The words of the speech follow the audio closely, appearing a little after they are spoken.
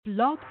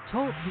Blog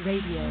Talk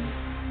Radio.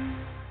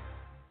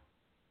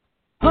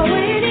 Oh, when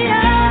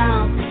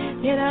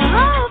it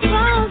all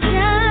falls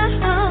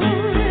down.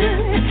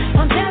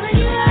 I'm telling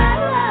you,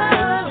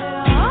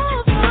 it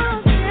all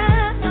falls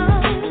down.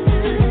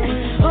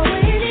 Oh,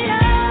 when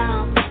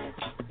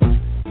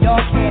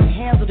y'all can't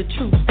handle the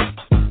truth.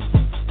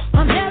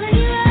 I'm telling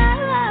you,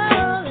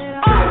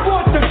 I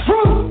want the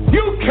truth.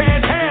 You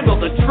can't handle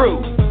the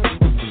truth.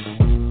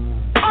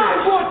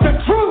 I want the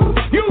truth.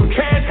 You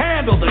can't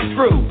handle the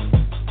truth.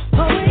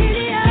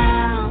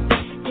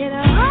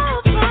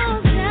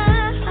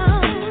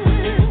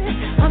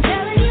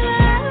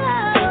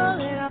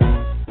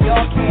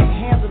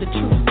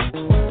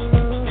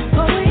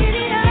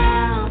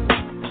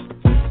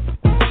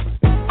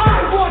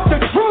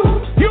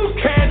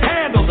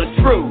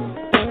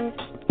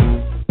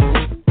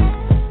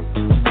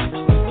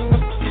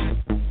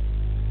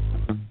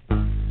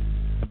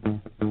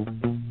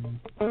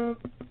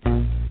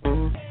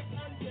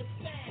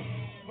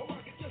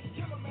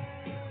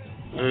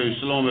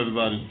 Shalom,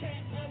 everybody.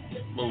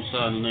 Both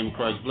sides in the name of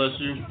Christ bless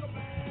you.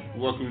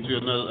 Welcome to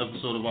another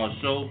episode of our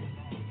show.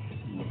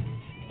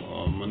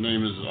 My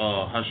name is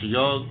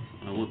Hashayag,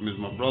 and with me is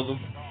my brother.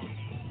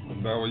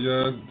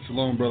 Dawayad.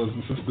 Shalom, brothers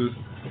and sisters.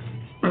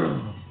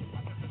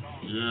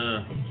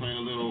 Yeah, playing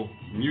a little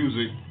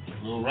music,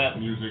 a little rap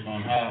music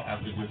on how I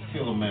could just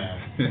kill a man.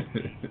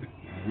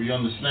 We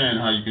understand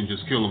how you can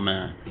just kill a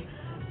man,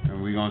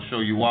 and we're going to show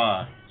you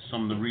why.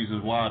 Some of the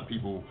reasons why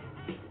people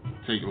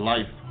take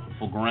life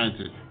for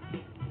granted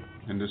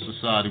in this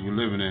society we're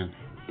living in.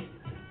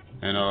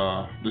 And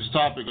this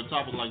topic, a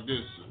topic like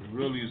this,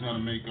 really is going to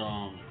make,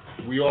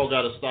 we all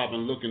got to stop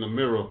and look in the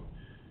mirror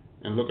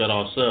and look at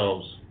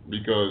ourselves,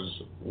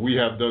 because we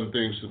have done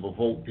things to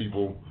provoke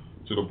people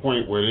to the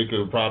point where they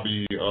could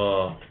probably,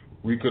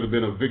 we could have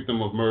been a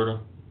victim of murder.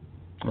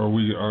 Or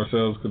we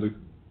ourselves could have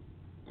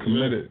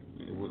committed.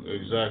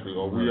 Exactly,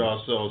 or we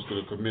ourselves could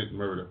have committed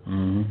murder.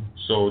 Mm-hmm.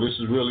 So this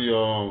is really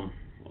a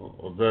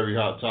very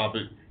hot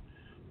topic.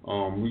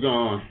 We're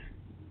going to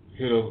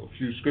hit a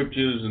few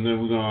scriptures, and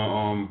then we're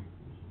going to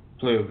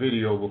play a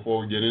video before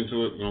we get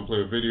into it. We're going to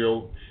play a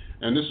video.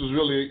 And this was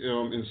really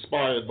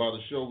inspired by the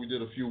show we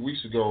did a few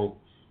weeks ago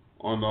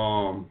on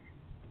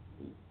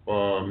the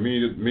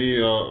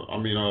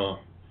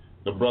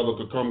brother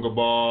Kakum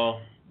Gabar.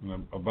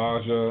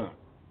 Abaja.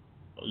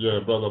 Yeah,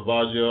 brother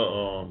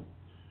Abaja.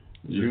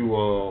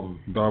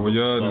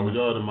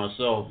 Dawayad and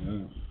myself.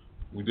 Yeah.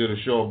 We did a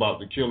show about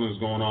the killings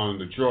going on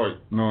in Detroit.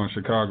 No, in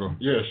Chicago.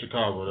 Yeah,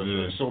 Chicago. That's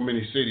right. So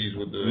many cities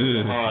with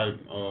the high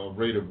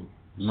rate of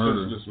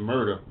senseless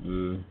murder.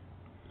 Yeah.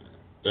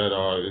 That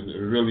it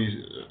really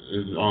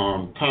is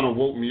kind of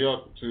woke me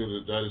up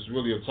to that it's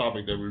really a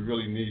topic that we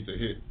really need to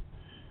hit,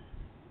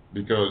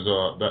 because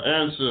the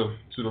answer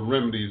to the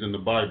remedies in the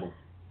Bible.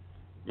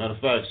 Matter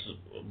of fact,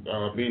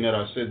 being that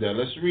I said that,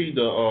 let's read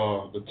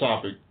the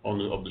topic of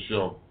the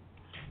show.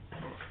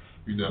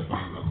 Read that for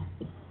me now.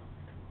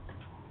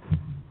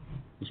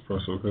 This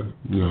press okay?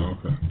 Yeah.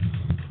 Okay.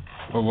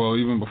 Oh, well,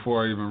 even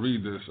before I even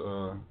read this,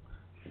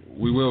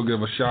 we will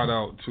give a shout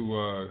out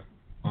to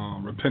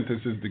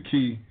Repentance is the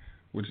Key,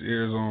 which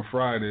airs on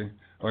Friday.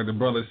 Like the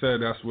brother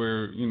said, that's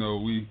where,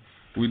 we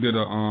did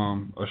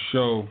a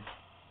show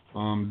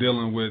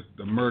dealing with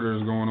the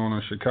murders going on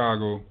in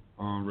Chicago.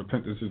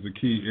 Repentance is the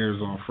Key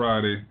airs on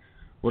Friday.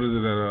 What is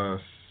it at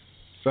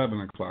 7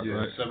 o'clock, yeah,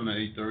 right? 7 to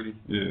 8:30.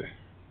 Yeah.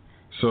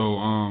 So,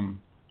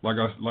 like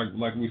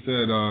we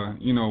said,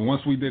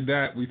 once we did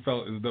that, we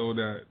felt as though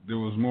that there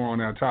was more on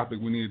that topic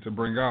we needed to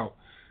bring out,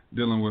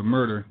 dealing with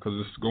murder, because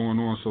it's going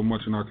on so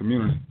much in our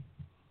community.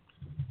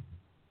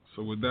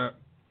 So with that,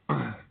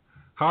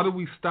 how do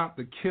we stop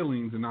the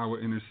killings in our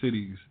inner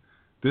cities?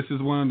 This is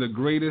one of the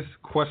greatest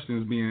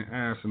questions being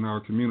asked in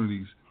our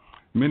communities.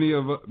 Many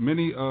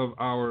of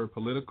our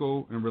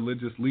political and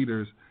religious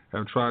leaders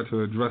have tried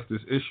to address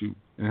this issue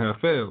and have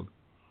failed.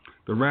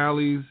 The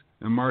rallies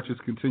and marches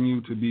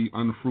continue to be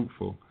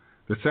unfruitful.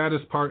 The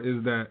saddest part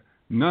is that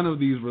none of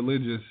these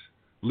religious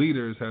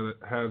leaders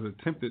has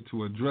attempted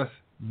to address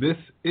this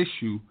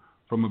issue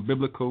from a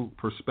biblical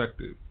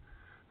perspective.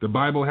 The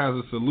Bible has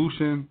a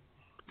solution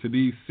to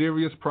these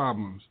serious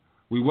problems.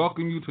 We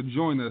welcome you to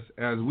join us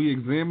as we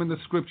examine the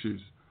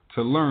scriptures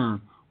to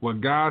learn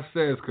what God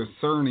says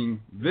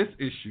concerning this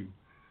issue.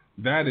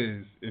 That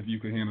is, if you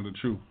can handle the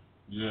truth.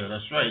 Yeah,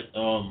 that's right.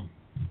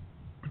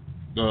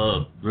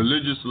 The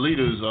religious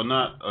leaders are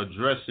not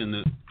addressing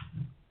it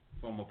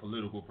from a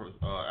political,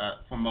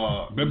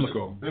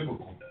 biblical.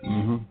 Biblical.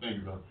 Mm-hmm. Thank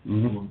you, brother.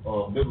 Mm-hmm. From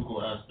a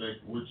biblical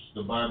aspect, which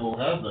the Bible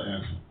has the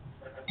answer,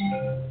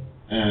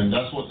 and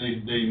that's what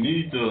they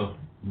need to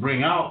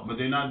bring out, but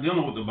they're not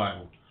dealing with the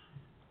Bible.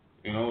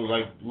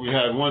 Like we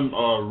had one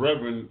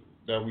reverend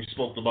that we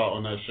spoke about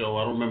on that show.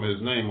 I don't remember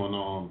his name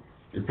on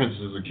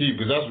Repentance is the Key,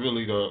 because that's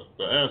really the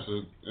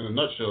answer in a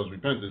nutshell is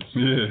repentance.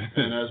 Yeah.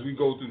 And as we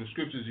go through the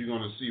scriptures, you're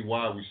going to see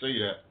why we say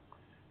that.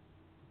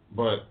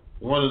 But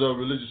one of the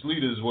religious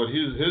leaders, what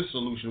his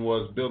solution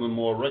was building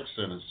more rec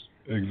centers.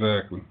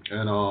 Exactly.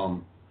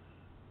 And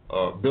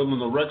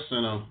building a rec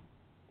center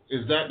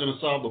is that going to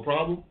solve the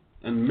problem?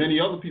 And many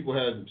other people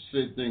had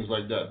said things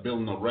like that,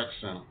 building a rec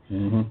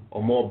center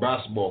or more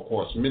basketball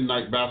courts,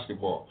 midnight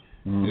basketball.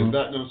 Is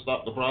that going to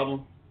stop the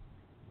problem?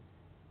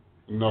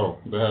 No,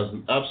 that has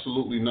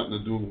absolutely nothing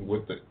to do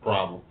with the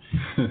problem.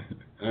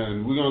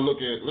 And we're going to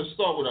look at, let's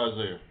start with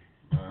Isaiah.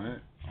 All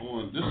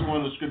right. This is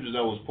one of the scriptures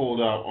that was pulled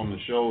out on the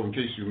show. In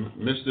case you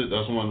missed it,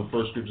 that's one of the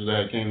first scriptures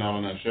that came out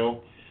on that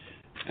show.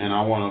 And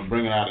I want to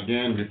bring it out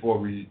again before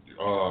we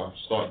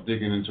start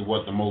digging into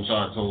what the Most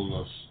High told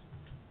us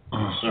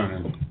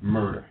concerning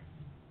murder.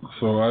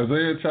 So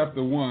Isaiah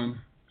chapter 1.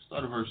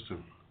 Start at verse 2.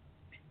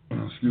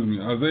 Excuse me.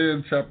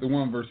 Isaiah chapter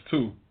 1, verse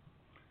 2.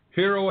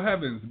 Hear, O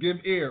heavens, give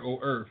ear, O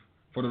earth,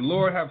 for the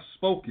Lord hath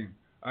spoken.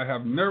 I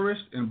have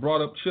nourished and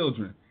brought up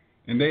children,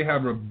 and they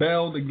have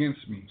rebelled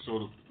against me.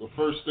 So the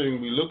first thing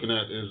we're looking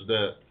at is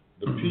that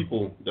the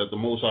people that the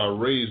Most High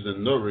raised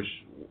and nourished,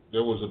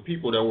 there was a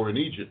people that were in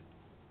Egypt,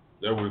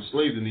 that were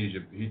enslaved in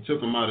Egypt. He took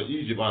them out of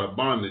Egypt, out of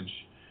bondage,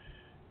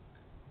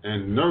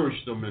 and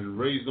nourished them and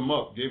raised them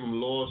up, gave them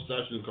laws,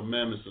 statutes, and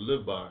commandments to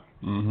live by.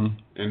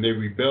 And they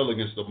rebelled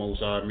against the Most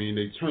High. I mean,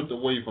 they turned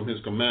away from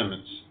His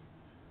commandments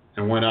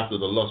and went after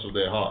the lust of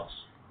their hearts.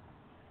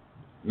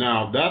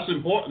 Now, that's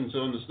important to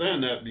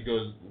understand that,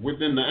 because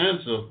within the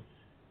answer,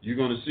 you're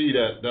going to see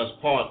that that's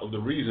part of the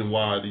reason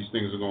why these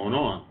things are going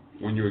on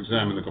when you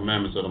examine the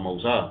commandments of the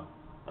Most High.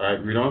 All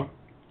right, read on.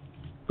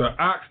 The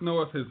ox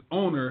knoweth his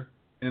owner,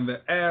 and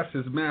the ass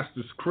his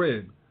master's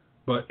crib.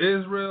 But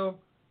Israel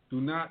do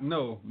not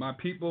know, my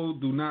people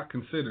do not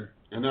consider.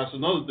 And that's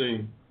another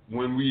thing,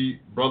 when we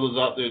brothers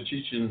out there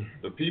teaching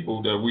the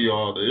people that we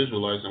are the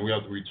Israelites and we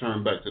have to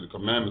return back to the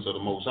commandments of the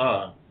Most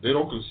High, they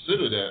don't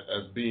consider that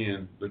as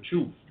being the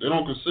truth. They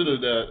don't consider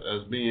that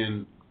as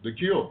being the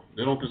cure.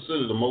 They don't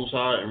consider the Most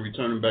High and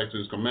returning back to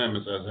His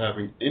commandments as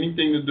having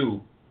anything to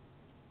do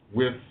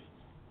with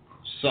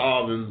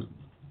solving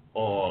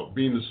or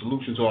being the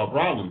solution to our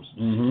problems.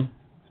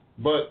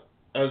 But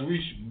as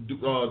we do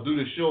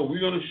the show, we're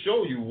going to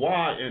show you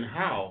why and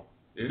how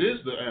it is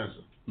the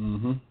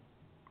answer.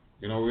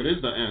 You know, it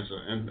is the answer.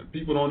 And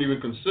people don't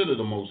even consider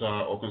the Most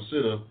High or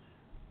consider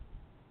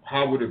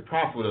how would it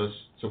profit us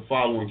to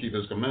follow and keep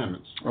His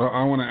commandments.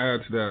 I want to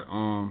add to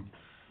that,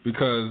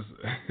 because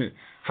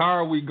how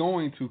are we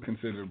going to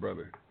consider,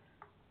 brother?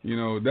 You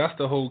know, that's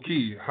the whole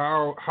key.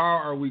 How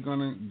are we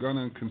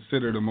gonna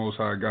consider the Most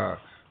High God?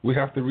 We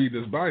have to read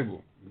this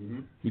Bible.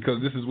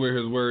 Because this is where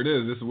His word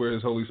is. This is where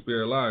His Holy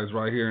Spirit lies,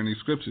 right here in these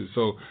scriptures.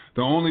 So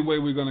the only way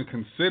we're going to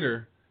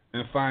consider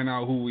and find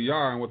out who we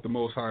are and what the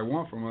Most High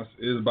want from us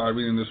is by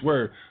reading this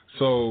word.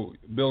 So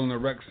building a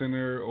rec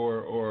center,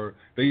 or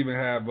they even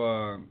have,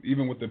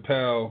 even with the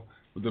PAL,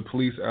 with the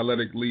Police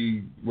Athletic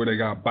League, where they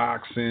got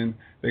boxing,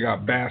 they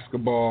got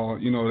basketball,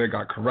 you know, they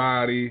got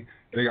karate,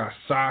 they got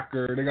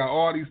soccer, they got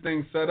all these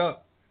things set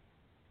up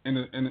in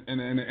the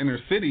inner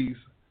cities,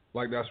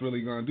 like that's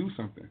really going to do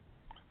something.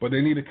 But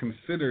they need to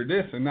consider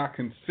this and not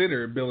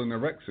consider building a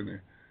rec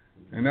center.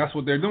 And that's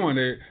what they're doing.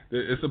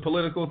 It's a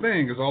political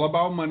thing. It's all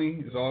about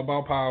money. It's all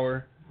about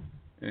power.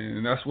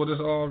 And that's what it's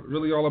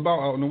really all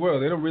about out in the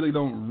world. They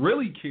don't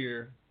really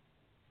care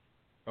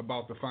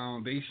about the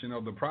foundation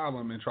of the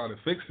problem and try to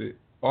fix it.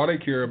 All they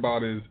care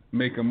about is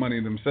making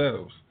money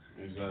themselves.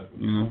 Exactly.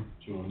 You know?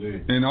 True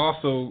indeed. And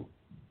also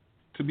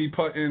to be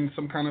put in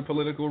some kind of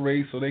political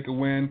race so they can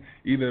win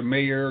either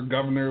mayor,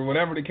 governor,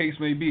 whatever the case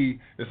may be.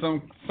 There's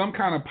some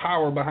kind of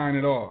power behind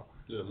it all.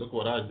 Yeah, look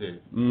what I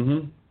did.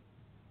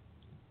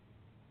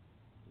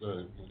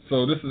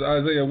 So this is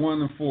Isaiah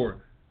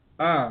 1:4.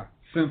 Ah,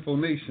 sinful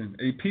nation,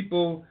 a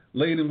people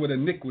laden with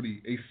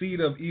iniquity, a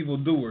seed of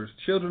evildoers,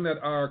 children that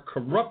are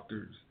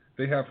corrupters.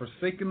 They have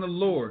forsaken the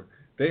Lord.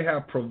 They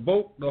have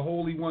provoked the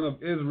Holy One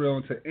of Israel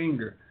into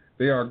anger.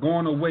 They are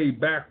gone away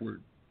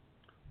backward.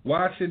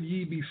 Why should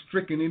ye be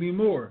stricken any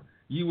more?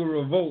 Ye will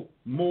revolt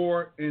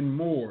more and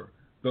more.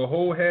 The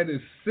whole head is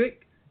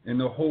sick and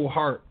the whole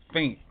heart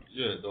faint.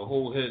 Yeah, the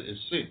whole head is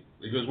sick.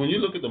 Because when you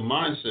look at the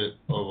mindset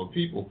of a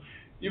people,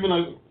 even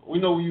like we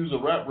know we use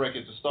a rap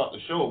record to start the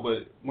show,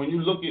 but when you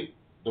look at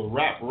the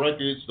rap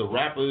records, the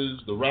rappers,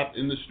 the rap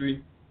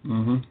industry,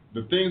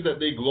 the things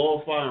that they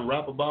glorify and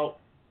rap about,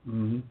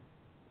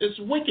 it's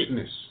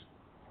wickedness.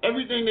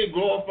 Everything they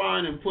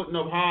glorifying and putting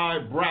up high,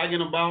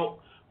 bragging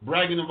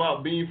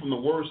about being from the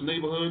worst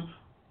neighborhood.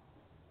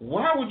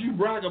 Why would you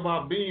brag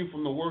about being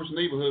from the worst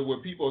neighborhood where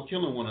people are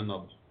killing one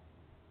another?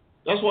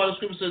 That's why the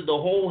scripture says the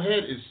whole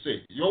head is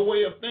sick. Your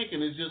way of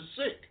thinking is just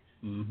sick.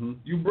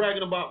 You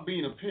bragging about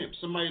being a pimp,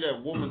 somebody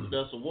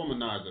that's a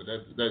womanizer,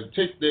 that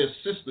take their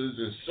sisters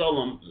and sell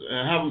them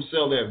and have them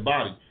sell their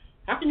body.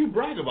 How can you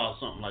brag about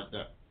something like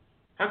that?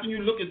 How can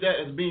you look at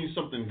that as being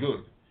something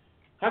good?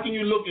 How can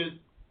you look at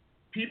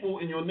people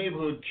in your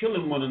neighborhood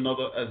killing one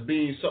another as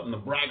being something to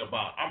brag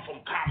about? I'm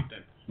from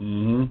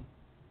Compton.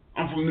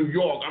 I'm from New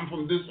York. I'm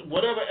from this,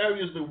 whatever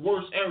area is the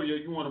worst area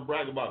you want to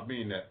brag about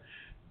being that.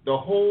 The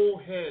whole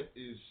head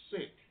is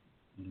sick.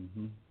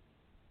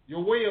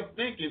 Your way of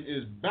thinking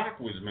is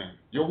backwards, man.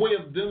 Your way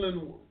of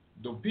dealing,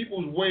 the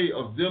people's way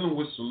of dealing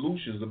with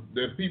solutions,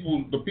 the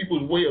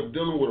people's way of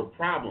dealing with a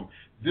problem,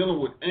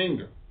 dealing with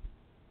anger,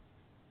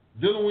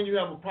 dealing when you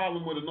have a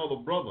problem with another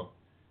brother.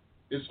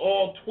 It's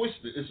all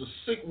twisted. It's a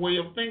sick way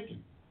of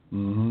thinking.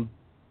 Mm-hmm.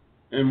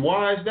 And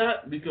why is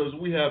that? Because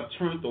we have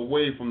turned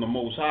away from the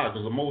Most High.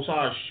 Because the Most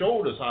High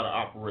showed us how to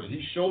operate.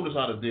 He showed us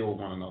how to deal with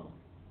one another.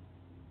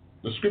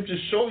 The scriptures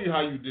show you how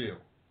you deal.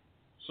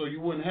 So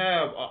you wouldn't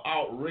have an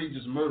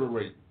outrageous murder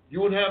rate. You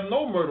would have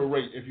no murder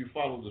rate if you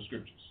followed the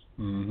scriptures.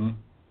 Mm-hmm.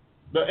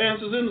 The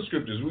answer's in the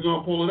scriptures. We're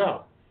going to pull it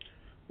out.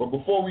 But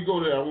before we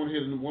go there, I want to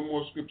hit one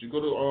more scripture.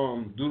 Go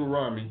to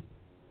Deuteronomy,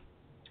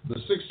 the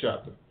 6th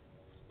chapter.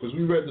 Because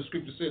we read the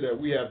scripture say that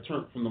we have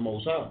turned from the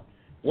Most High.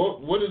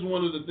 What is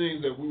one of the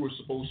things that we were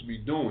supposed to be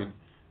doing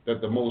that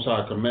the Most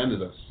High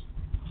commanded us?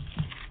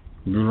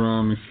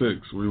 Deuteronomy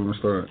 6. Where you want to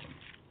start?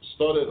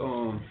 Start at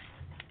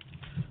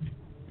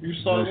you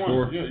started verse 1.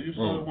 4? Yeah, you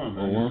started 1,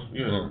 man. 1?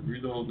 Yeah,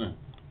 read the whole thing.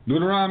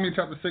 Deuteronomy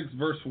chapter 6,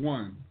 verse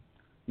 1.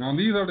 Now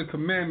these are the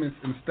commandments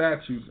and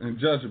statutes and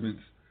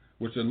judgments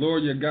which the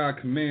Lord your God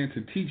commands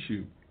to teach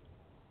you,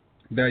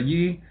 that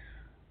ye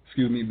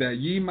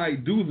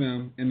might do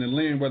them in the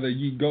land whither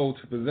ye go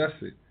to possess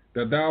it,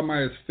 that thou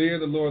mightest fear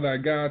the Lord thy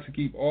God to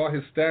keep all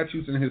his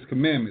statutes and his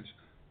commandments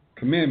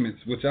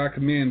which I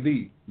command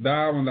thee,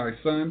 thou and thy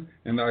son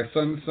and thy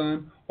son's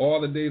son,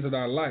 all the days of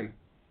thy life,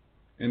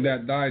 and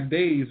that thy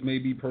days may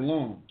be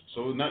prolonged.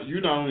 So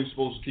you're not only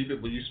supposed to keep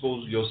it, but you're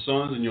supposed to your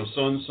sons and your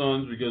sons'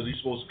 sons, because you're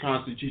supposed to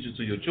constantly teach it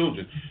to your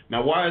children.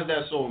 Now, why is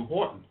that so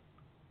important?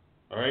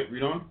 All right,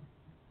 read on.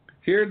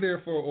 Hear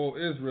therefore, O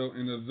Israel,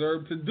 and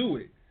observe to do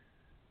it,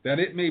 that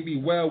it may be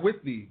well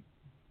with thee,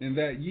 and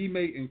that ye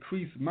may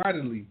increase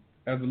mightily,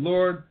 as the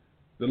Lord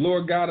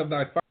God of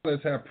thy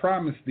fathers hath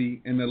promised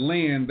thee, in the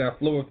land that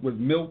floweth with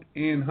milk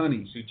and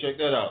honey. See, check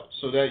that out.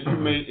 So that you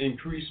may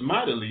increase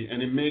mightily,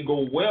 and it may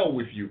go well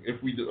with you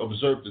if we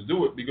observe to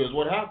do it. Because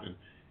what happened?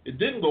 It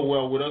didn't go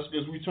well with us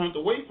because we turned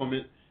away from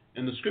it.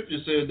 And the scripture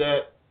said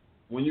that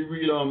when you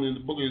read in the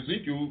book of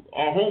Ezekiel,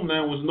 our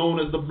homeland was known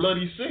as the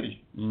bloody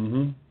city.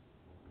 Mm-hmm.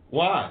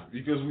 Why?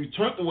 Because we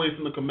turned away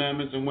from the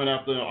commandments and went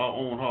after our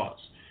own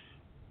hearts.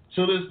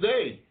 To this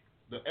day,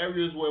 the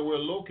areas where we're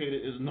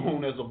located is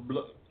known as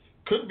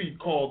could be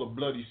called a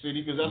bloody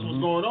city, because that's what's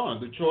going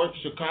on. Detroit,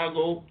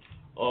 Chicago,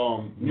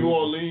 New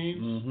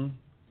Orleans,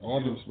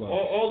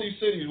 all these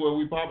cities where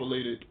we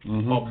populated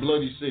are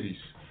bloody cities.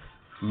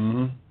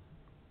 Mm-hmm.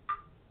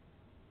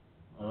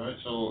 All right,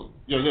 so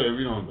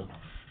read on.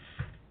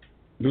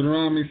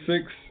 Deuteronomy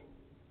 6,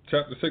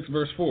 chapter 6,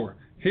 verse 4.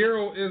 Hear,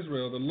 O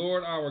Israel, the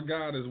Lord our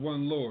God is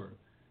one Lord,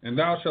 and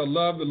thou shalt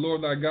love the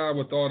Lord thy God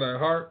with all thy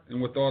heart, and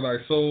with all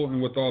thy soul,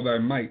 and with all thy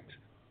might.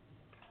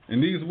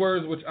 And these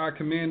words which I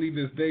command thee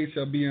this day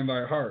shall be in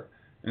thy heart,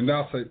 and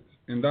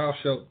thou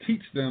shalt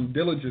teach them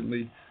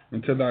diligently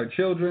unto thy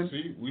children.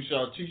 See, we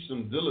shall teach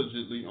them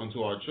diligently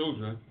unto our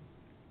children.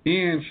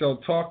 And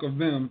shalt talk of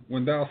them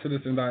when thou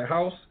sittest in thy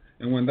house,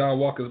 and when thou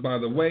walkest by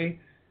the way,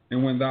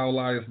 and when thou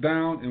liest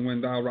down, and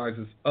when thou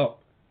risest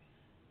up.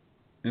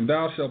 And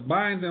thou shalt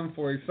bind them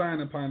for a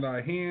sign upon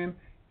thy hand,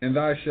 and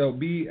thou shalt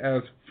be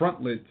as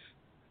frontlets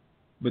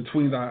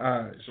between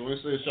thy eyes. So when it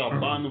says shall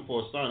bind them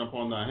for a sign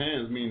upon thy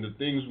hands, mean the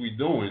things we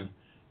doing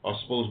are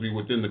supposed to be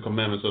within the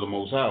commandments of the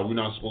Most High. We're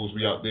not supposed to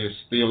be out there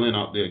stealing,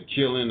 out there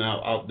killing,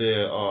 out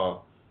there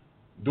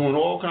doing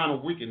all kind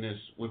of wickedness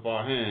with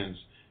our hands.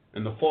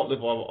 And the fault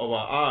of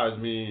our eyes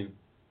mean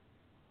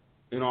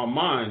in our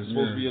minds. It's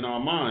supposed to be in our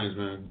minds,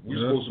 man. We're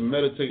supposed to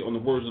meditate on the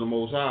words of the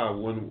Most High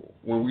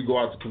when we go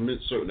out to commit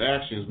certain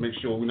actions. Make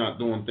sure we're not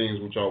doing things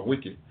which are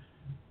wicked.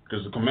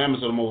 Because the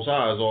commandments of the Most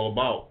High is all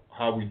about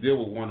how we deal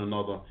with one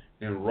another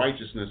in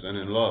righteousness and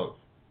in love,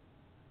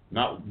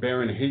 not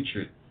bearing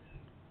hatred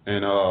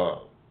and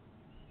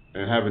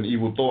having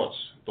evil thoughts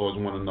towards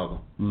one another.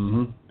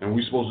 Mm-hmm. And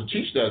we're supposed to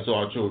teach that to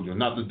our children,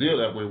 not to deal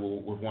that way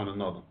with one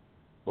another.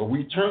 But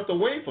we turned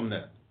away from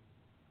that.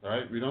 All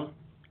right, read on.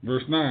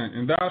 Verse 9,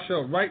 and thou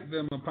shalt write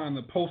them upon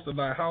the post of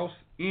thy house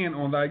and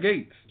on thy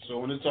gates. So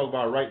when it talks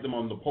about write them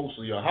on the post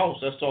of your house,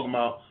 that's talking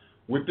about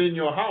within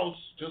your house,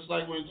 just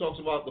like when it talks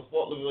about the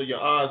fault of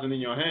your eyes and in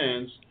your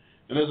hands.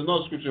 And there's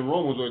another scripture in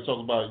Romans where it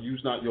talks about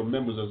use not your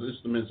members as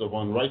instruments of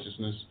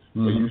unrighteousness,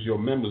 but use your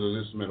members as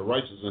instruments of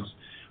righteousness.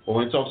 But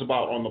when it talks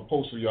about on the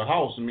post of your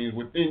house, it means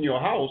within your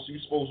house,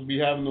 you're supposed to be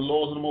having the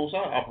laws of the Most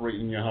High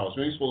operating in your house.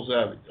 You ain't supposed to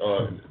have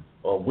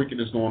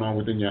wickedness going on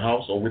within your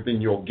house or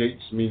within your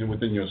gates, meaning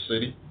within your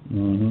city.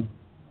 Mm-hmm.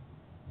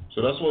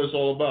 So that's what it's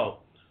all about.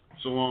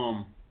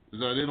 So is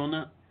that it on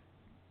that?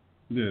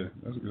 Yeah,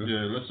 that's good.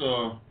 Yeah, let's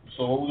so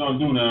what we're gonna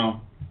do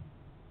now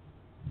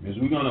is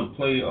we're gonna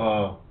play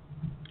a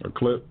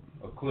clip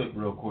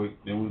real quick,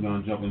 then we're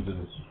gonna jump into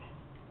this.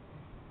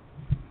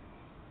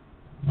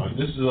 All right,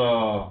 this is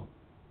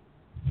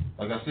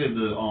like I said,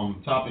 the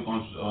topic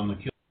on the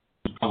killing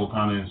in Chicago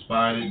kind of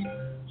inspired it.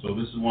 So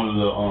this is one of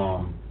the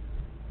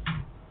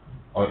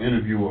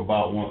interview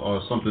about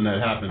something that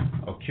happened,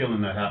 a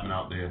killing that happened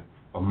out there,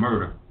 a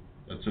murder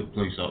that took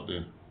place out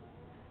there.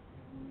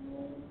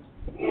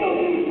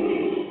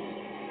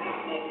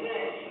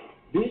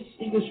 This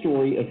is the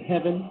story of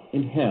heaven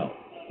and hell,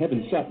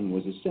 Heaven Sutton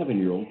was a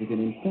 7-year-old with an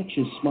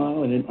infectious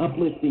smile and an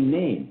uplifting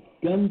name,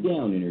 gunned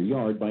down in her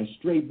yard by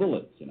stray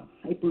bullets in a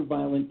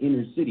hyper-violent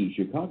inner-city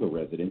Chicago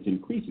residents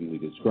increasingly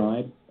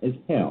describe as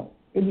hell.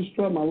 It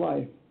destroyed my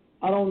life.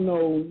 I don't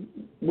know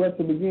where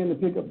to begin to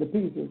pick up the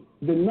pieces.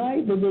 The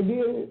night that they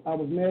did it, I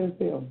was mad as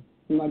hell.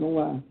 I'm not going to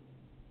lie.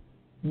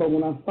 But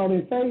when I saw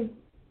their face,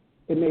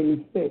 it made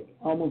me sick.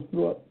 I almost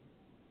threw up.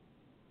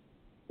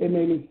 It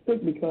made me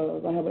sick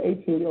because I have an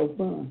 18-year-old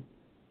son.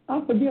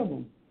 I forgive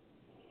him.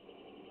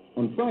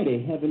 On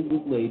Friday, Heaven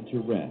was laid to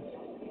rest.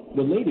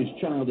 The latest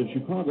child of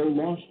Chicago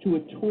lost to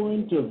a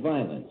torrent of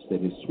violence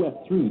that has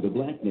swept through the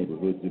black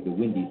neighborhoods of the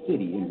Windy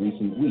City in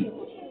recent weeks.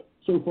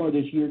 So far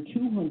this year,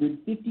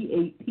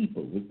 258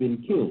 people have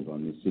been killed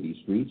on this city's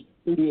streets,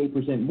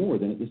 38% more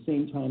than at the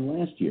same time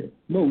last year,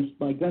 most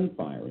by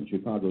gunfire in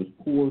Chicago's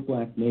poor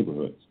black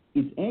neighborhoods.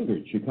 It's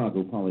angered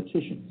Chicago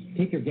politicians.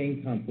 Take your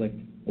gang conflict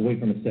away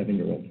from a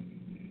 7-year-old.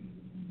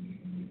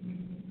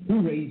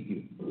 Who raised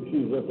you?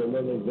 She's just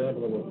another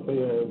example of a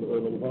failed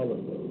urban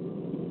policy.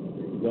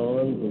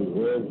 Guns and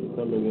drugs are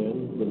coming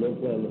in, the no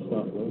plan to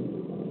stop them,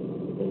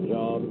 and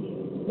jobs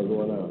are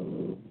going out.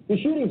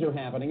 The shootings are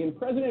happening in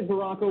President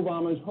Barack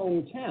Obama's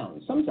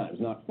hometown, sometimes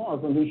not far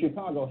from his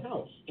Chicago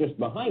house. Just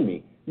behind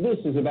me, this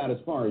is about as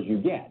far as you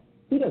get.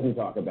 He doesn't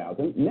talk about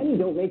them. Many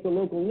don't make the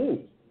local news.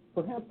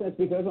 Perhaps that's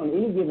because on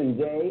any given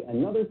day,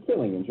 another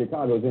killing in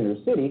Chicago's inner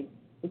city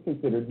is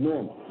considered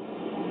normal.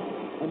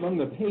 Among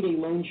the payday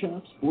loan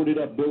shops,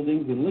 boarded-up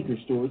buildings, and liquor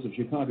stores of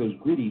Chicago's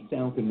gritty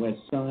south and west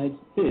sides,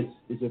 this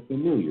is a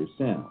familiar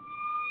sound.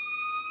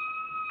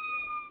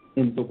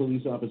 Info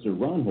Police Officer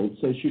Ron Holt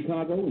says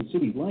Chicago and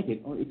cities like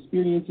it are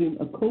experiencing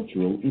a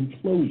cultural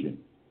implosion.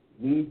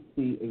 We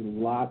see a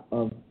lot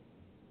of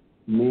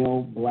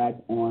male black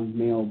on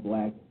male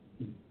black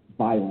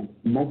violence.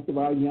 Most of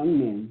our young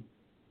men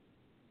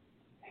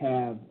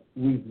have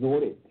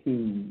resorted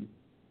to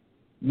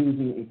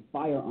using a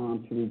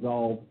firearm to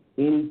resolve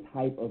any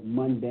type of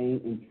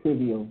mundane and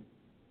trivial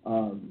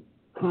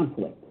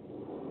conflict.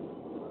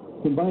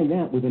 Combine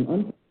that with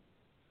an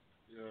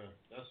Yeah,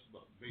 that's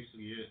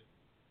basically it.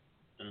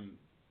 And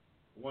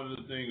one of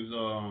the things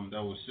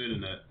that was said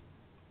in that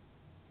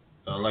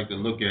I like to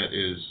look at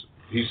is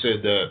he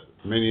said that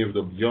many of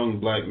the young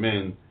black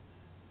men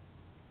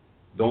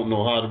don't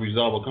know how to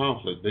resolve a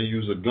conflict. They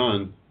use a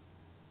gun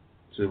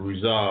to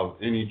resolve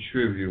any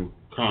trivial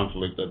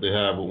conflict that they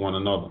have with one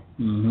another.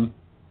 Mm-hmm.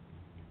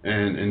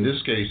 And in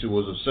this case, it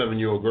was a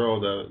 7-year-old girl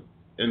that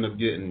ended up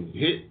getting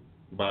hit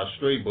by a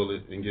stray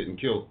bullet and getting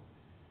killed,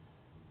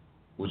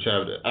 which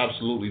had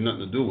absolutely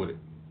nothing to do with it.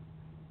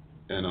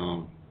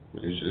 And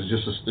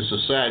it's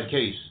a sad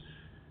case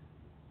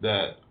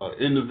that an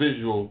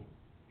individual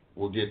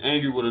will get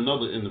angry with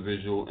another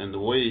individual, and the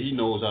way he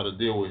knows how to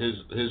deal with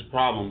his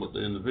problem with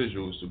the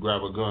individual is to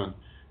grab a gun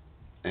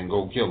and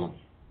go kill him.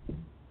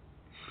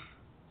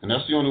 And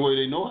that's the only way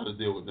they know how to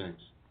deal with things.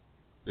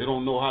 They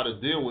don't know how to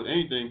deal with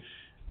anything.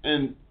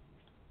 And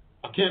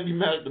I can't be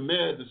mad at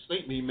the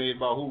statement he made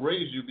about who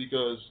raised you,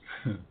 because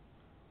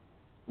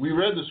we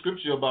read the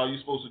scripture about you're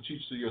supposed to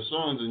teach to your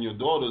sons and your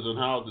daughters on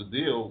how to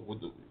deal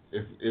with the.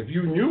 If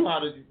you knew how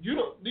to,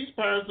 these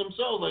parents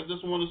themselves, like this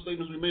one of the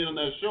statements we made on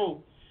that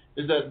show,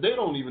 is that they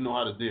don't even know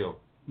how to deal.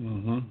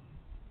 Mm-hmm.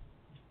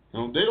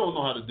 They don't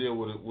know how to deal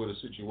with a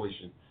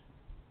situation.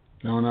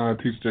 They don't know how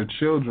to teach their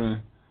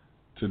children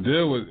to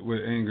deal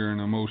with anger and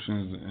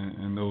emotions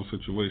in those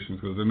situations,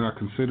 because they're not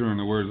considering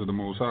the words of the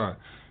Most High.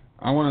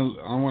 I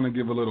want to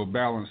give a little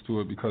balance to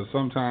it, because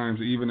sometimes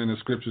even in the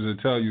scriptures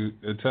it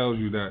tells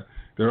you that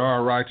there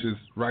are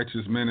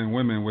righteous men and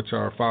women which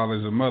are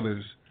fathers and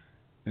mothers,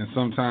 and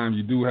sometimes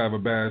you do have a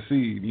bad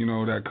seed,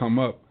 that come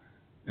up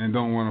and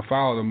don't want to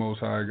follow the Most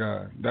High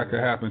God. That could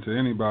happen to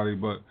anybody,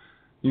 but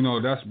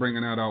that's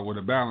bringing that out with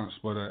a balance.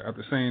 But at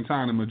the same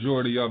time, the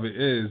majority of it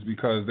is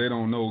because they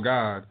don't know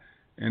God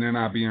and they're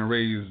not being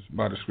raised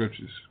by the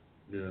scriptures.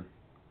 Yeah.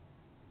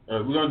 All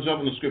right, we're going to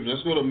jump in the scriptures.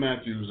 Let's go to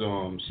Matthew's,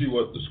 see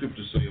what the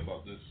scriptures say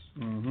about this.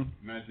 Mm-hmm.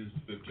 Matthew's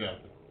 5th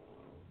chapter.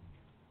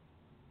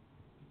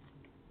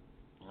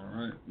 All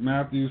right,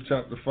 Matthew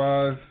chapter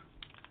 5.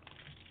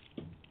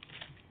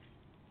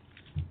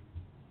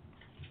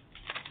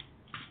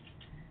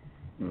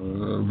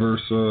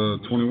 Verse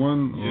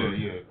 21?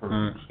 Yeah,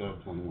 perfect.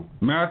 Start 21.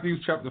 Matthew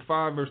chapter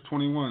 5, verse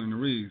 21, and it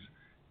reads,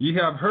 Ye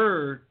have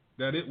heard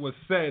that it was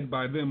said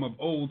by them of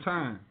old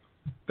time,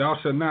 Thou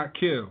shalt not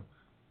kill,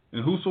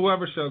 and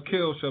whosoever shall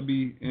kill shall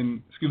be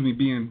in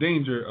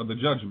danger of the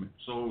judgment.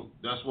 So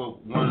that's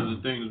what one of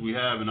the things we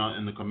have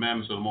in the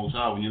commandments of the Most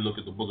High. When you look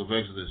at the book of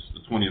Exodus,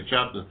 the 20th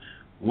chapter,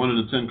 one of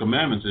the 10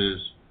 commandments is,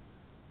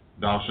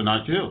 Thou shalt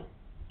not kill.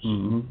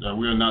 Mm-hmm. That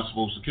we are not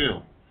supposed to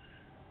kill.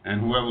 And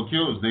whoever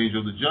kills is danger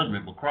of the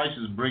judgment. But Christ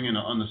is bringing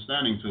an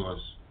understanding to us.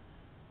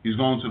 He's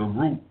going to the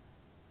root.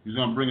 He's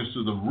going to bring us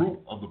to the root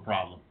of the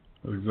problem.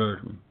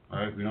 Exactly. All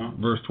right,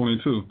 Verse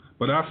 22.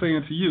 But I say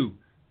unto you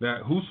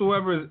that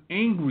whosoever is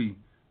angry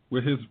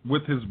with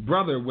his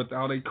brother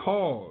without a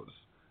cause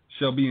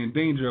shall be in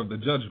danger of the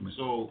judgment.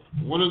 So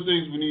one of the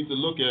things we need to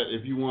look at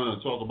if you want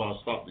to talk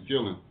about stop the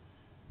killing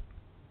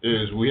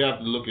is we have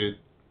to look at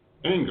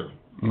anger.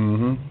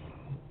 Mm-hmm.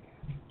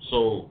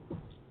 So,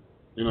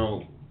 you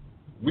know,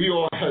 we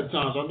all had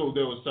times. I know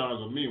there was times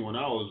with me when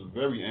I was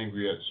very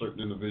angry at certain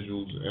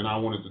individuals and I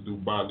wanted to do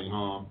bodily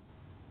harm.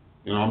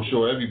 You know, I'm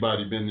sure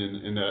everybody been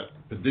in that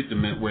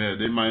predicament where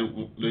they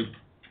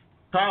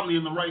probably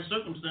in the right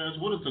circumstance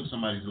would have took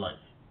somebody's life.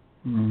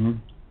 Mm-hmm.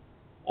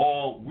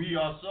 Or we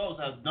ourselves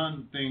have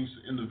done things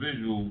to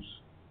individuals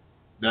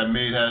that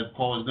may have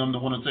caused them to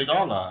want to take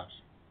our lives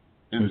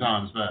in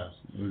times past.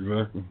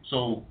 Exactly.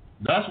 So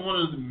that's one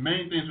of the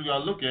main things we got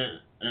to look at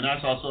and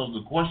ask ourselves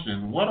the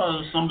question, what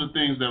are some of the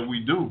things that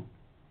we do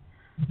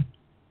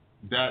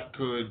that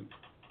could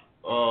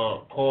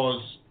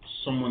cause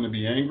someone to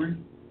be angry?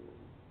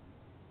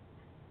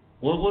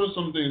 What are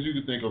some things you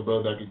could think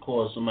about that could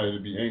cause somebody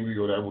to be angry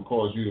or that would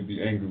cause you to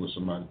be angry with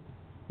somebody?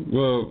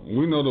 Well,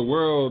 we know the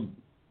world,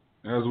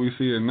 as we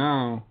see it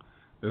now,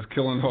 is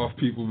killing off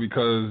people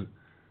because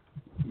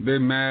they're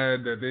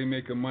mad that they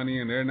making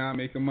money and they're not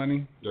making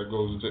money. That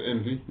goes into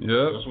envy.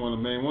 Yeah. That's one of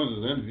the main ones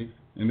is envy.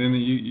 And then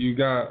you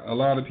got a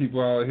lot of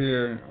people out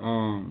here,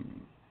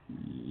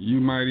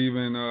 you might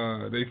even,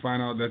 they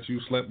find out that you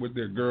slept with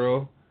their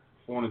girl.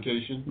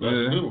 Fornication. That's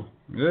new.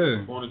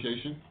 Yeah.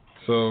 Fornication.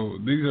 So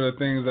these are the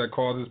things that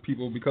causes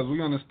people, because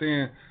we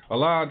understand a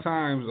lot of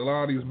times, a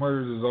lot of these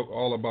murders is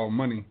all about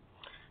money.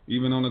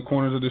 Even on the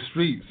corners of the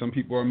street, some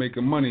people are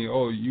making money.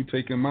 Oh, you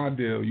taking my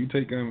deal. You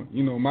taking,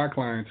 my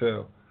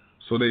clientele.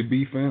 So they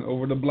beefing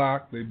over the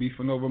block. They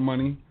beefing over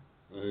money.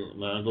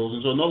 Now it goes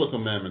into another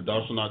commandment.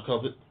 Thou shalt not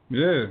covet.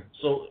 Yeah.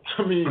 So,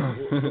 I mean,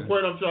 the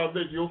point I'm trying to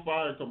make, you'll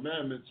find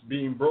commandments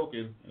being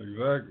broken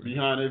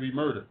behind every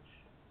murder.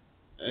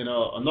 And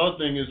another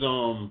thing is,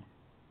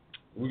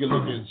 we can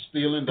look at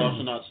stealing. Thou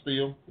shalt not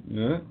steal.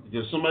 Yeah.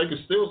 Because somebody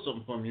can steal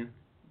something from you.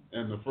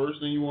 And the first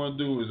thing you want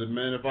to do is,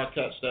 man, if I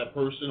catch that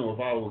person, or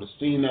if I would have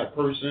seen that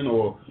person,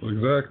 or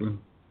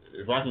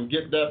if I can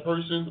get that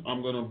person,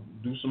 I'm going to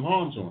do some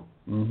harm to him.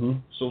 Mm-hmm.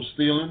 So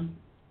stealing,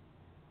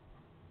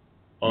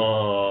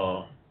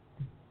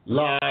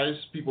 lies,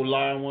 people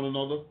lie on one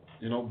another,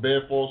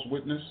 bear false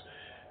witness.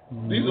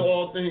 Mm-hmm. These are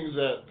all things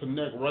that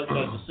connect right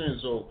back to sin.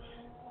 So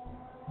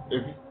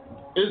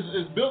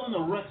is building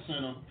a rec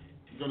center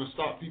going to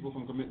stop people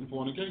from committing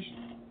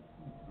fornication?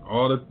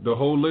 All the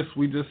whole list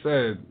we just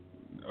said.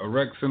 A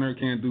rec center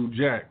can't do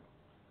jack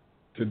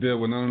to deal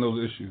with none of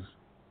those issues.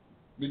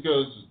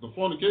 Because the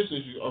fornication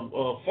issue,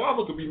 a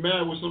father could be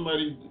mad when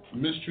somebody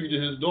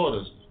mistreated his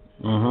daughters,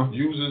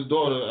 use his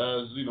daughter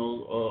as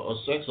a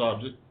sex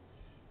object.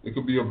 It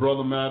could be a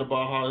brother mad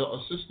about how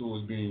a sister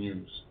was being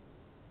used.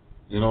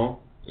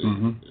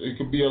 It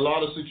could be a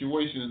lot of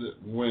situations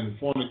that when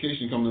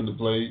fornication comes into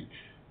play.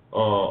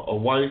 A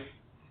wife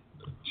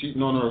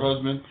cheating on her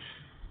husband.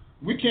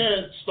 We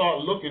can't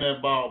start looking at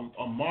about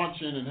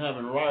marching and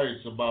having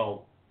riots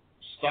about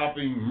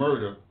stopping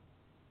murder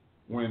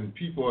when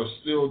people are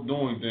still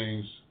doing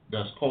things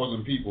that's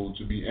causing people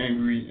to be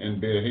angry and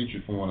bear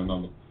hatred for one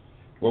another.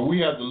 What we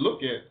have to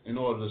look at in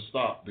order to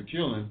stop the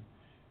killing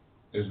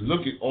is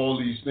look at all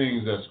these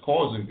things that's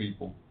causing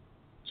people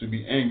to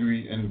be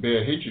angry and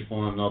bear hatred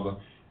for one another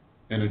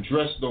and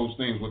address those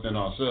things within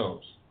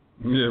ourselves.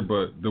 Yeah,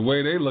 but the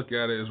way they look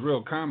at it is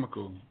real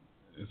comical.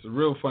 It's a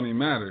real funny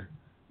matter.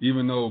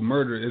 Even though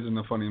murder isn't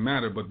a funny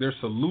matter, but their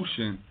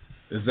solution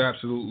is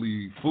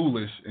absolutely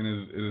foolish and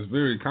it is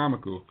very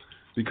comical.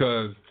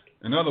 Because,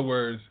 in other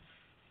words,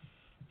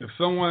 if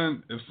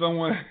someone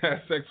has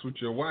sex with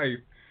your wife,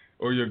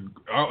 or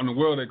out in the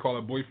world they call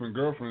it boyfriend,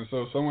 girlfriend.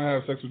 So if someone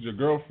has sex with your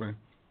girlfriend,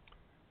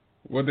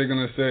 what they're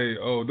gonna say?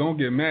 Oh, don't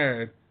get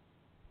mad.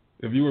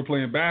 If you were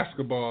playing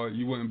basketball,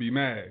 you wouldn't be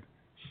mad.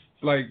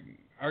 Like,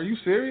 are you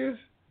serious?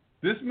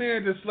 This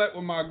man just slept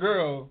with my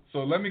girl, so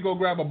let me go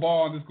grab a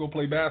ball and just go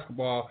play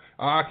basketball.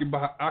 I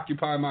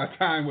occupy my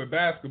time with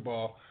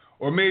basketball.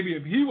 Or maybe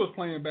if he was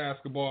playing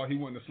basketball, he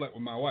wouldn't have slept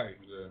with my wife.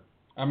 Yeah.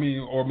 I mean,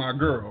 or my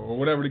girl, or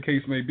whatever the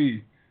case may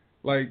be.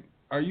 Like,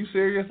 are you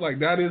serious? Like,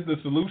 that is the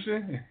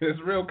solution? It's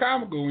real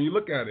comical when you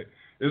look at it.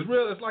 It's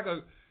real. It's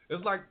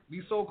like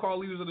these so-called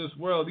leaders of this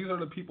world. These are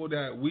the people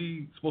that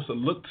we supposed to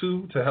look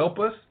to help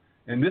us.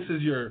 And this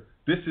is your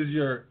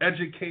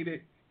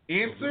educated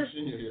answer?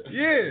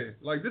 Yeah,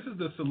 like this is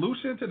the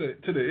solution to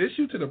the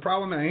issue, to the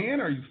problem at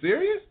hand. Are you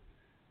serious?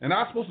 And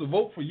I'm supposed to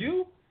vote for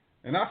you?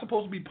 And I'm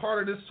supposed to be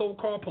part of this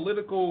so-called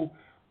political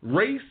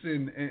race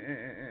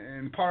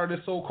and part of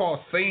this so-called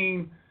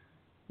sane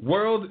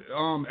world,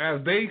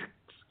 as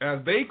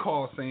they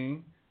call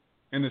sane,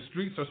 and the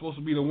streets are supposed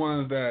to be the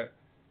ones that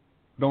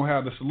don't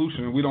have the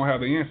solution and we don't have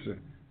the answer.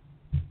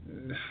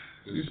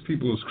 These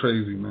people is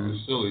crazy, man.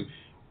 It's silly.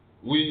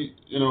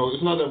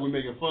 It's not that we're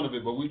making fun of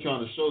it, but we're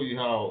trying to show you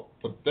how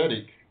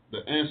pathetic the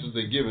answers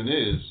they're giving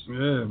is.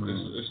 Yeah,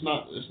 man. It's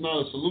not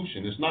a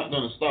solution. It's not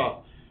going to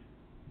stop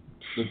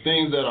the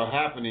things that are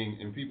happening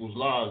in people's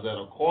lives that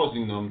are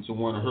causing them to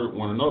want to hurt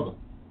one another.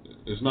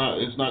 It's not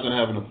going to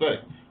have an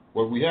effect.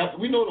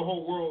 We know the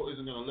whole world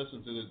isn't going to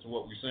listen to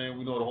what we're saying.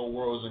 We know the whole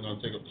world isn't going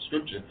to take up the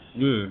scripture.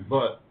 Yeah.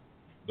 But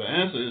the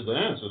answer is the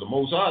answer. The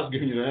Most High is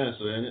giving you the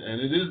answer,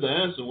 and it is the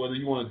answer whether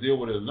you want to deal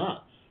with it or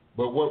not.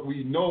 But what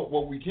we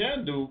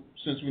can do,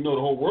 since we know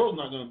the whole world's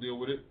not going to deal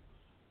with it,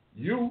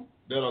 you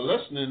that are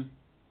listening,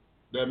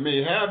 that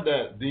may have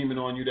that demon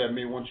on you, that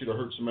may want you to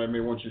hurt somebody, may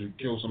want you to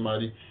kill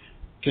somebody,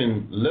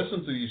 can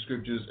listen to these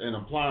scriptures and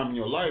apply them in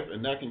your life,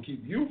 and that can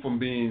keep you from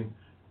being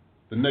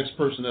the next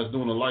person that's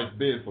doing a life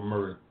bid for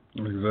murder.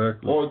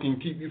 Exactly. Or it can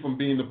keep you from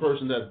being the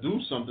person that do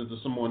something to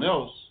someone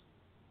else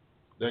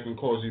that can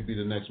cause you to be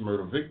the next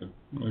murder victim.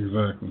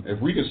 Exactly.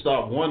 If we can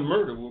stop one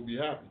murder, we'll be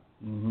happy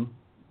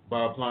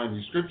by applying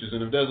these scriptures.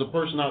 And if there's a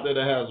person out there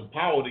that has the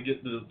power to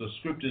get the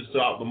scriptures to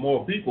out to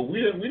more people,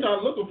 we're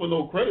not looking for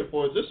no credit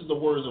for it. This is the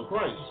words of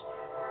Christ.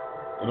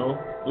 You know,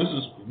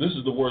 this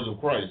is the words of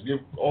Christ. Give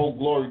all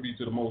glory be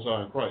to the Most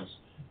High in Christ.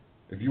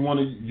 If you want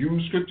to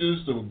use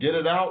scriptures to get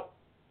it out,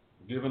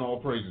 giving all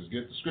praises.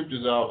 Get the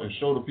scriptures out and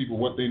show the people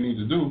what they need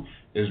to do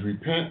is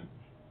repent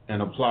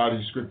and apply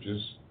these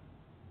scriptures,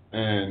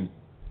 and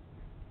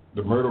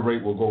the murder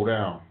rate will go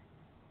down.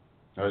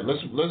 All right,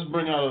 let's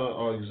bring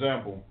out an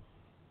example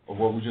of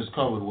what we just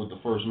covered with the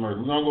first murder.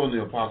 We're going to go in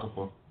the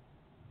Apocrypha.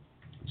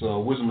 It's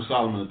Wisdom of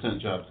Solomon, the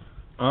 10th chapter.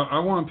 I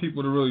want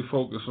people to really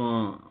focus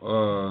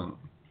on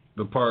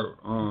the part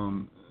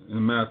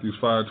in Matthew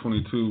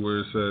 5:22 where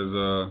it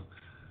says,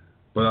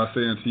 but I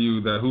say unto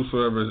you that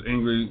whosoever is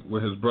angry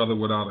with his brother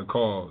without a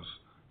cause,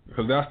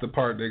 because that's the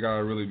part they got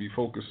to really be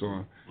focused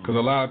on. Because a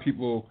lot of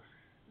people,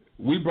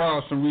 we brought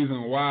up some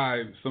reason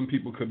why some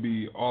people could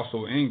be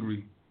also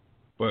angry,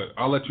 but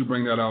I'll let you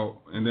bring that out,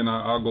 and then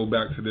I'll go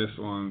back to this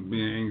on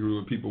being angry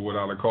with people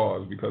without a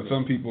cause, because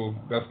some people,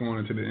 that's going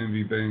into the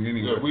envy thing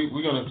anyway. Yeah,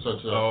 we're going to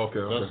touch that. Oh,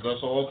 okay.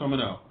 That's all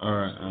coming out. All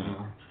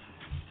right.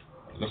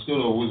 Let's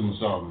go to Wisdom of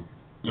Solomon.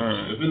 All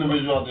right. If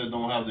individuals out there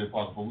don't have the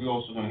Apocrypha, we're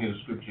also going to hear the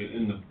scripture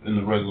in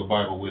the regular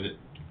Bible with it,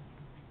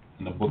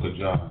 in the book of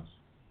John.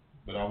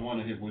 But I want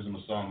to hit Wisdom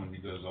of Solomon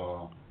because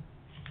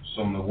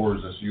some of the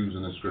words that's used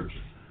in the scripture.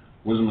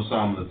 Wisdom of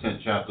Solomon, the 10th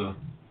chapter.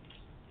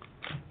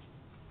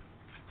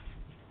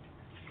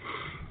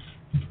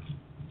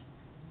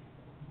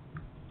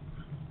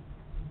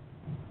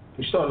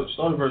 We start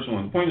at verse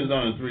 1. The point is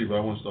down in 3, but I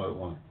want to start at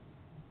 1.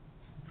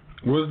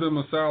 Wisdom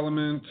of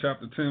Solomon,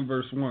 chapter 10,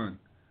 verse 1.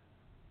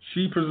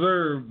 She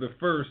preserved the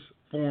first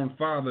formed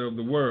father of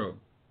the world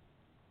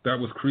that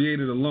was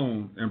created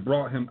alone and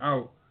brought him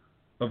out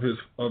of his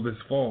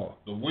fall.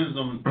 The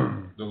wisdom,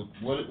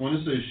 when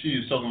it says she,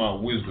 it's talking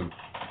about wisdom.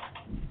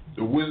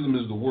 The wisdom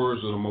is the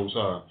words of the Most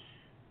High.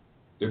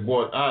 It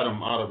brought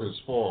Adam out of his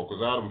fall,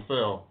 because Adam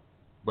fell,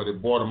 but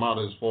it brought him out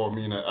of his fall,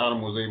 meaning that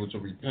Adam was able to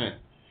repent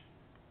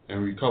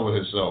and recover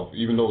himself.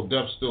 Even though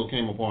death still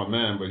came upon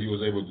man, but he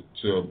was able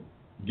to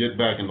get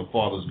back in the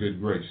Father's good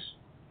grace.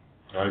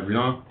 All right, read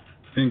on.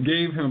 And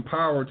gave him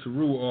power to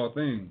rule all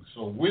things.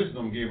 So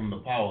wisdom gave him the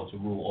power to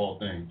rule all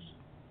things.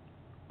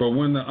 But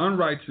when the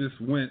unrighteous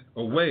went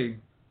away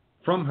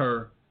from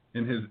her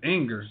in his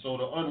anger. So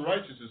the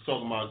unrighteous is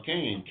talking about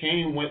Cain.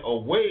 Cain went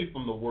away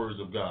from the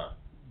words of God.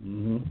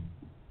 Mm-hmm.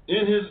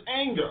 In his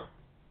anger,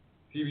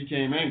 he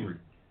became angry.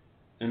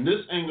 And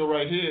this anger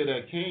right here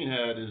that Cain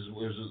had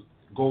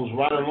goes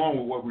right along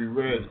with what we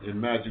read in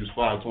Matthew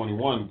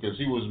 5:21, because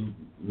he was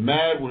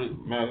mad with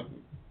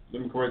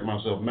let me correct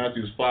myself,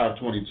 Matthew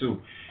 5:22,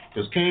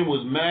 because Cain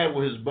was mad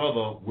with his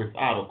brother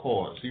without a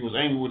cause. He was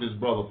angry with his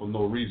brother for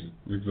no reason.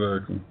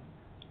 Exactly.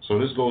 So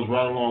this goes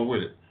right along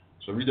with it.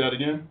 So read that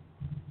again.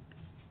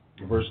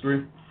 Verse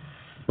 3.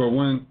 But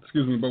when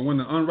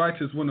the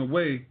unrighteous went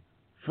away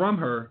from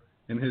her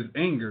in his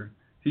anger,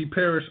 he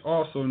perished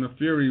also in the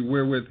fury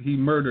wherewith he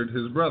murdered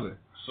his brother.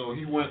 So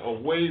he went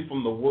away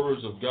from the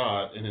words of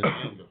God in his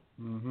anger.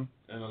 Mm-hmm.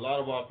 And a lot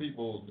of our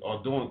people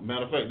are doing,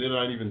 matter of fact, they're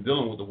not even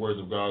dealing with the words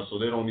of God, so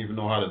they don't even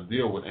know how to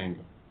deal with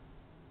anger.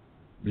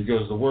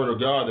 Because the word of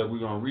God that we're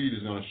going to read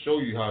is going to show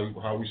you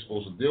how we're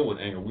supposed to deal with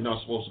anger. We're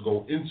not supposed to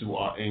go into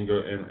our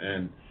anger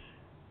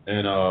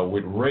and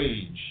with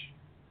rage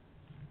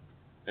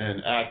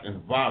and act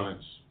in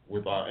violence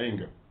with our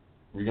anger.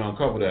 We're going to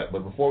cover that.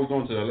 But before we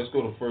go into that, let's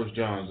go to 1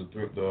 John,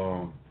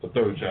 the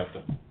third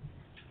chapter.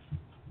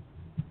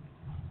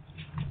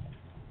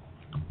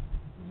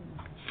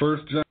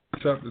 1 John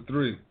chapter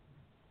 3.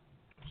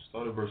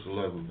 Start at verse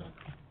 11. Then.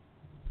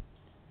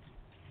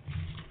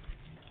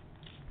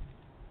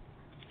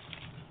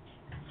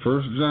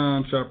 First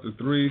John chapter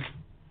 3,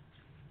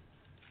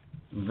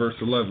 verse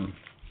 11.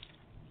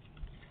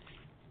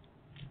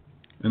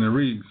 And it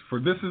reads,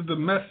 "For this is the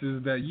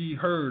message that ye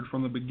heard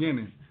from the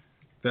beginning,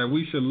 that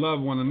we should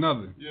love one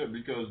another." Yeah,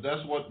 because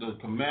that's what the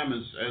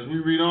commandments, as we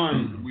read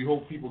on, we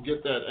hope people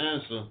get that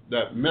answer.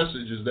 That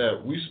message is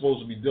that we're supposed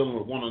to be dealing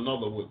with one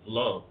another with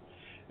love.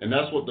 And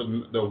that's what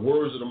the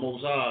words of the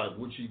Most High,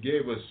 which he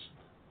gave us,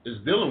 is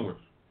dealing with.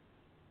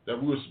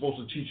 That we were supposed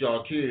to teach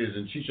our kids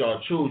and teach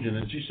our children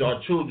and teach our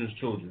children's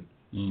children.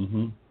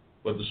 Mm-hmm.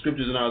 But the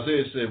scriptures in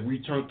Isaiah said we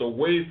turned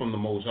away from the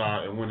Most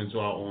High and went into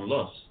our own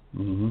lusts.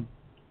 Mm-hmm.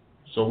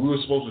 So we were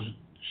supposed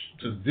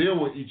to deal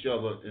with each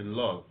other in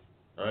love.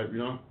 All right, you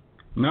know?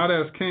 Not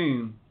as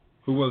Cain,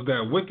 who was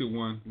that wicked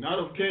one. Not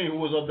of Cain, who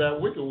was of that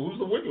wicked one. Who's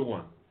the wicked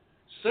one?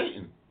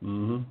 Satan.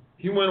 Mm-hmm.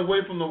 He went away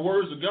from the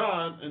words of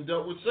God and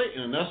dealt with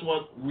Satan. And that's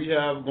what we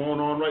have going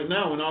on right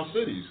now in our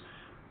cities.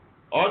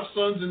 Our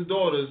sons and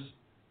daughters,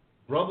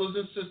 brothers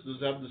and sisters,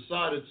 have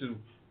decided to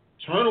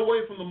turn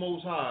away from the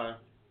Most High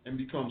and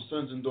become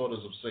sons and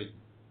daughters of Satan.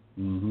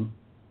 Mm-hmm.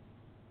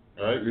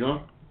 All right, you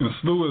know? And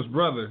slew his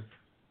brother,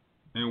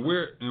 and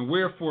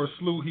wherefore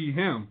slew he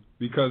him?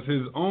 Because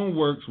his own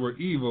works were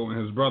evil and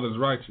his brother's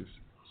righteous.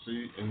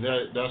 See, and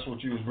that's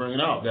what you was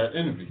bringing out, that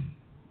envy.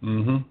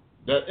 Mm-hmm.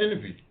 That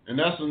envy. And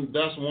that's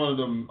another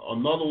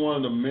one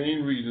of the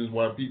main reasons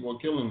why people are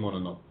killing one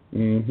another.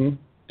 Mm-hmm.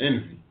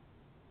 Envy.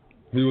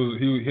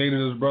 He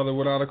hated his brother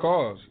without a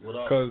cause.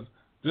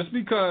 Just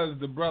because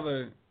the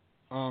brother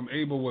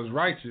Abel was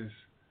righteous,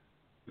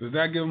 does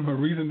that give him a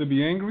reason to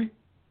be angry?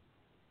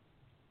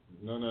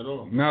 None at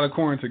all. Not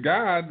according to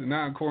God,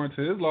 not according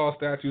to his law,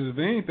 statutes. If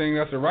anything,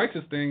 that's a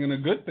righteous thing and a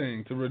good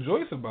thing to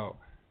rejoice about,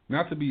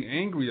 not to be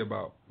angry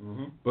about.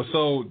 Mm-hmm. But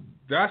so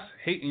that's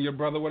hating your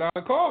brother without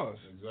a cause.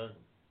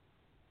 Exactly.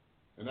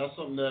 And that's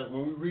something that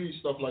when we read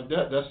stuff like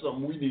that, that's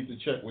something we need to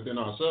check within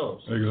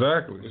ourselves.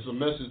 Exactly. It's a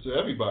message to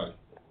everybody.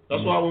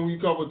 That's why when we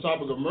cover the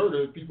topic of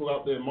murder, people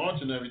out there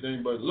marching and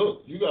everything, but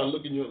look, you got to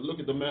look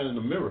at the man in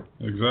the mirror.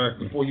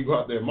 Exactly. Before you go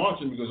out there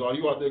marching, because are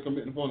you out there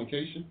committing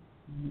fornication?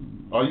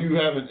 Are you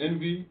having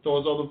envy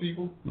towards other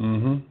people?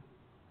 Mm-hmm.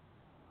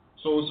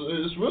 So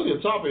it's really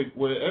a topic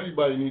where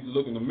everybody needs to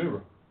look in the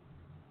mirror,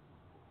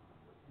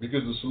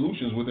 because the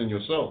solution's within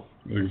yourself.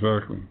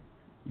 Exactly.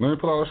 Let me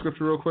pull out a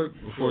scripture real quick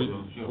before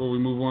we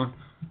move on.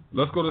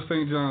 Let's go to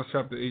St. John's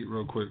chapter 8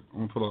 real quick. I'm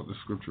going to pull out the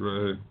scripture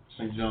right here.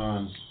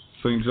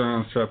 St.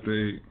 John's chapter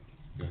 8.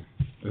 Okay.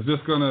 It's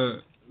just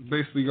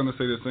basically gonna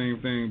say the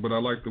same thing, but I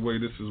like the way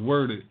this is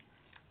worded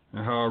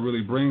and how it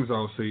really brings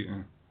out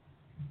Satan.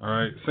 All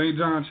right, St.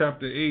 John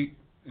chapter 8,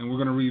 and we're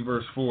gonna read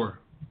verse 4.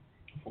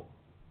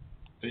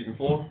 8 and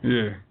 4?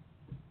 Yeah.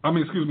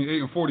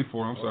 8 and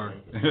 44. I'm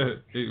sorry.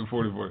 Okay. 8 and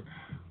 44.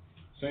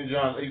 St.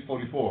 John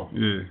 8:44.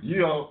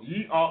 Yeah.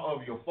 Ye are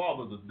of your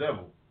father the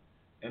devil,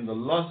 and the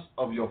lust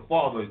of your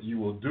father you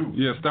will do.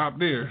 Yeah, stop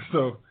there.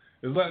 So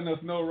it's letting us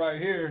know right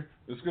here,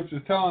 the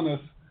scripture's telling us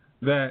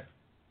that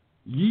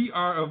ye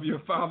are of your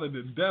father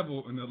the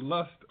devil, and the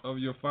lust of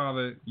your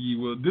father ye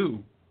will do.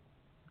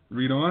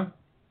 Read on.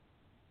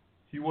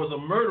 He was a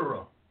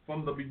murderer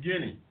from the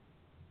beginning,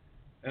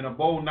 and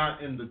abode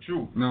not in the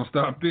truth. Now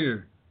stop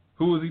there.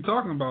 Who is he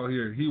talking about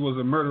here? He was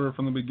a murderer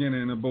from the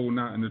beginning and abode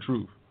not in the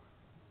truth.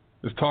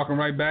 It's talking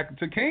right back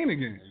to Cain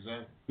again.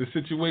 Exactly. The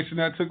situation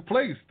that took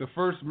place, the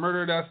first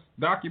murder that's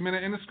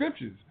documented in the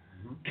scriptures.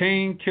 Mm-hmm.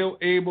 Cain killed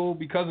Abel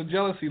because of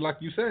jealousy, like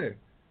you said.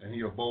 And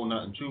he abode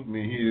not in truth,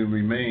 meaning he didn't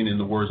remain in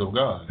the words of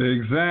God.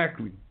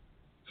 Exactly.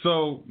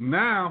 So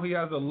now he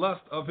has a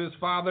lust of his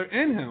father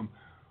in him.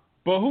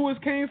 But who is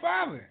Cain's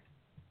father?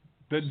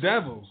 The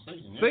devil.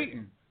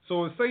 Satan.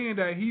 So it's saying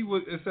that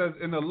it says,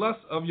 in the lust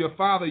of your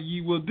father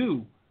ye will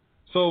do.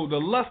 So the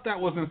lust that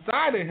was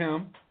inside of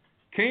him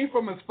came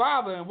from his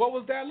father, and what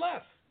was that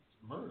lust?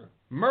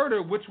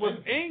 Murder, which was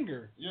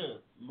anger. Yeah,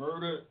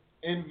 murder,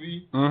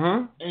 envy,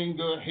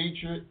 anger,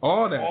 hatred.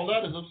 All that. All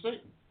that is of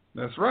Satan.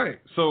 That's right.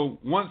 So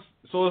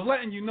it's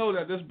letting you know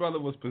that this brother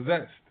was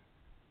possessed.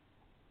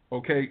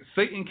 Okay,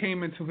 Satan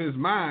came into his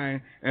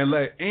mind and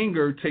let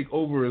anger take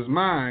over his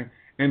mind,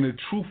 and the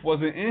truth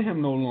wasn't in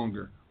him no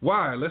longer.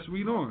 Why? Let's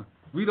read on.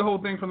 Read the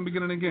whole thing from the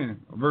beginning again.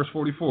 Verse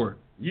 44.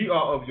 Ye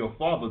are of your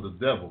father the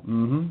devil,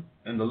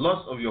 and the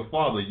lust of your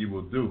father you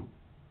will do.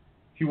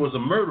 He was a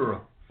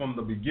murderer from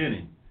the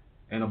beginning,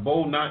 and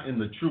abode not in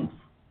the truth,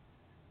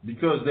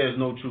 because there's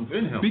no truth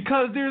in him.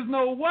 Because there's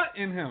no what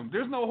in him?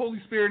 There's no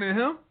Holy Spirit in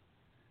him.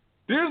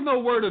 There's no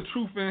word of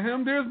truth in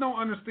him. There's no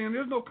understanding.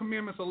 There's no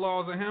commandments or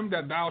laws in him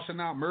that thou shalt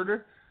not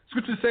murder.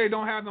 Scriptures say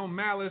don't have no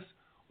malice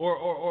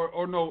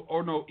or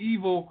no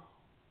evil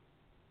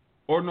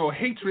or no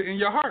hatred in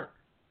your heart.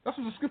 That's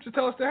what the scripture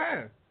tells us to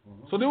have.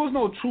 So there was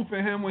no truth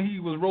in him when he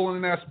was rolling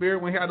in that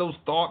spirit, when he had those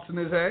thoughts in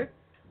his head.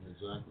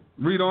 Exactly.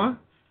 Read on.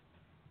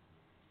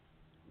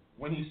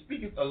 When he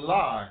speaketh a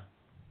lie,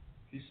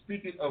 he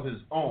speaketh of his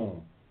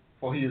own,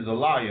 for he is a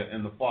liar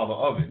and the father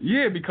of it.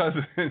 Yeah, because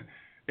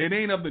it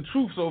ain't of the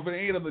truth. So if it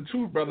ain't of the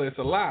truth, brother, it's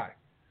a lie.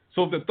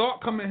 So if the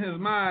thought come in his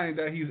mind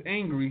that he's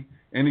angry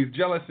and he's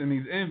jealous and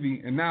he's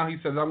envy, and now he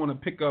says, I want to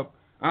pick up,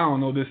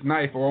 this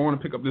knife, or I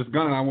want to pick up this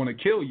gun and I want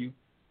to kill you,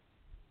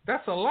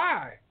 that's a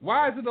lie.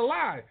 Why is it a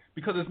lie?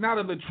 Because it's not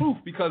of the truth.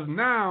 Because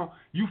now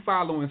you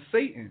following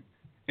Satan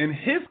and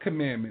his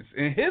commandments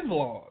and his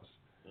laws.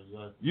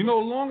 Exactly. You're no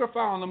longer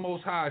following the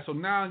Most High. So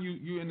now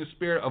you're in the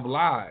spirit of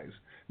lies.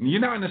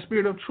 You're not in the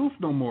spirit of truth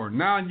no more.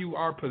 Now you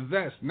are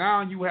possessed.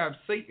 Now you have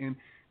Satan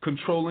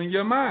controlling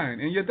your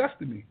mind and your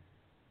destiny.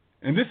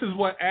 And this is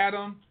what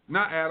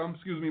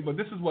but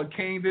this is what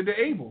Cain did to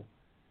Abel.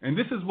 And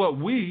this is what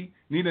we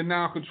need to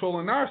now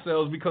control in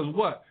ourselves, because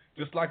what?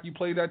 Just like you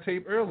played that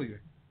tape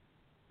earlier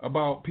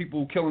about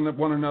people killing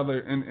one another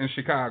in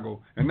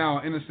Chicago, and now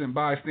an innocent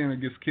bystander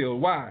gets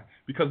killed. Why?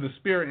 Because the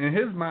spirit in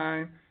his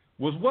mind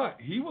was what?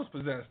 He was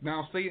possessed.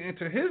 Now Satan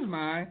entered his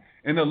mind,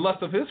 and the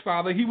lust of his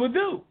father he would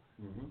do.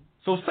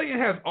 So Satan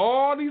has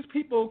all these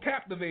people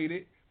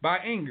captivated by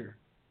anger,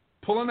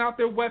 pulling out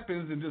their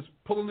weapons and just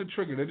pulling the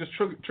trigger. They're just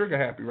trigger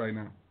happy right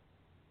now.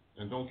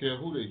 And don't care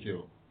who they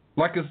kill.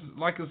 Like it's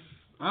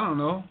I don't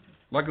know,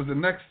 like it's the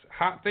next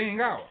hot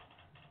thing out.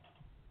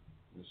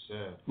 It's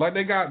sad. Like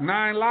they got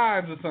 9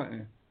 lives or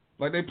something.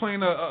 Like they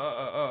playing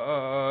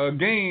a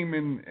game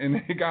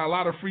and they got a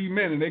lot of free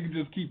men and they can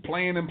just keep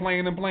playing and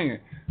playing and playing.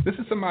 This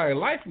is somebody's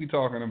life we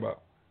talking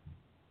about.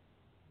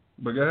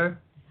 But go ahead.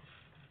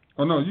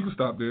 Oh no, you can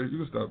stop there.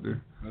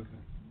 Okay.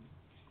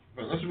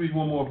 But let's read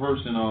one more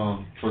verse in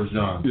 1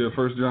 John. Yeah,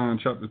 1 John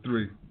chapter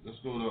 3. Let's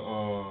go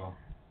to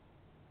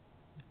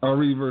I'll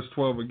read verse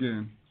 12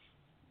 again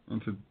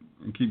and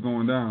keep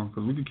going down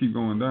because we can keep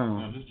going down.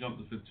 No, just jump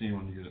to 15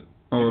 when you get it.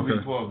 Oh, okay.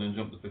 Read 12, then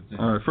jump to 15.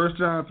 All right, 1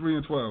 John 3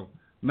 and 12.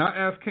 Not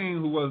as Cain,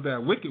 who was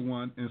that wicked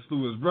one, and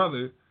slew his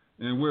brother,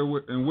 and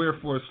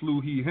wherefore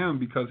slew he him,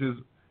 because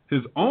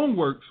his own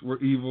works were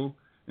evil,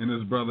 and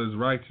his brother's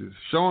righteous.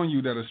 Showing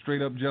you that a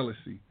straight up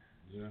jealousy.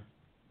 Yeah.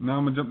 Now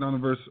I'm going to jump down to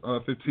verse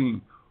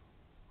 15.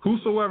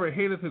 Whosoever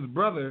hateth his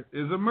brother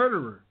is a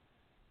murderer,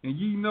 and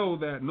ye know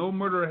that no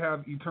murderer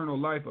have eternal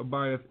life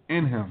abideth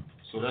in him.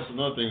 So that's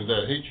another thing, is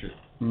that hatred.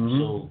 Mm-hmm.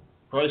 So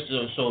Christ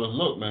just showed us,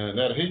 look, man,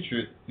 that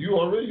hatred, you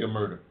already a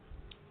murderer.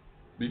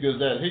 Because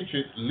that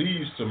hatred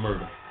leads to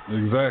murder.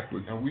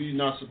 Exactly. And we're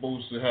not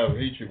supposed to have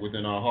hatred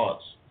within our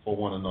hearts for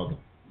one another.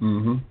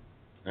 Mm-hmm.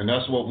 And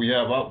that's what we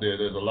have out there.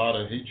 There's a lot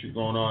of hatred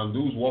going on.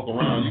 Dudes walk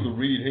around, you can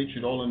read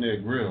hatred all in their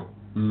grill.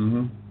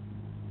 Mm-hmm.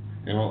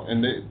 You know,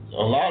 and a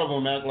lot of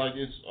them act like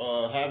it's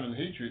having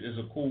hatred is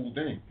a cool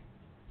thing.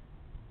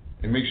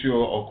 It makes you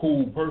a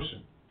cool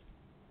person.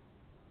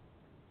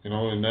 You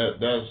know, and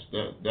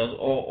that's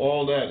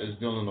all that is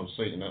dealing of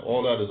Satan.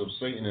 All that is of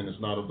Satan, and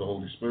it's not of the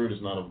Holy Spirit.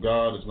 It's not of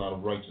God. It's not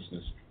of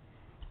righteousness.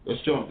 Let's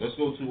jump. Let's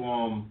go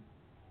to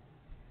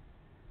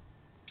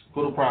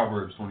go to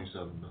Proverbs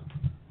 27.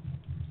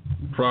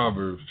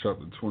 Proverbs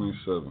chapter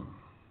 27.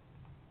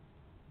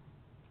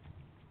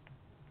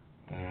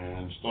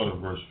 And start at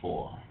verse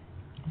 4.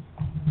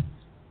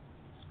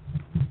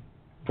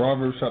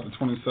 Proverbs chapter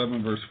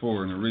 27, verse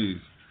 4, and it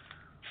reads,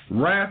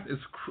 Wrath is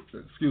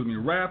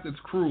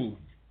cruel,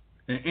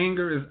 and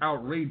anger is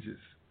outrageous.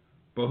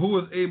 But who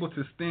is able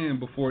to stand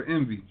before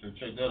envy? So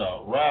check that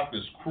out. Wrath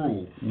is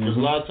cruel. Because a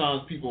lot of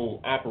times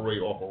people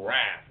operate off of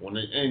wrath when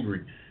they're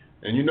angry.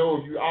 And you know,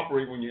 if you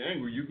operate when you're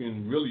angry, you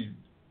can really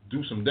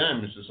do some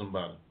damage to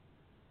somebody.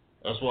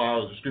 That's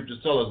why the scriptures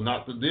tell us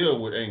not to deal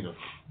with anger.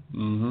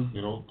 Mm-hmm.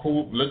 You know,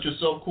 let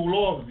yourself cool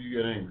off if you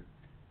get angry.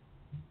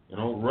 You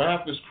know,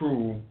 wrath is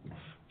cruel,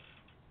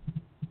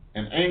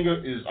 and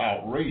anger is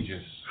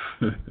outrageous.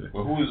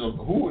 But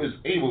who is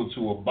able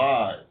to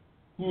abide?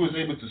 Who is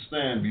able to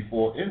stand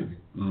before envy?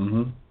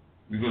 Mm-hmm.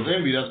 Because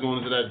envy, that's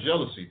going into that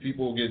jealousy.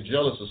 People get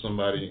jealous of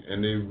somebody,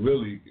 and they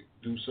really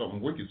do something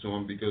wicked to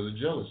them because of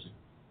jealousy.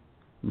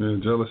 Yeah,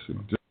 jealousy.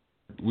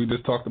 We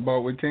just talked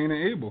about with Cain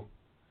and Abel.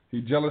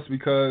 He jealous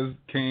because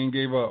Cain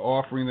gave an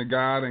offering to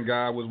God, and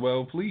God was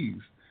well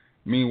pleased.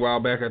 Meanwhile,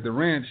 back at the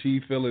ranch, he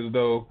feel as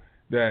though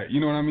that, you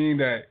know what I mean,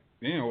 that,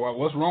 you know,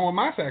 what's wrong with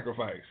my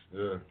sacrifice?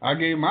 Yeah. I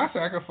gave my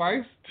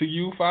sacrifice to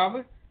you,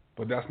 Father,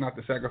 but that's not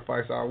the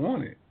sacrifice I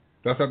wanted.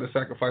 That's not the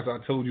sacrifice I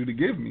told you to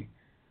give me.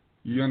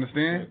 You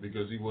understand? Yeah,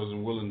 because he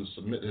wasn't willing to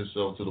submit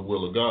himself to the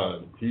will of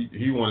God.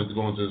 He wanted to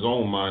go into his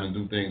own mind and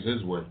do things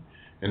his way.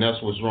 And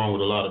that's what's wrong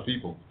with a lot of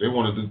people. They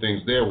want to do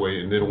things their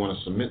way, and they don't want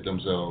to submit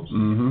themselves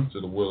to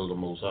the will of the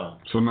Most High.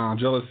 So now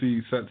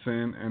jealousy sets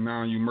in, and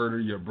now you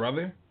murder your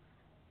brother?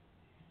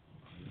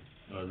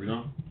 All right, read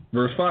on.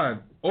 Verse 5,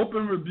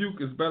 open rebuke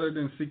is better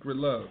than secret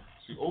love.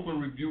 See, open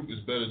rebuke is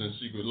better than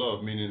secret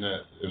love, meaning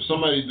that if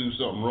somebody do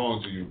something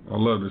wrong to you, I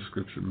love this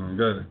scripture, man.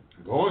 Got it.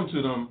 Going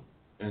to them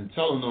and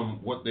telling them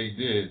what they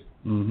did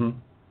in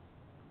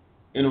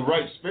the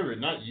right spirit,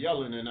 not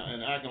yelling and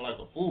acting like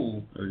a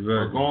fool,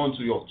 but going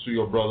to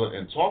your brother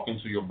and talking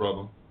to your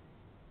brother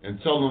and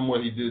telling him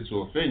what he did to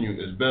offend you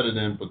is better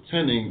than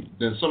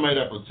somebody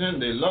that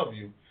pretend they love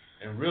you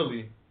and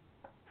really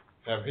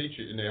have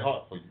hatred in their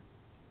heart for you.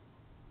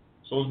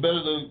 So it's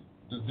better to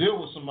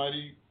deal with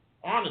somebody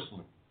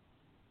honestly,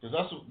 because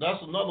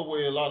that's another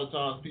way a lot of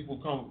times people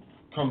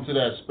come to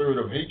that spirit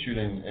of hatred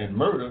and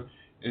murder,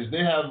 is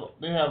they have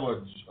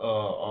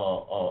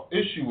a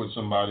issue with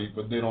somebody,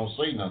 but they don't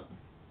say nothing.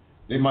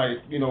 They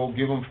might, give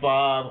them 5,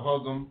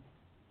 hug them.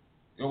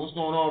 What's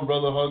going on,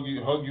 brother? Hug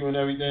you and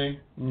everything.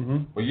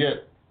 But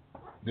yet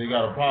they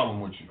got a problem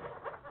with you.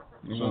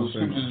 So the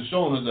scriptures are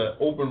showing us that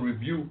open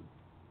rebuke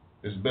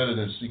is better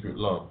than secret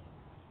love.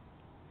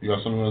 You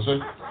got something you want to say?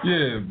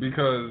 Yeah,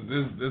 because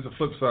there's a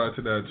flip side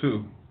to that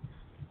too.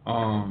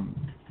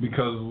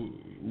 Because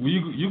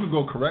you could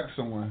go correct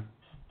someone,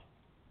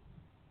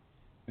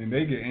 and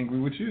they get angry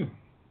with you.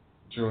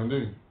 Sure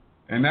indeed.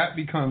 And that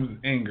becomes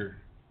anger.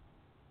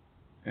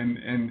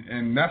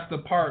 And that's the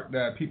part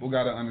that people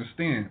got to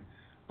understand.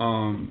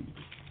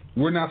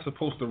 We're not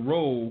supposed to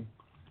roll.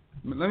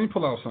 Let me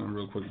pull out something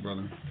real quick,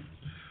 brother,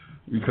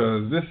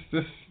 because this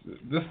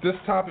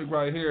topic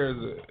right here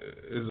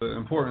is an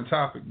important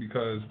topic,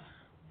 because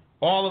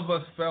all of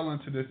us fell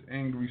into this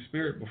angry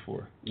spirit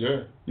before.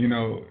 Yeah. You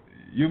know,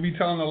 you'll be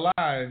telling a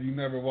lie if you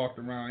never walked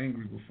around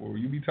angry before.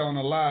 You'll be telling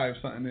a lie if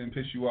something didn't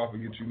piss you off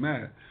and get you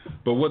mad.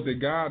 But what did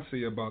God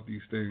say about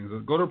these things?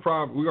 Go to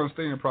Proverbs. We're going to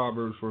stay in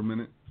Proverbs for a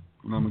minute,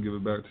 and I'm going to give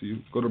it back to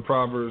you. Go to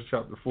Proverbs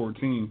chapter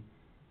 14,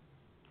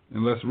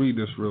 and let's read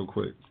this real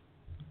quick.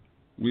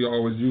 We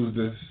always use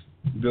this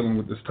dealing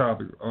with this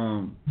topic.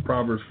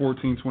 Proverbs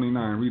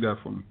 14:29. Read that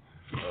for me.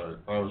 All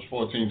right. Proverbs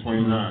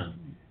 14:29.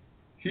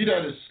 He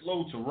that is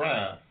slow to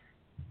wrath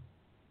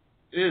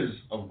is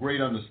of great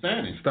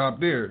understanding. Stop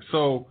there.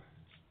 So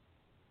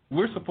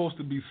we're supposed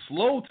to be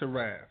slow to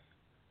wrath,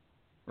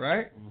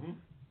 right? Mm-hmm.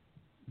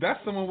 That's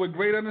someone with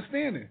great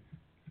understanding.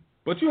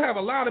 But you have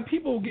a lot of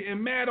people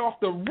getting mad off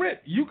the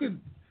rip. You could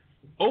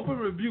open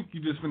rebuke you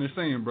just finished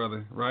saying,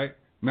 brother, right?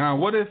 Now,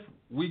 what if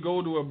we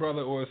go to a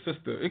brother or a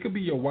sister? It could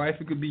be your wife,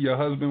 it could be your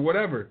husband,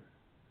 whatever.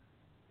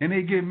 And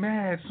they get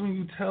mad soon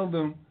you tell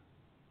them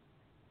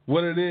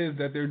what it is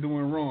that they're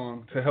doing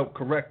wrong to help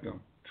correct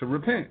them, to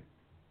repent.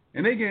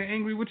 And they get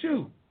angry with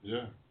you.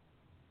 Yeah.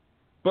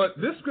 But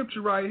this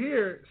scripture right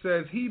here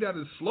says, he that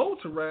is slow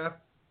to wrath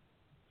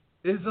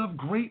is of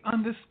great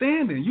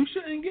understanding. You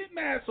shouldn't get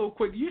mad so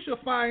quick. You should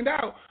find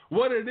out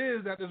what it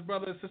is that this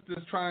brother or sister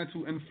is trying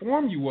to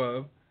inform you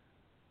of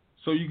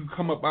so you can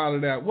come up out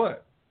of that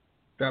what?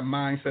 That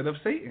mindset of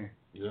Satan.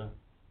 Yeah.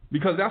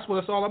 Because that's what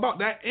it's all about.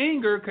 That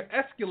anger could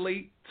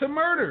escalate to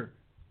murder.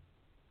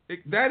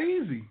 That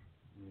easy.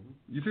 Mm-hmm.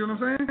 You see what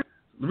I'm saying?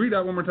 Read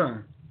that one more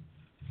time.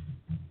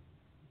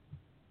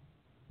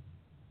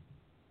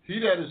 He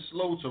that is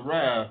slow to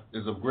wrath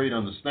is of great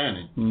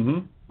understanding, Mm-hmm.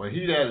 but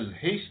he that is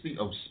hasty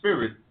of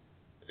spirit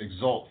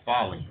exalt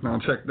folly. Now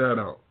check that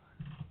out.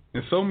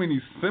 And so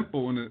many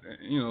simple, and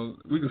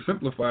we can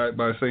simplify it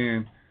by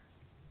saying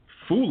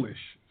foolish,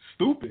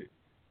 stupid.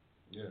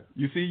 Yeah.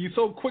 You see, you're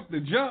so quick to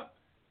jump,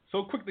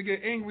 so quick to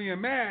get angry and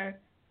mad.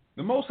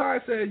 The Most High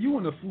said you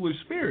in a foolish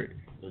spirit.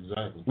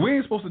 Exactly. We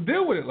ain't supposed to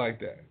deal with it like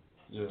that.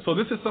 Yeah. So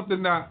this is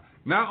something that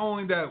not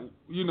only that,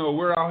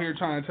 we're out here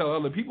trying to tell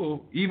other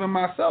people, even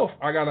myself,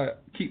 I got to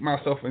keep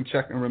myself in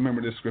check and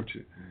remember this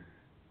scripture.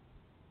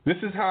 This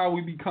is how we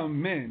become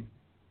men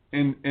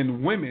and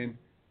women,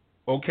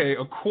 okay,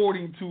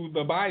 according to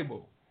the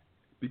Bible.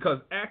 Because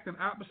acting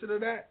opposite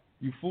of that,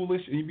 you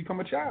foolish and you become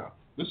a child.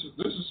 This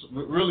is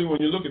really, when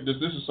you look at this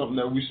is something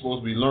that we're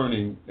supposed to be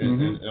learning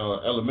in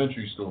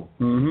elementary school.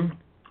 Mm-hmm.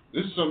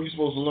 This is something you're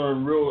supposed to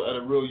learn at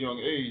a real young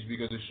age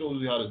because it shows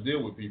you how to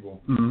deal with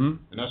people. Mm-hmm.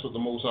 And that's what the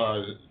Most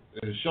High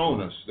has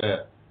shown us,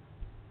 that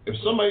if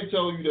somebody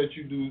tells you that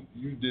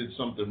you did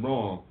something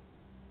wrong,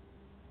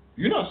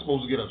 you're not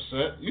supposed to get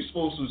upset. You're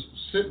supposed to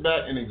sit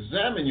back and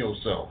examine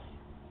yourself.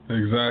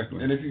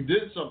 Exactly. And if you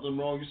did something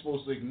wrong, you're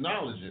supposed to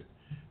acknowledge it.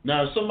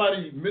 Now, if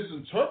somebody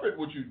misinterpret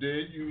what you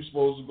did, you're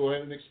supposed to go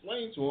ahead and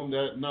explain to them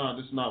that, nah,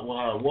 this is not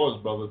how it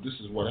was, brother. This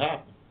is what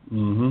happened.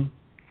 Mm-hmm.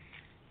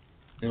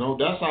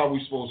 That's how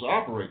we're supposed to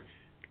operate.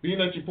 Being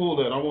that you pulled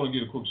that, I want to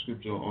get a quick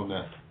scripture on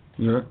that.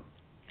 Yeah.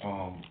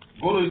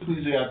 Go to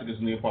Ecclesiasticus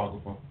in the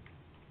Apocrypha,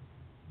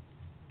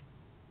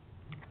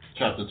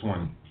 chapter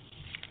 20.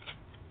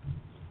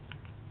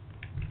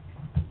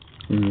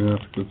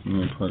 Ecclesiasticus in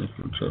the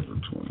Apocrypha, chapter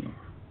 20.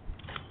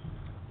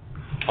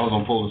 I was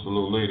going to pull this a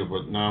little later,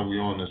 but now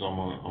we're on this, I'm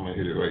gonna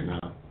hit it right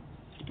now.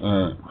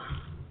 All right.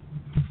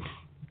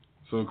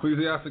 So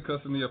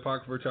Ecclesiasticus in the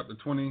Apocrypha, chapter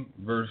 20,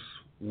 verse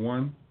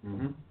 1.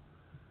 Mm-hmm.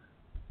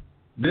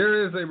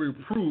 There is a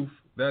reproof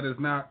that is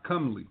not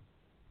comely.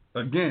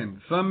 Again,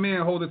 some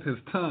man holdeth his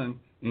tongue,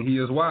 and he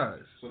is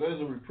wise. So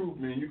there's a reproof,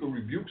 man. You can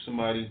rebuke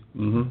somebody,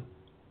 Mm-hmm.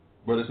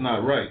 but it's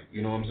not right.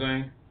 You know what I'm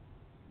saying?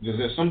 Because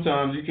there's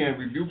sometimes you can't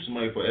rebuke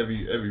somebody for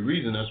every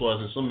reason. That's why I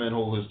said some man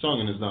hold his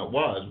tongue and is not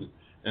wise.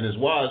 And it's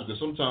wise because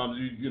sometimes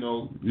you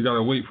got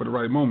to wait for the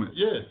right moment.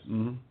 Yes.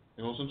 Mm-hmm.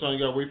 Sometimes you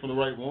got to wait for the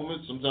right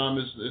moment.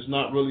 Sometimes it's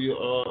not really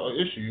an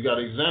issue. You got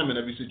to examine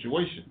every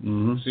situation.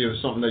 Mm-hmm. See if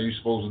it's something that you're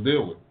supposed to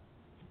deal with.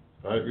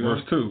 Right?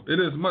 Verse 2. It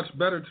is much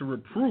better to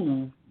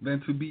reprove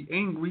than to be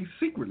angry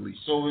secretly.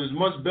 So it is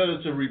much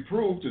better to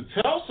reprove, to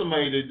tell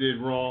somebody they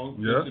did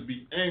wrong, than to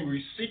be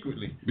angry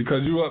secretly.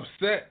 Because you're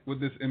upset with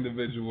this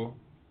individual,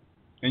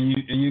 and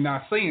you're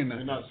not saying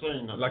nothing. You're not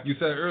saying nothing. Like you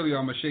said earlier,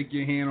 I'm going to shake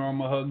your hand or I'm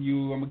going to hug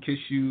you, I'm going to kiss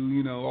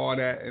you, all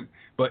that.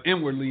 But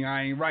inwardly,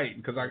 I ain't right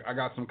because I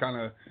got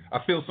I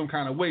feel some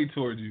kind of way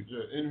towards you.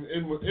 Yeah,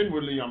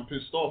 inwardly, I'm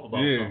pissed off about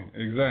something.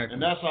 Yeah, exactly.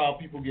 And that's how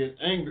people get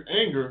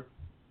anger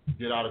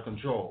get out of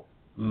control.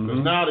 Mm-hmm.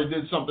 Because now they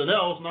did something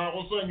else, now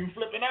all of a sudden you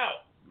flipping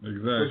out.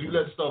 Exactly. Because you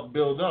let stuff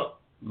build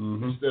up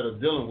mm-hmm. instead of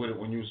dealing with it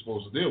when you're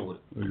supposed to deal with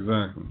it.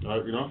 Exactly. All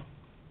right,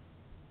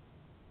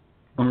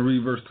 I'm going to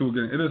read verse 2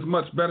 again. It is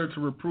much better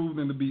to reprove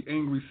than to be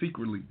angry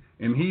secretly.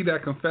 And he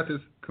that confesses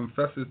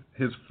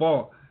his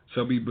fault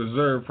shall be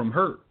preserved from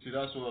hurt. See,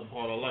 that's what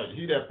part I like.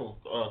 He that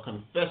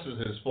confesses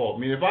his fault. I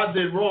mean, if I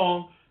did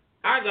wrong,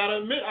 I got to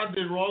admit I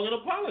did wrong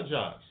and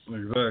apologize.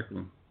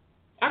 Exactly.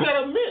 I got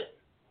to admit.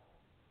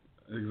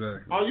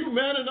 Exactly. Are you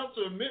man enough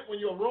to admit when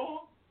you're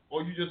wrong?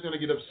 Or are you just going to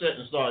get upset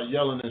and start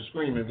yelling and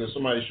screaming because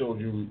somebody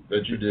showed you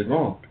that you did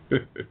wrong?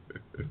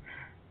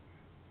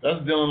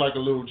 That's dealing like a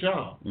little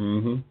child.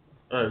 Mm-hmm.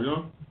 All right, you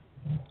know?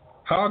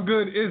 How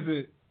good is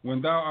it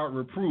when thou art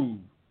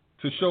reproved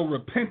to show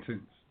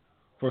repentance,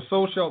 for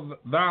so shalt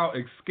thou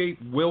escape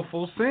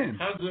willful sin?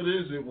 How good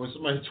is it when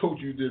somebody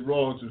told you did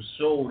wrong to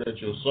show that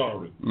you're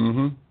sorry?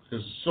 Mm-hmm.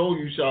 Because so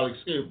you shall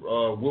escape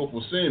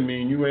willful sin,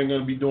 meaning you ain't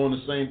going to be doing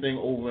the same thing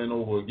over and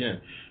over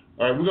again.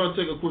 All right, we're going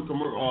to take a quick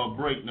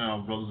break now,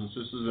 brothers and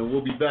sisters, and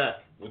we'll be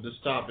back with this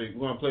topic.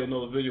 We're going to play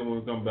another video when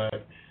we come back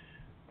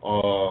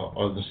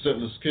on the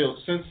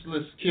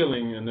senseless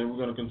killing, and then we're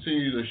going to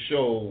continue to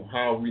show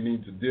how we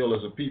need to deal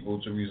as a people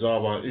to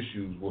resolve our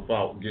issues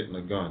without getting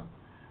a gun.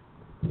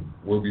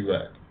 We'll be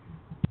back.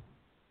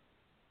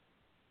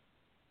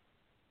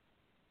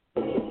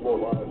 More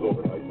lives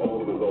overnight. All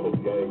the result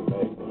of gang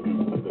bang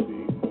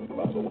stupidity.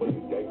 By the way,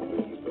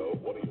 gangsters yourself,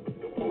 what are you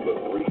doing with a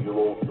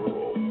 3-year-old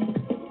girl?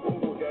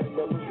 Local gang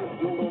members, you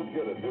still don't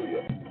get it, do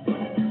you?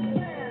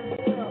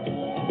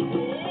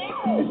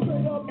 It's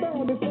straight up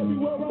bound, it's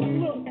everywhere I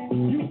look.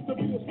 Used to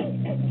be a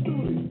straight X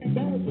student.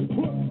 Now it's a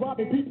crook,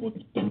 robbing people,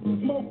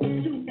 smoke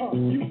and shoot up.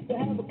 Used to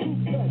have a crew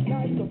cut,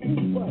 now it's a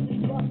food butt.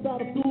 Dropped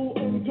out of school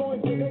and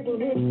joined the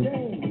neighborhood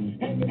gang.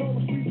 Hanging on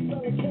the street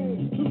selling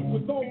cane, loot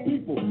with those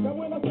people. Now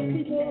when I say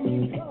people, I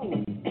mean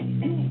colors.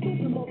 You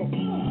stupid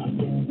motherfucker.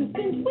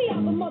 We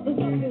are the mothers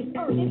of this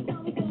earth. It's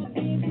time we start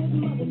being good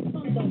mothers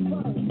from the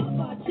birth of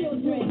our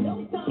children.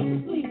 No time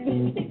for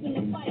sleeping, sticking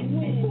to fight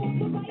win. For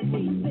the right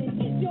reason.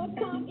 It's your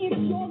time,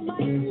 it's your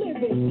life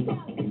living.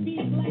 Proud to be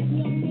black,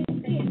 young and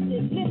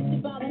gifted.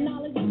 Lifted by the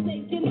knowledge of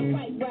taking the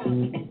right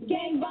route.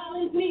 Gang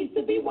violence needs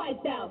to be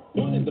wiped out.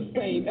 One and the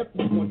same,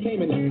 everyone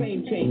came in the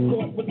same chain.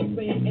 Caught with the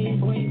same aim,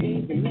 brain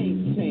games, and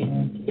names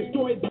changed.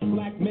 Destroyed the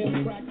black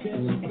male practice.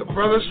 The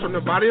brothers from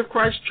the Body of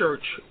Christ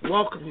Church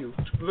welcome you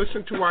to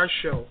listen to our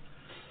show,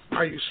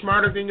 Are You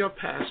Smarter Than Your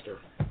Pastor?,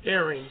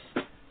 airing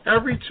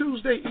every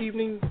Tuesday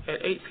evening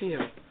at 8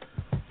 p.m.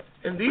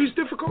 In these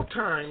difficult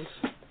times,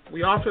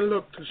 we often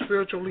look to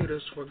spiritual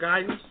leaders for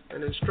guidance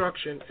and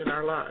instruction in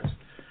our lives.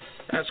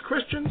 As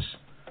Christians,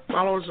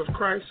 followers of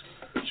Christ,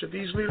 should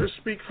these leaders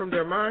speak from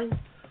their mind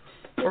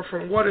or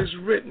from what is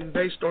written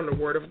based on the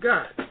Word of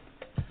God?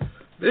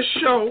 This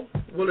show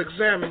will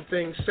examine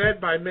things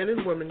said by men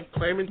and women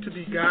claiming to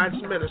be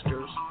God's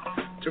ministers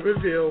to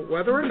reveal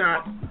whether or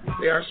not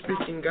they are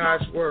speaking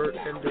God's word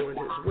and doing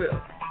His will.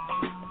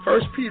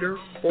 1 Peter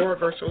 4,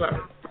 verse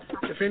 11.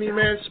 If any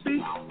man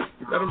speak,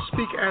 let him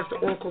speak as the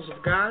oracles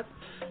of God.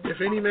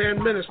 If any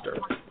man minister,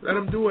 let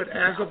him do it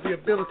as of the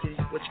ability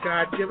which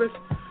God giveth,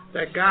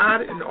 that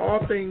God in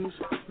all things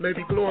may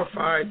be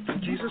glorified through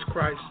Jesus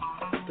Christ,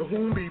 to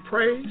whom be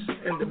praise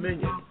and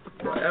dominion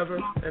forever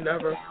and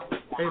ever.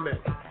 Amen.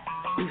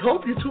 We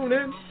hope you tune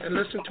in and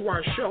listen to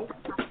our show.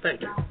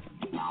 Thank you.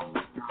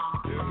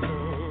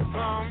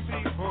 Some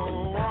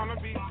people want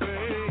to be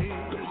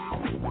saved,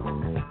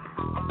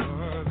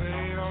 but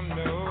they don't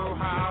know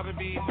how to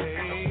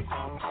behave.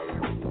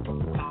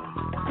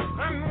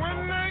 And when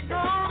they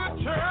go to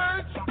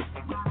church,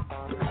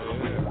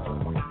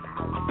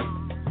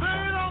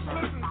 they don't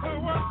listen to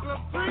what the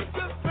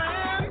preacher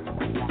said.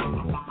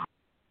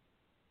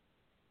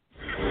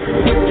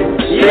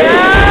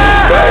 Yeah!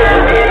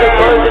 Christ is the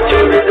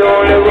multitude, is the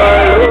only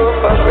one who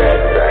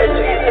perfect. Christ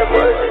is the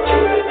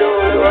multitude, is the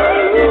only one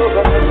who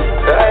perfect.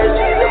 Christ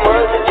is the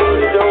multitude,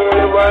 is the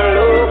only one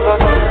who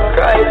perfect.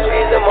 Christ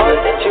is the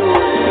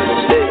multitude.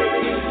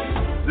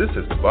 This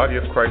is the Body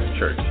of Christ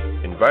Church,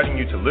 inviting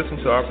you to listen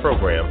to our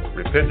program,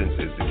 Repentance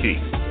is the Key,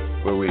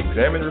 where we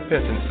examine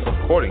repentance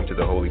according to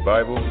the Holy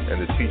Bible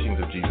and the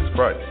teachings of Jesus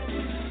Christ.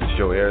 The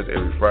show airs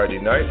every Friday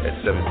night at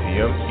 7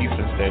 p.m.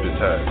 Eastern Standard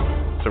Time.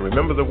 So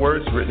remember the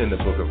words written in the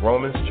book of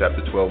Romans,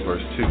 chapter 12,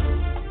 verse 2.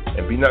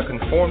 And be not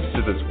conformed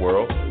to this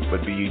world,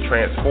 but be ye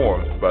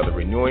transformed by the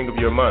renewing of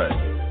your mind,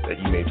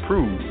 that ye may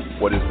prove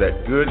what is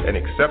that good and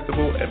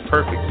acceptable and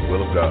perfect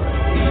will of God.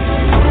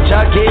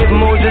 Jah gave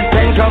Moses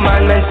 10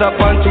 commandments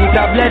upon 2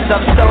 tablets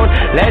of stone.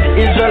 Led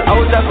Israel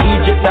out of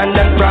Egypt and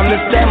then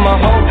promised them a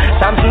home.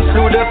 Samson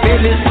slew the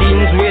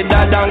Philistines with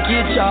a donkey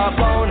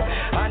jawbone,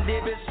 and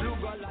David slew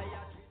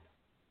Goliath.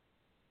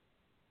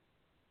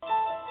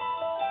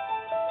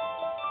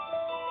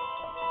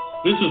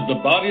 This is the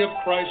Body of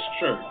Christ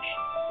Church,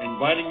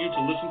 inviting you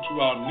to listen to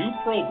our new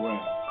program,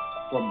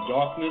 From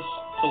Darkness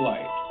to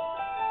Light,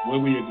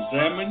 where we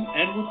examine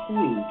and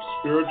reprove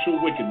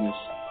spiritual wickedness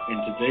in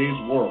today's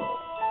world.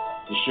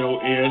 The show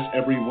airs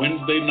every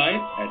Wednesday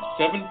night at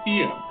 7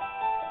 p.m.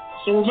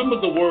 So remember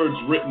the words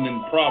written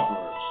in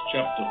Proverbs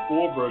chapter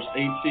 4, verse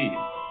 18.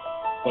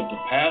 But the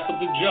path of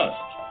the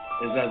just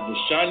is as the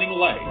shining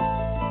light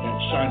that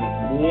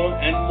shineth more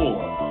and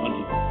more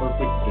unto the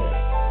perfect day.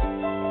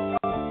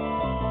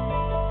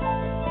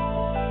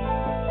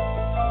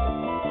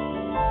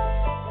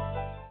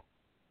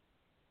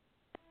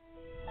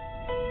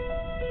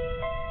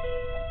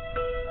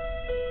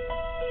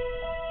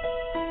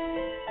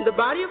 The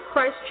Body of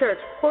Christ Church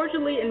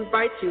cordially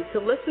invites you to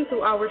listen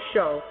to our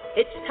show,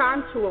 It's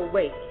Time to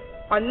Awake.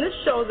 On this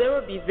show, there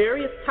will be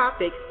various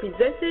topics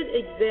presented,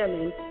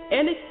 examined,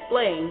 and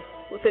explained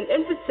with an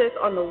emphasis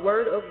on the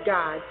Word of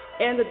God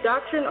and the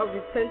doctrine of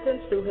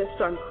repentance through His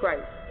Son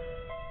Christ.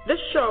 This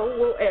show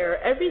will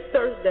air every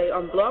Thursday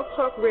on Blog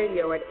Talk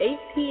Radio at 8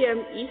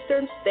 p.m.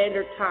 Eastern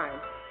Standard Time.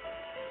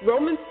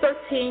 Romans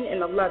 13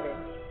 and 11,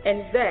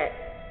 and that,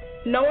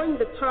 knowing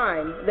the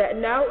time, that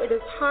now it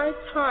is high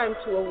time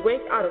to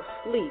awake out of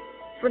sleep,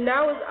 for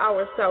now is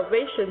our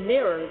salvation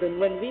nearer than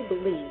when we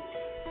believed.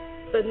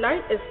 The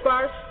night is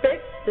far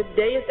spent, the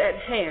day is at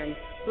hand.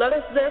 Let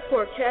us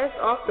therefore cast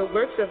off the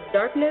works of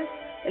darkness,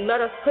 and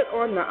let us put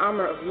on the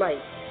armor of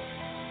light.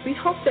 We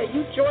hope that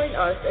you join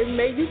us, and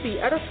may you be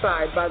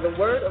edified by the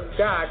word of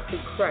God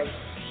through Christ.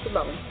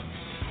 Shalom.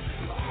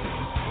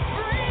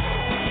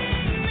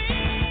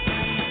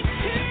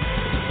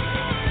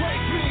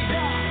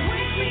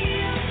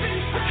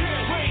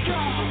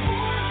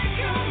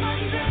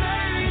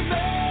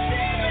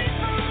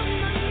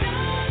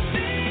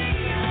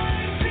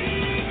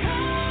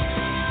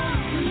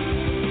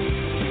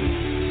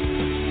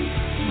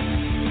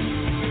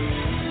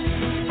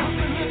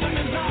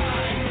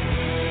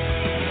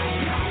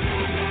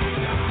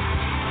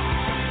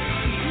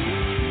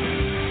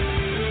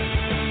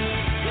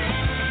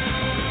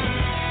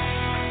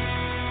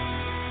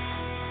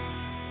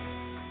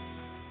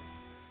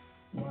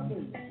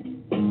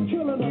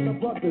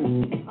 Brothers,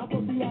 I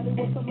thought the idea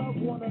was to love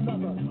one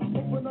another.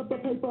 Open up the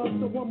paper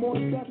to one more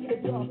step.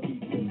 If y'all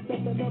keep this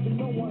step, then there'll be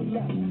no one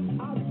left.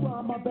 I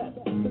try my best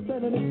to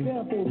set an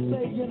example.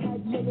 Saying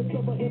hype lyrics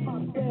over hip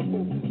hop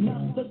sample.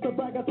 Not just to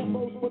brag at the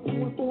most, but to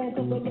inform,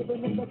 cause they're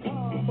living in the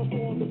calm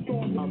before the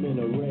storm. I'm in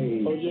a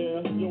rage. Oh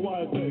yeah? Yo,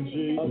 why is that,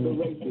 G? Other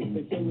races,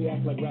 they say we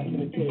act like rats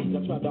in a cage.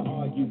 I tried to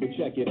argue, but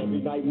check it.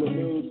 Every night in the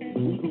news,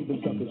 we prove them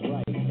suckers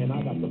right. And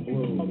I got the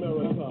blues.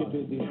 America.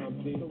 Get busy,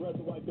 Humpty. The red,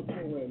 the white, the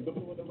blue, and the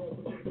blue, and the red.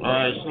 All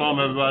right, shalom,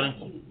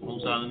 everybody.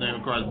 Most out in the name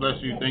of Christ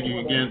bless you. Thank you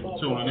again for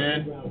tuning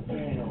in.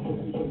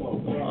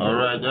 All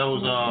right, that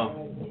was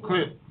a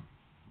clip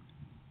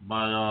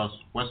by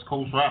West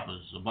Coast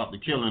rappers about the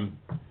killing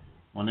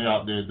when they're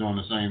out there doing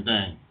the same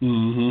thing.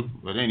 Mm-hmm.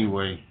 But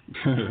anyway,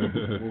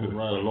 moving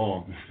right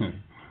along.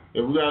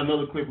 Yeah, we got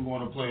another clip we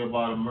want to play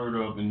about a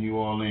murder up in New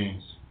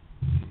Orleans.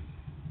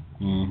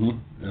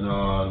 Mm-hmm.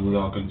 And we're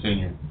going to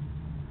continue.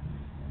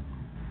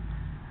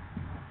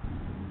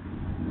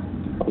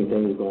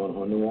 Things going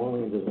on. New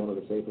Orleans is one of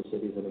the safest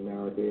cities in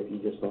America. If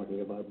you're just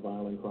talking about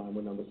violent crime,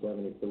 we're number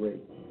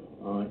 73.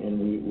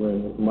 And we're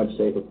in a much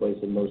safer place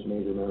than most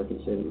major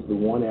American cities. The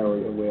one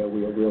area where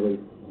we are really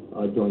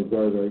doing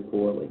very, very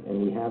poorly,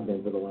 and we have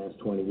been for the last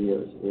 20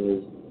 years,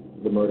 is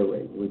the murder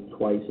rate. We're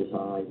twice as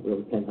high,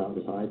 really 10 times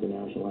as high as the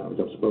national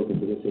average. I've spoken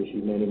to this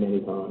issue many,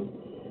 many times.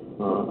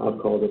 I've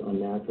called it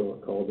unnatural.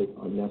 I've called it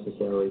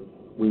unnecessary.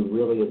 We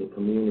really, as a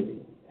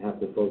community, have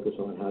to focus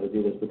on how to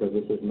do this, because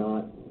this is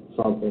not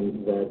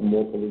something that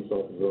more police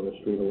officers on the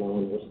street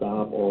alone will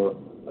stop, or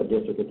a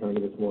district attorney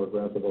that's more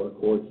aggressive, or a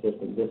court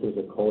system. This is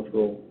a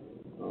cultural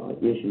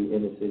issue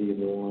in the city of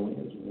New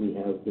Orleans. We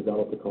have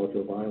developed a culture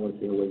of violence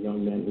here where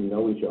young men who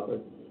know each other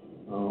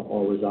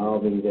are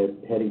resolving their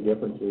petty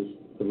differences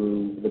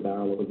through the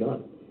barrel of a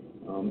gun.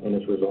 And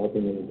it's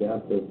resulting in the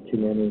death of too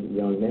many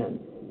young men.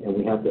 And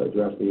we have to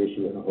address the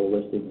issue in a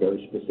holistic,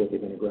 very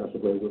specific, and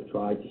aggressive way. We've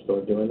tried to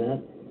start doing that.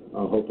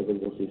 Hopefully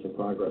we'll see some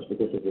progress. But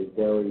this is a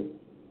very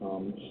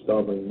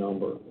stubborn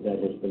number that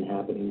has been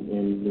happening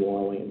in New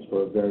Orleans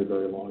for a very,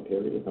 very long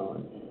period of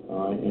time.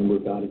 And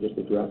we've got to just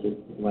address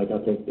it like I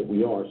think that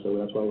we are. So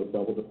that's why we've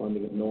doubled the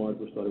funding at North.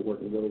 We've started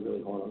working really,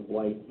 really hard on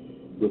White.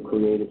 We've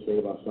created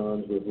Save Our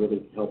Sons. We've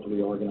really helped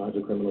reorganize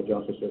the criminal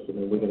justice system,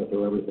 and we're going to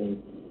throw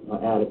everything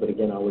at it. But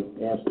again, I would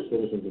ask the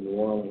citizens in New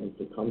Orleans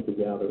to come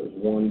together as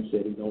one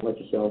city. Don't let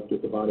yourself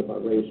get divided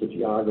by race or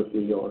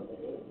geography or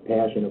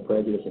passion or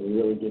prejudice, and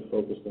really get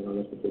focused in on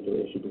this particular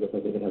issue, because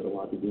I think it has a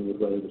lot to do with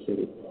whether the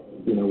city,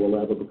 will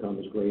ever become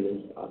as great as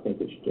I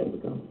think it can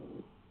become.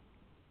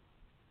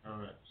 All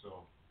right,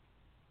 so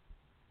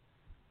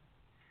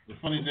the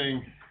funny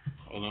thing,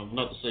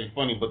 not to say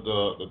funny, but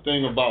the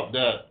thing about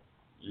that,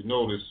 you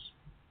notice,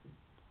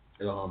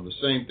 the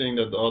same thing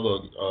that the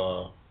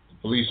other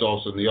police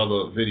officer in the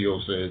other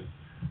video said,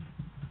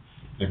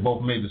 they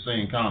both made the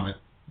same comment,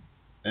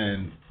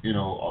 and,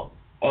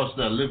 us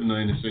that live in the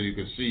inner city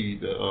could see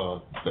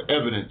the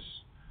evidence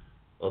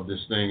of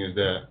this thing is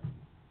that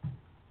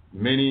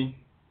many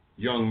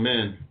young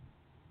men,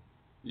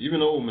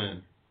 even old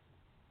men,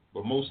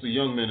 but mostly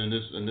young men in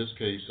this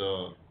case,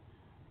 are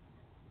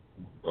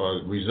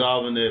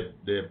resolving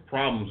their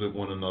problems with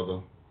one another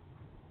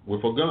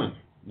with a gun,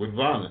 with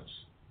violence.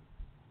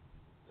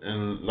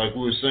 And like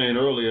we were saying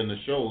earlier in the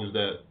show, is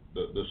that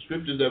the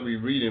scriptures that we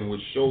read in,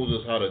 which shows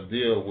us how to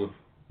deal with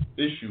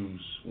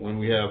issues when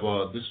we have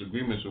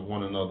disagreements with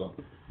one another,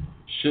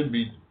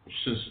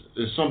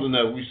 is something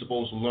that we're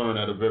supposed to learn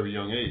at a very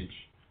young age.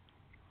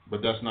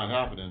 But that's not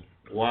happening.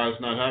 Why it's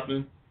not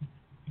happening?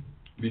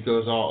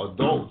 Because our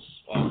adults,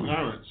 our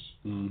parents,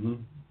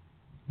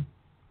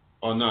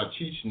 are not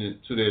teaching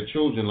it to their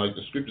children like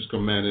the scriptures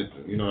commanded.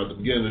 At the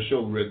beginning of the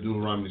show, we read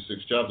Deuteronomy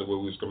 6th chapter, where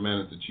we was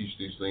commanded to teach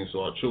these things to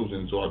our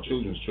children, to our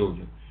children's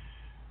children.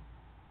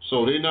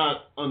 So they have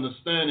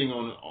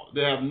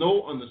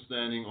no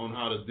understanding on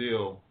how to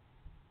deal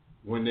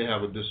when they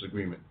have a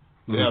disagreement.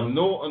 They have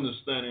no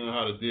understanding on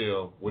how to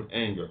deal with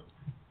anger.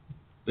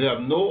 They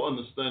have no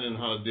understanding on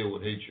how to deal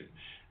with hatred.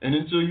 And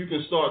until you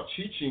can start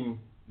teaching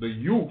the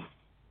youth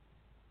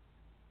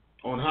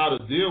on how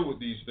to deal with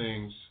these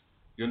things,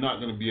 you're not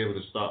going to be able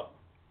to stop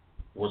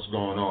what's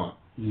going on.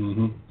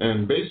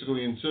 And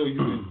basically, until you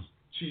can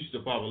teach the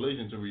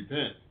population to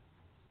repent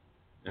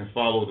and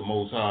follow the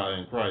Most High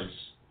in Christ,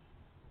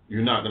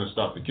 you're not going to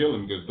stop the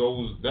killing, because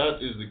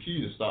that is the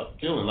key to stop the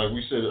killing. Like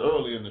we said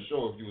earlier in the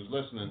show, if you was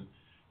listening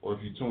or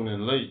if you tune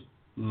in late,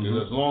 is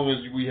as long as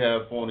we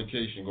have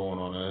fornication going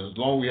on, and as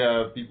long as we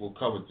have people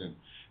coveting,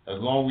 as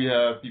long as we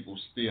have people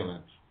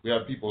stealing, we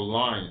have people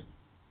lying,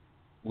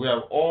 we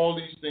have all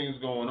these things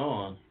going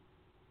on,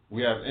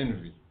 we have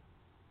envy,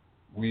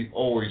 we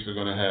always are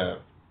going to have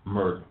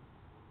murder.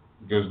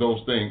 Because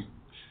those things,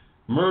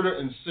 murder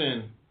and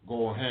sin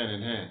go hand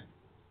in hand.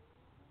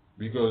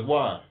 Because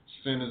why?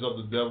 Sin is of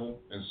the devil,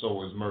 and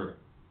so is murder.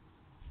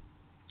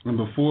 And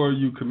before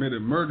you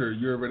committed murder,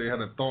 you already had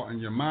a thought in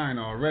your mind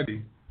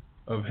already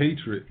of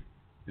hatred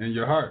in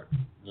your heart,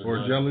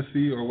 or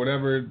jealousy, or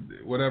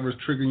whatever's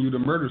triggering you to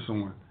murder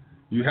someone.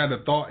 You had a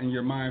thought in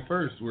your mind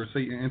first, where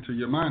Satan entered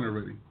your mind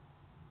already.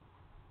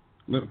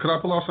 Could I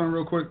pull off something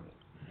real quick?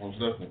 Most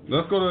definitely.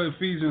 Let's go to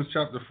Ephesians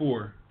chapter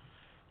 4.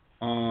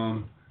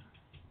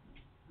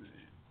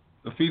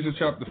 Ephesians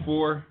chapter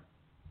 4,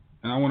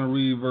 and I want to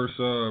read verse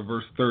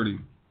 30.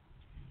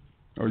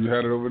 Oh, you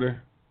had it over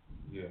there?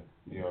 Yeah,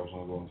 I was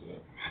going to go into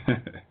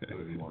that.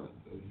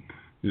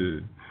 Yeah.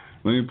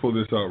 Let me pull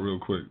this out real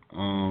quick.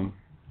 And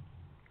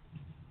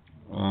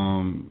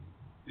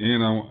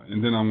then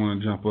I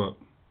want to jump up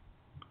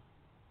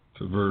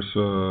to verse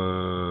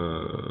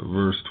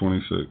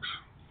 26.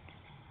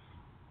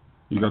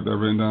 You got that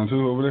written down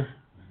too over there?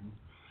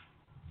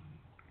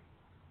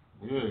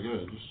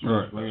 Yeah. All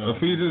right.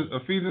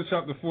 Ephesians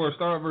chapter 4.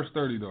 Start at verse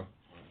 30 though.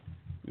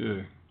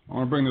 Yeah. I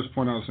want to bring this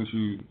point out since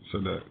you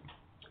said that.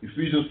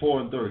 Ephesians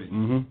 4 and 30.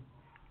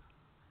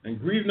 And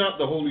grieve not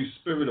the Holy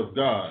Spirit of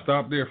God.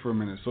 Stop there for a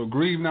minute. So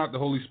grieve not the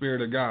Holy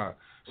Spirit of God.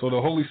 So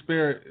the Holy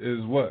Spirit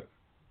is what?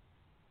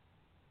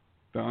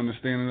 The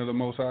understanding of the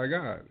Most High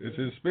God. It's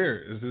His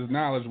Spirit. It's His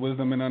knowledge,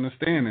 wisdom, and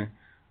understanding.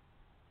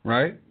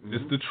 Right?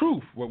 It's the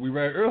truth, what we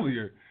read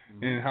earlier,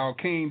 and how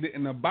Cain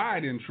didn't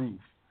abide in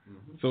truth.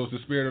 So it's the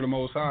Spirit of the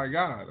Most High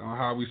God on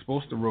how we're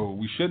supposed to roll.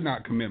 We should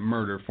not commit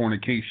murder,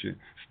 fornication,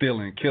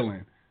 stealing,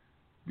 killing,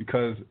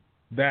 because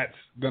that's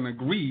going to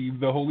grieve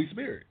the Holy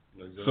Spirit.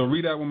 Exactly. So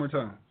read that one more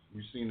time.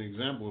 We've seen an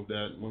example of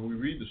that when we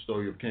read the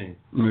story of Cain.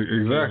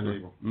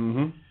 Exactly.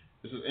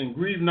 It says, and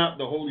grieve not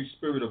the Holy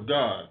Spirit of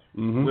God,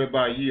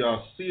 whereby ye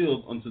are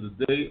sealed unto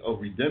the day of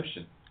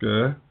redemption.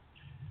 Okay.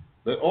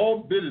 Let all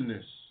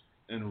bitterness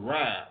and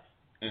wrath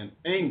and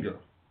anger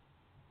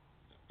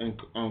and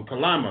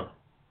clamor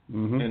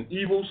and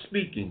evil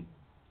speaking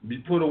be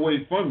put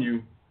away from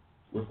you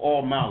with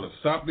all malice.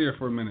 Stop there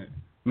for a minute.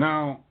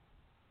 Now,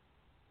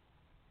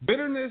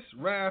 bitterness,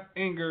 wrath,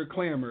 anger,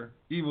 clamor,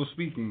 evil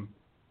speaking,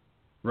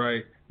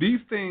 right? These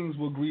things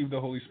will grieve the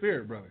Holy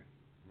Spirit, brother.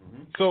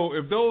 So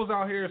if those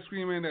out here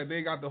screaming that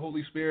they got the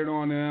Holy Spirit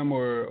on them,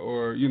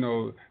 or you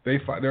know,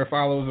 they're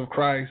followers of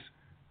Christ,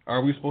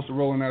 are we supposed to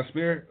roll in that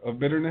spirit of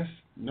bitterness?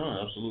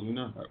 No, absolutely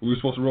not. We're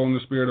supposed to roll in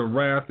the spirit of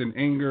wrath and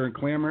anger and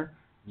clamor.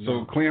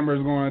 No. So clamor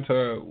is going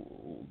to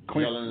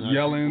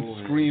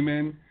yelling,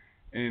 screaming,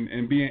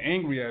 and being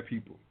angry at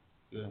people.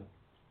 Yeah.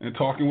 And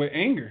talking with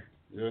anger.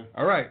 Yeah.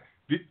 All right.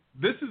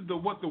 This is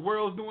what the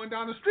world's doing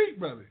down the street,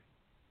 brother.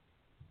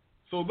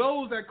 So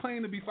those that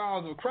claim to be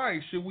followers of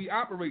Christ, should we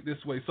operate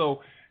this way?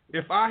 So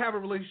if I have a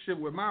relationship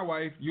with my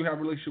wife, you have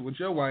a relationship with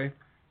your wife,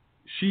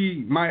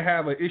 she might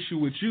have an issue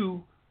with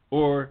you,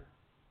 or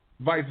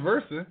vice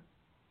versa.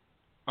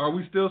 Are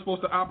we still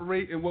supposed to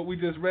operate in what we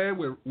just read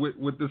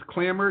with this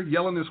clamor,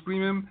 yelling and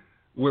screaming,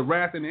 with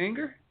wrath and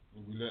anger?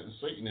 We're letting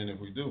Satan in if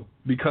we do.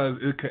 Because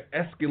it could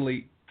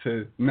escalate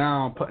to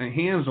now putting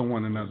hands on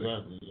one another.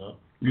 Exactly, yeah.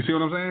 You see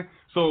what I'm saying?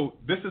 So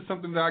this is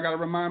something that I got to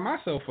remind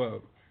myself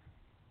of.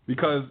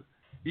 Because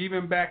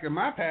even back in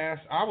my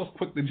past, I was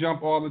quick to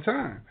jump all the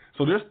time.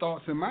 So there's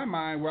thoughts in my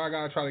mind where I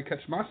got to try to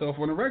catch myself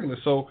on a regular.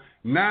 So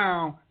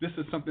now this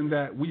is something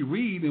that we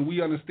read and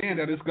we understand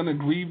that it's going to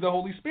grieve the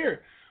Holy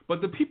Spirit.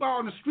 But the people out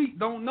on the street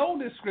don't know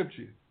this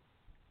scripture.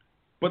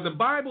 But the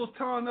Bible's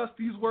telling us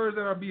these words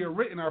that are being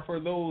written are for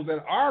those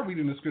that are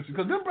reading the scripture.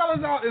 Because them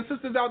brothers out and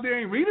sisters out there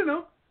ain't reading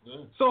them.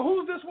 Yeah. So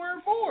who's this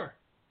word for?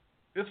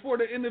 It's for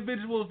the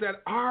individuals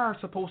that are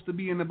supposed to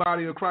be in the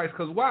body of Christ.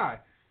 Because why?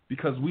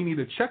 Because we need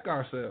to check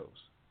ourselves.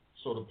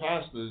 So the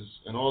pastors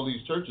and all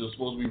these churches are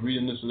supposed to be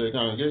reading this to their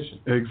congregation.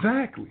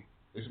 Exactly.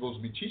 They're supposed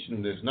to be teaching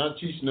them this, not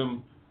teaching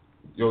them,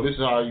 this is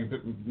how you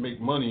make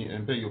money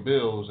and pay your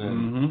bills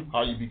and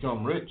how you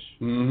become rich.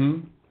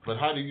 But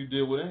how do you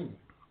deal with anger?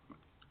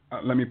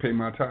 Let me pay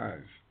my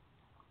tithes.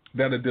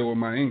 That'll deal with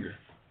my anger.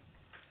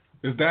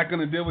 Is that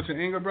going to deal with your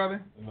anger,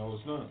 brother? No,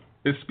 it's not.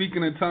 Is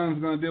speaking in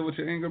tongues going to deal with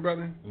your anger,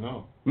 brother?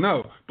 No.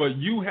 No, but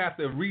you have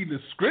to read the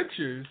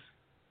scriptures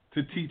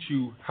to teach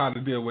you how to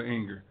deal with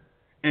anger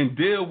and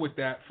deal with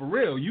that for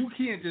real. You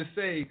can't just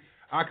say,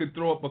 I could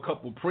throw up a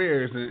couple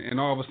prayers and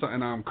all of a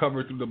sudden I'm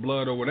covered through the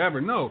blood or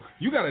whatever. No,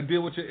 you got to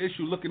deal with your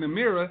issue, look in the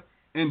mirror,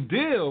 and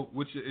deal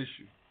with your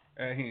issue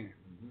at hand.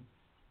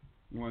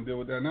 You want to deal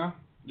with that now?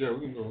 Yeah,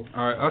 we can go.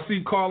 All right, I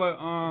see caller.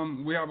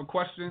 We have a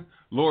question.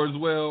 Lord's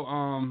well.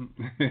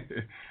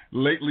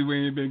 Lately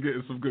we ain't been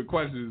getting some good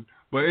questions,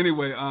 but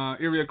anyway,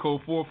 area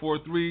code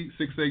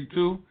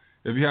 443-682.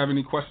 If you have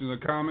any questions or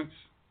comments.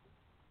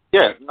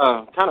 Yeah,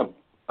 kind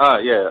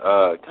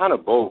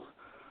of both.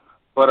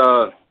 But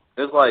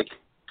it's like,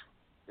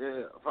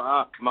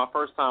 my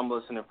first time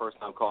listening, first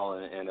time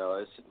calling, and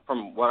it's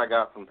from what I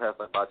got from past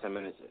like 5-10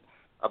 minutes.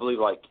 I believe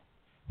like.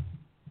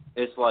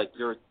 It's like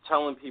you're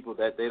telling people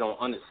that they don't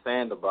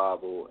understand the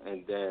Bible,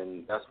 and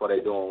then that's why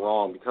they're doing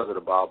wrong because of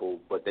the Bible,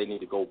 but they need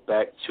to go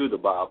back to the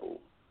Bible.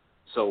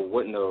 So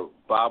wouldn't the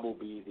Bible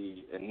be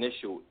the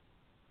initial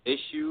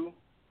issue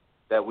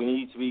that we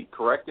need to be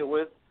corrected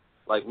with?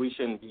 Like we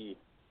shouldn't be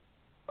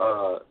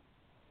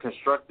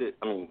constricted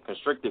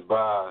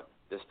by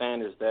the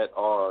standards that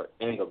are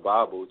in the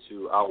Bible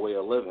to our way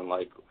of living.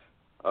 Like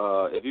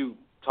if you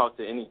talk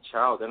to any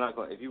child, they're not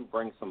going. If you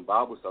bring some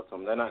Bible stuff to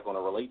them, they're not going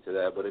to relate to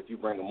that. But if you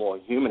bring a more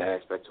human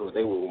aspect to it,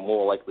 they will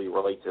more likely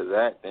relate to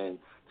that than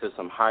to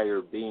some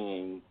higher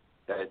being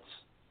that's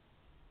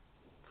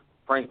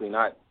frankly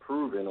not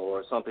proven,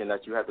 or something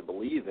that you have to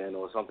believe in,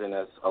 or something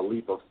that's a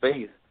leap of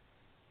faith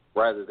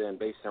rather than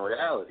based in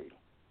reality.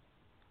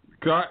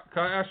 Can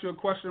I ask you a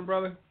question,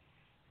 brother?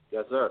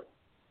 Yes, sir.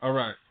 All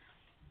right.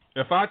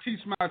 If I teach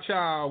my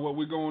child what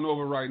we're going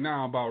over right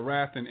now about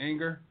wrath and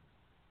anger,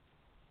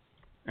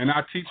 and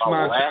I teach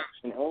my wrath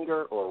and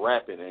anger or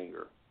rapid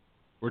anger?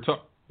 We're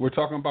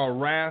talking about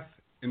wrath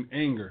and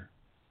anger.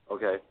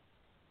 Okay.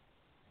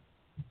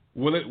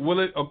 Will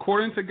it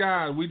according to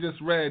God, we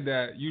just read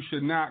that you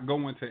should not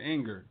go into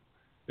anger.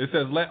 It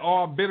says, let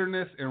all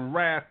bitterness and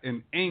wrath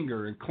and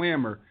anger and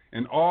clamor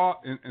and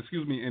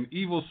and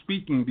evil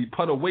speaking be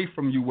put away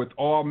from you with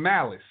all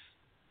malice.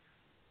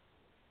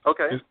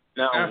 Okay. Is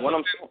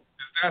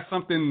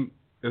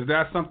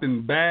that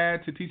something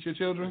bad to teach your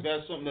children? Is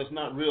that something that's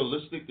not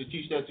realistic to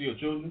teach that to your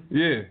children?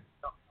 Yeah.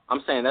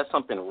 I'm saying that's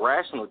something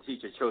rational to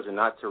teach your children,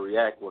 not to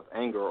react with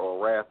anger or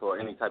wrath or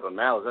any type of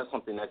malice. That's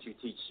something that you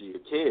teach to your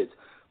kids,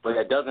 but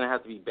that doesn't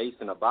have to be based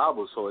in the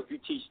Bible. So if you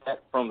teach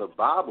that from the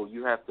Bible,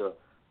 you have to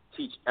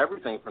teach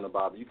everything from the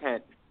Bible. You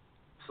can't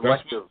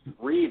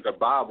read the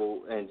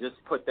Bible and just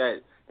put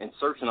that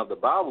insertion of the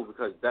Bible,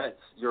 because that's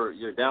you're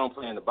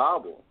downplaying the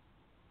Bible.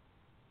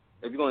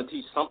 If you're going to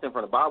teach something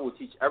from the Bible,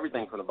 teach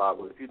everything from the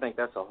Bible. If you think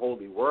that's a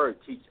holy word,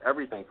 teach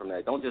everything from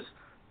that. Don't just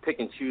pick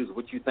and choose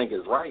what you think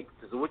is right,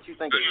 because what you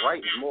think is right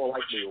is more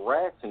likely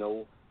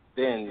rational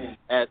than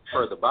as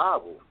per the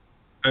Bible.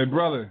 Hey,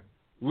 brother,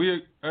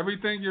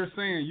 everything you're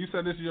saying, you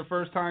said this is your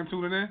first time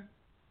tuning in?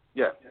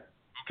 Yeah.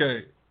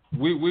 Okay.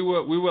 We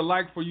would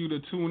like for you to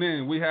tune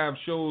in. We have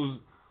shows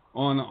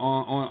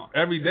on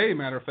every day,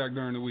 matter of fact,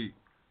 during the week.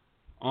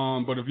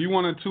 But if you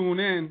want to tune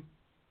in,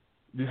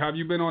 have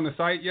you been on the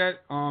site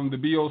yet?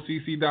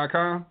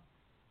 thebocc.com?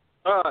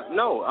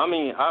 No. I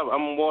mean,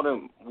 I'm more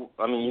than.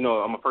 I mean, you know,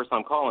 I'm a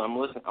first-time caller.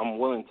 I'm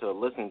willing to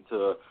listen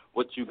to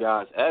what you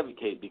guys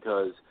advocate,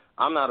 because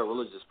I'm not a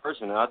religious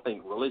person, and I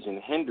think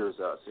religion hinders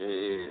us.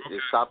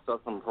 It stops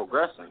us from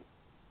progressing.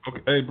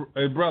 Okay.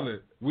 Hey,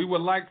 brother, we would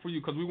like for you,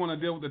 because we want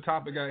to deal with the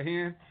topic at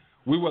hand,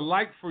 we would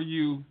like for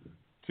you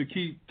to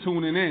keep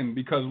tuning in,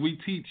 because we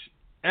teach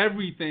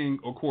everything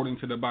according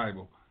to the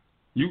Bible.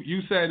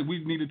 You said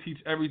we need to teach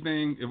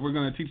everything. If we're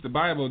going to teach the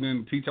Bible,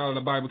 then teach out of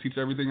the Bible, teach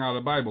everything out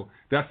of the Bible.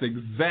 That's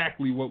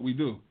exactly what we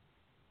do.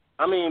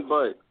 I mean,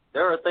 but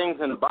there are things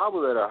in the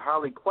Bible that are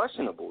highly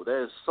questionable.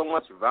 There's so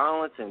much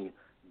violence and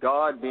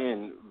God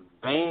being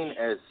vain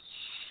as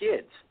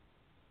shit.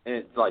 And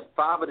it's like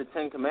 5 of the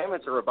 10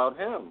 commandments are about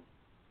him.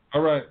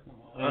 All right.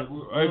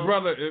 Hey,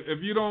 brother,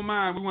 if you don't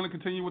mind, we want to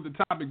continue with the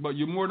topic, but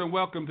you're more than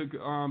welcome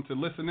to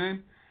listen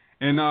in.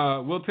 And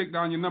we'll take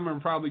down your number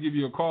and probably give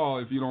you a call,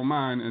 if you don't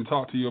mind, and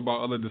talk to you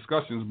about other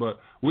discussions. But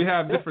we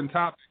have different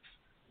topics.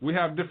 We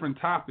have different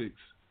topics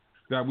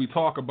that we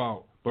talk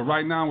about. But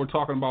right now we're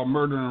talking about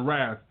murder and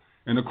wrath.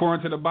 And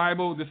according to the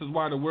Bible, this is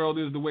why the world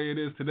is the way it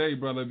is today,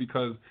 brother,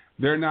 because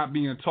they're not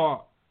being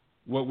taught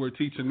what we're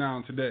teaching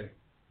now today.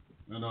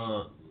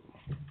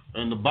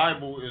 And the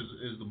Bible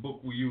is the book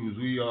we use.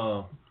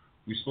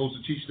 We're supposed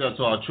to teach that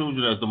to our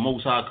children as the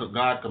Most High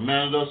God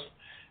commanded us.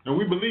 And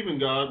we believe in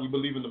God. We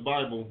believe in the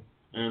Bible.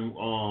 And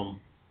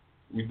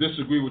we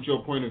disagree with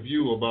your point of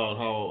view about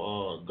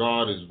how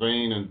God is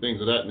vain and things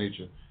of that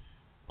nature.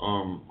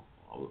 I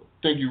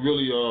think you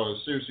really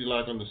seriously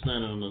lack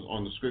understanding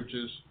on the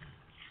scriptures.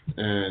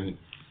 And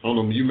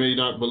you may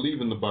not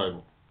believe in the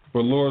Bible.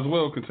 But Lord's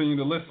will, continue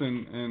to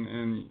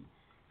listen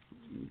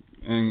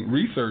and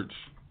research.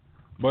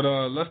 But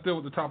let's deal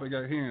with the topic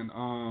at hand.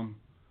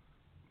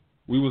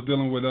 We was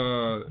dealing with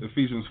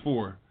Ephesians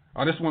 4.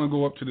 I just want to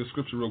go up to the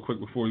scripture real quick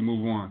before we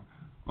move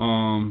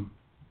on.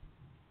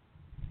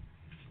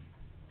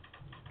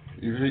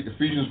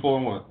 Ephesians 4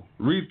 and what?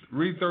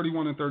 Read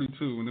 31 and 32,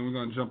 and then we're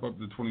going to jump up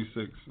to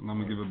 26, and I'm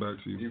going to give it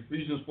back to you.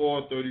 Ephesians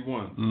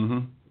 4:31. Mm-hmm.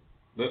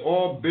 Let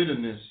all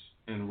bitterness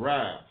and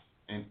wrath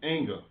and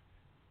anger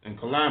and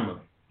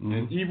calamity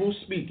and evil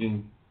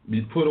speaking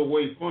be put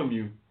away from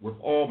you with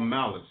all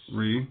malice.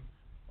 Read.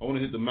 I want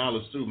to hit the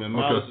malice too, man.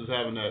 Malice is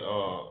having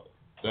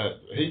that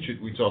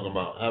hatred we talking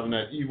about, having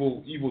that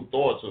evil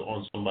thoughts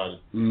on somebody,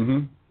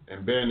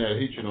 and bearing that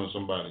hatred on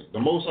somebody. The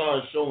Most High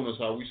is showing us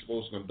how we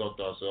supposed to conduct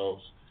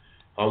ourselves,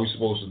 how we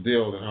supposed to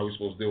deal, and how we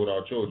supposed to deal with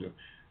our children.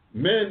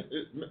 Men,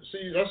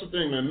 see, that's the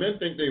thing, man. Men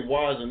think they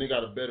wise and they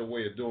got a better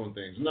way of doing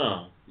things.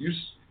 Nah,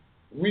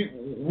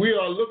 we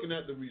are looking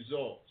at the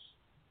results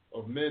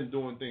of men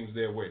doing things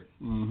their way.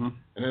 And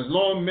as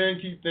long as men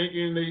keep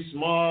thinking they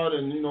smart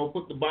and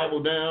put the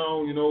Bible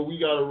down, we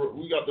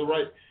got the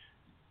right.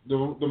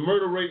 The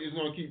murder rate is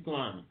going to keep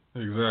climbing.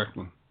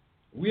 Exactly.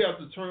 We have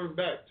to turn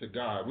back to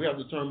God. We have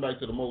to turn back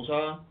to the Most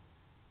High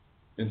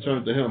and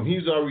turn to Him.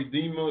 He's our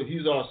Redeemer.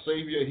 He's our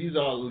Savior. He's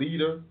our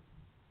leader.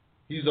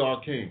 He's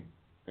our King.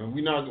 And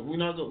we're not going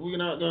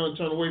to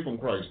turn away from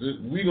Christ.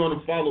 We're going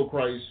to follow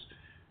Christ,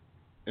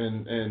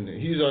 and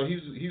He's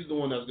the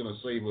one that's going to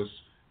save us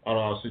out of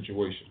our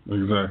situation.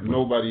 Exactly.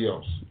 Nobody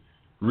else.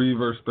 Read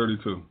verse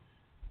 32.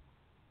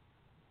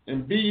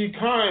 And be ye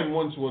kind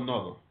one to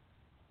another,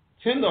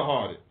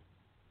 tender-hearted,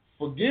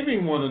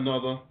 forgiving one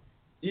another,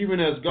 even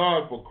as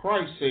God, for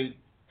Christ's sake,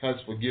 has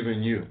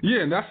forgiven you.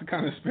 Yeah, and that's the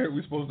kind of spirit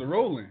we're supposed to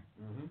roll in.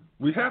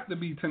 We have to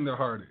be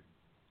tender-hearted.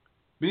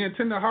 Being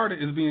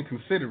tender-hearted is being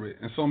considerate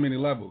in so many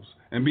levels,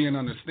 and being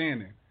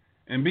understanding,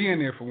 and being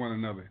there for one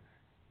another.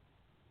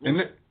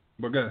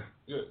 But go ahead.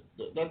 Yeah,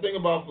 that thing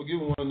about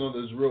forgiving one another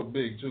is real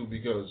big, too,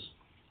 because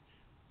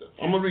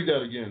I'm going to read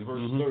that again,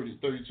 verse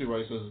 32,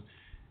 right? It says,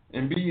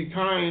 and be ye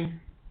kind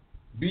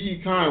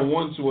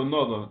one to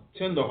another,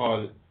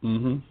 tender-hearted,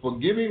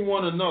 forgiving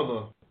one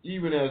another,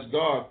 even as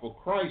God, for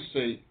Christ's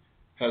sake,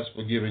 has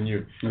forgiven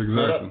you.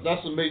 Exactly.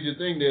 That's a major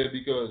thing there,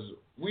 because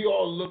we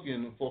all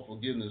looking for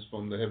forgiveness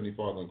from the Heavenly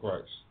Father in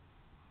Christ.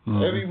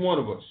 Every one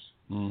of us.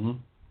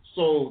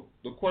 So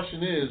the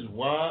question is,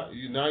 why?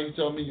 Now you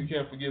tell me you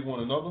can't forgive one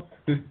another?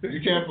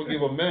 You can't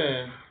forgive a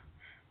man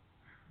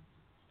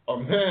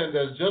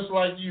that's just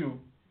like you,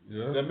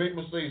 that make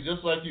mistakes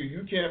just like you.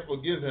 You can't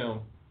forgive him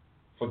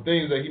for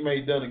things that he may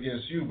have done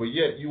against you, but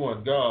yet you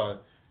want God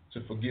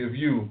to forgive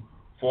you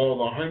for all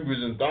the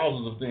hundreds and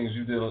thousands of things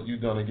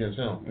you've done against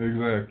him.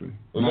 Exactly.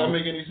 Does that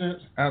make any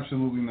sense?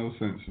 Absolutely no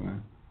sense,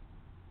 man.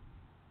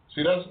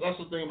 See, that's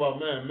the thing about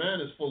man. Man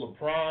is full of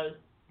pride.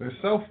 They're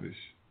selfish.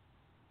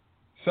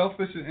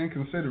 Selfish and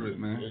inconsiderate,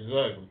 man.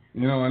 Exactly.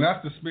 And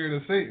that's the spirit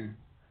of Satan.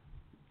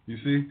 You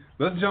see?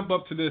 Let's jump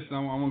up to this, and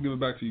I want to give it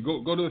back to you.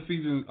 Go to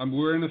Ephesians.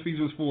 We're in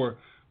Ephesians 4,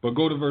 but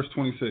go to verse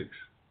 26.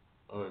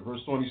 All right,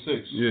 verse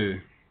 26. Yeah.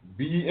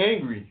 Be ye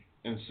angry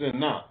and sin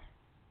not.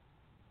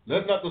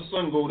 Let not the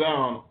sun go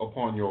down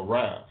upon your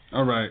wrath.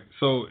 All right.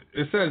 So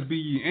it says be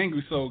ye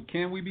angry. So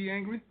can we be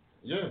angry?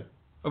 Yeah.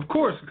 Of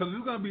course, because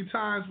there's going to be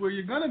times where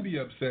you're going to be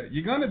upset.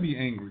 You're going to be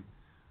angry.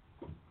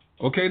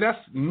 Okay, that's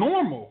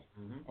normal.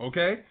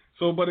 Okay?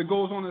 So, but it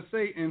goes on to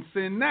say, and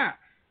sin not.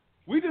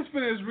 We just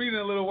finished reading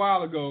a little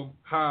while ago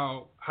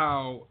how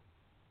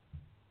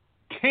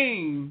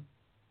Cain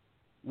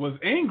was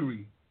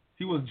angry.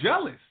 He was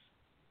jealous.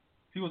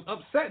 He was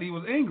upset. He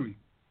was angry.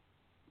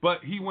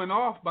 But he went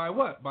off by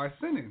what? By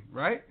sinning,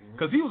 right?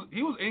 Because he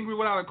was angry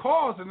without a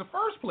cause in the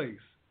first place.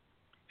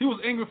 He was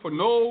angry for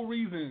no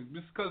reason.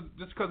 Just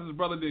because his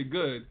brother did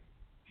good,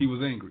 he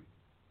was angry.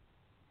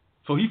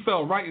 So he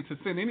fell right into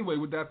sin anyway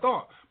with that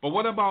thought. But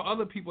what about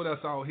other people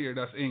that's out here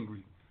that's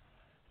angry?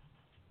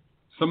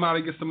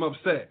 Somebody gets them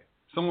upset.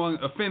 Someone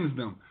offends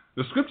them.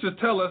 The scriptures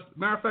tell us,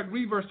 matter of fact,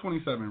 read verse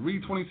 27.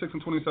 Read 26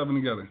 and 27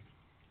 together.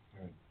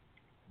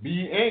 Be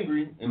ye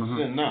angry and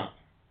sin not.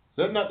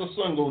 Let not the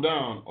sun go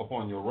down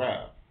upon your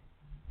wrath.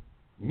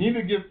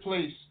 Neither give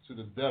place to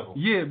the devil.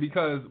 Yeah,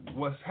 because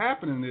what's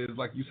happening is,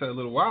 like you said a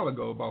little while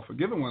ago about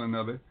forgiving one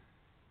another,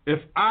 if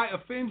I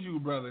offend you,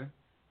 brother,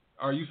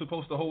 are you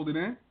supposed to hold it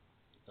in?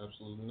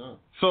 Absolutely not.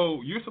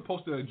 So you're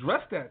supposed to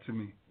address that to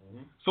me.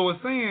 So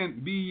it's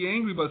saying, be ye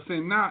angry, but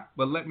sin not,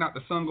 but let not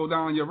the sun go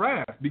down on your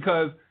wrath,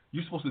 because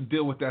you're supposed to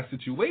deal with that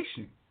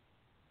situation.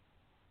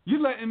 You're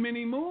letting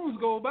many moons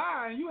go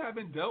by, and you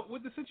haven't dealt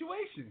with the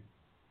situation.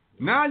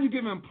 Now you're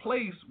giving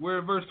place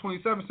where verse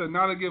 27 says,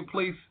 now to give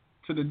place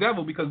to the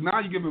devil, because now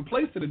you're giving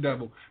place to the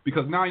devil,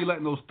 because now you're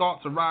letting those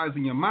thoughts arise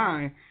in your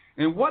mind.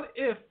 And what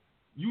if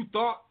you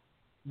thought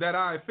that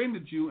I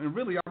offended you, and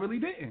really I really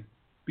didn't?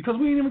 Because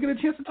we didn't even get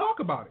a chance to talk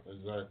about it.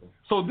 Exactly.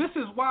 So this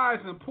is why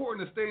it's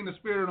important to stay in the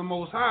spirit of the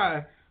Most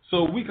High,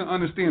 so we can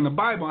understand the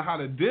Bible and how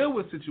to deal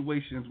with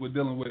situations we're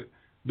dealing with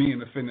being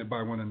offended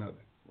by one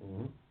another.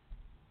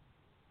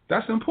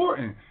 That's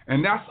important.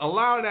 And that's a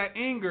lot of that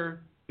anger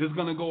is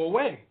going to go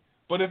away.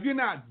 But if you're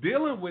not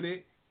dealing with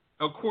it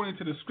according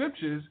to the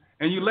scriptures,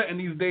 and you're letting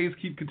these days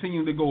keep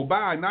continuing to go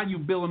by, now you're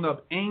building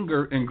up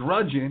anger and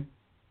grudging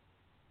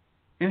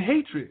and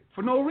hatred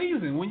for no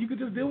reason, when you could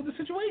just deal with the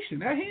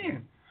situation at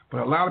hand.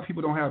 But a lot of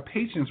people don't have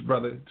patience,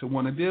 brother, to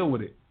want to deal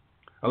with it.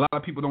 A lot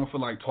of people don't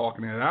feel like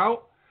talking it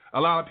out. A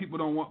lot of people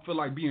don't feel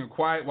like being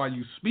quiet while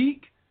you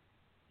speak.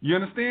 You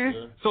understand?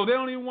 Yeah. So they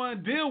don't even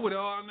want to deal with it.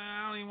 Oh, no,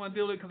 I don't even want to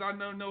deal with it because I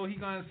know he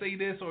going to say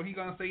this or he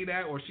going to say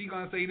that or she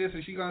going to say this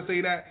or she going to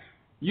say that.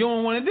 You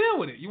don't want to deal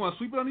with it. You want to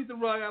sweep it underneath the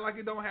rug, act like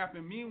it don't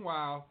happen.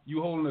 Meanwhile,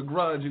 you holding a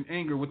grudge and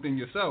anger within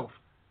yourself,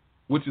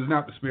 which is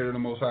not the spirit of the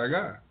Most High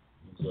God.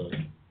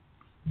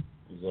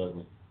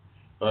 Exactly.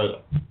 All right.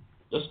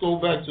 Let's go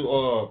back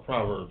to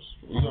Proverbs.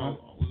 We're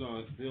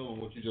gonna deal on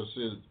what you just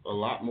said a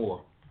lot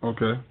more.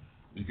 Okay.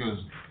 Because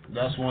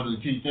that's one of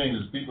the key things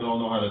is people don't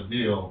know how to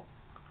deal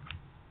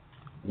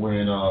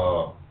when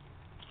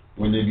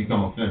they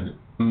become offended.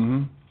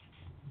 Mm-hmm.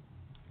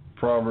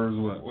 Proverbs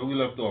what? Where we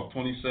left off,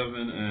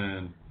 27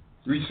 and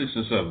 3, 6,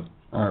 and 7.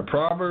 All right,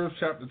 Proverbs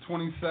chapter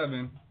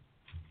 27,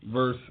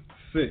 verse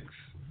 6.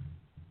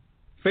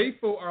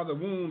 Faithful are the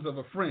wounds of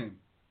a friend,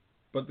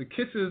 but the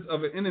kisses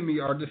of an enemy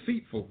are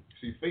deceitful.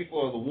 See, faithful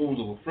are the wounds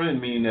of a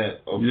friend, meaning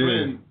that a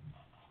friend,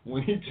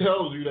 when he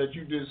tells you that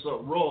you did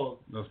something wrong,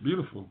 that's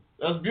beautiful.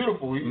 That's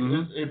beautiful.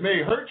 Mm-hmm. It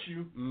may hurt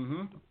you,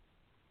 mm-hmm.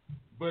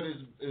 but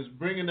it's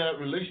bringing that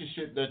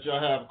relationship that y'all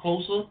have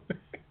closer,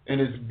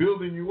 and it's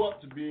building you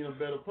up to being a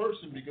better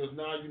person because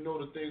now you know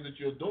the things that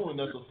you're doing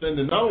that's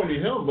offending not only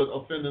him but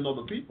offending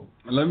other people.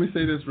 Let me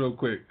say this real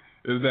quick: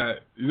 is that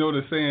you know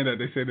the saying that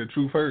they say the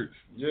truth hurts?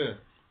 Yeah.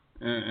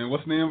 And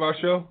what's the name of our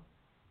show?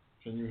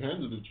 Can you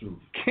handle the truth?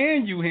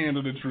 Can you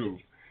handle the truth?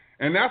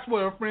 And that's what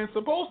a friend's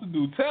supposed to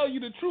do: tell you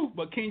the truth,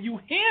 but can you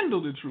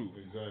handle the truth?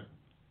 Exactly.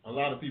 A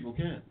lot of people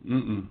can't.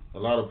 Mm-mm. A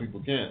lot of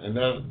people can't, and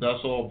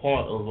that's all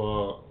part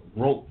of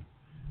growth.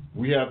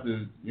 We have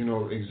to,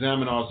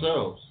 examine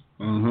ourselves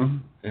mm-hmm.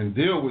 and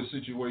deal with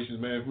situations.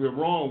 Man, if we're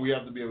wrong, we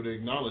have to be able to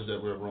acknowledge that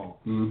we're wrong.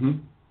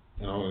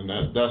 Mm-hmm.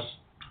 And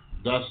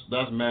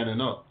that's manning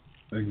up.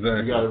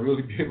 Exactly. You got to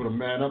really be able to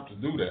man up to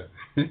do that.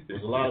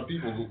 There's a lot of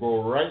people who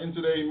go right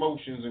into their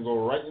emotions and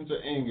go right into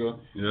anger.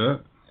 Yeah.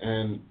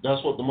 And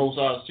that's what the Most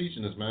High is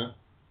teaching us, man.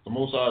 The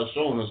Most High is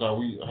showing us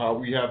how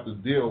we have to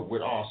deal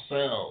with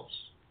ourselves.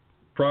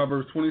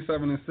 Proverbs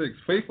 27 and 6.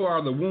 Faithful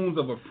are the wounds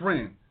of a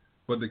friend,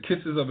 but the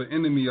kisses of an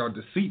enemy are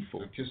deceitful.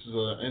 The kisses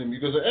of an enemy,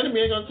 because the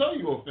enemy ain't gonna tell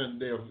you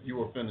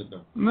you offended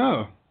them.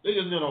 No. They're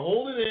just gonna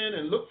hold it in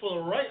and look for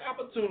the right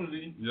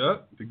opportunity.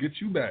 Yep, to get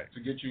you back.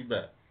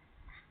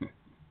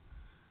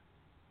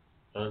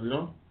 All right, we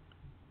know?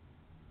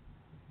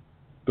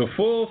 The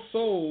full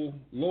soul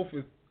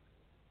loafeth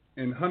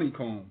in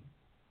honeycomb,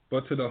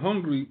 but to the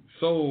hungry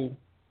soul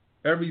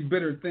every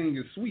bitter thing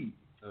is sweet.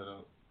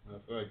 In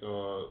fact,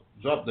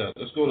 drop that.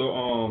 Let's go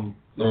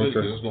to Leviticus.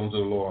 Okay. Let's go into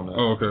the law on that.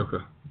 Oh,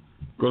 okay.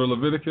 Go to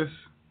Leviticus.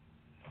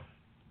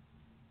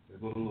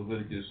 Go to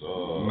Leviticus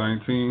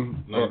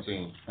 19.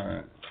 19. All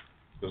right.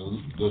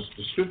 Because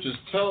the scriptures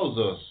tells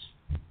us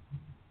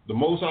the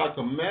Most High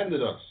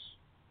commanded us.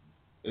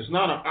 It's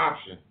not an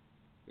option.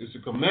 It's a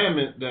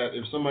commandment that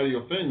if somebody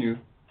offend you,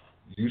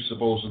 you're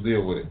supposed to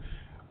deal with it.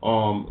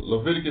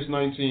 Leviticus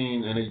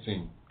 19 and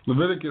 18.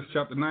 Leviticus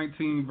chapter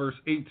 19, verse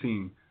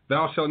 18.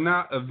 Thou shalt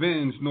not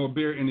avenge nor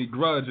bear any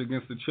grudge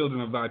against the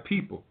children of thy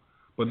people,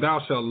 but thou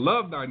shalt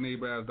love thy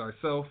neighbor as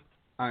thyself.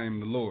 I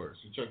am the Lord.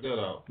 So check that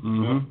out.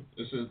 Mm-hmm.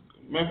 This is,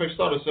 matter of fact,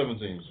 start at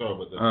 17. Sorry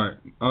about that.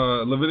 All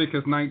right.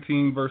 Leviticus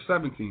 19, verse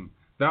 17.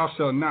 Thou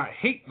shalt not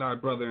hate thy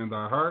brother in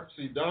thy heart.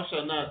 See, thou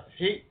shalt not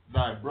hate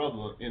thy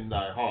brother in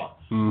thy heart.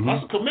 Mm-hmm.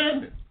 That's a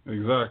commandment.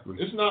 Exactly.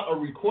 It's not a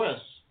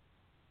request.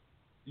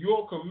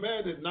 You're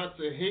commanded not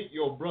to hate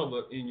your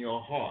brother in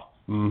your heart.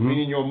 Mm-hmm.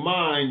 In your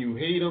mind, you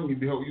hate him.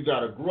 You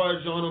got a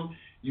grudge on him.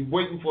 You're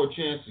waiting for a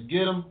chance to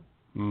get him.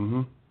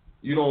 Mm-hmm.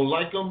 You don't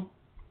like him.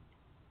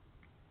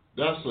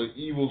 That's an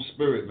evil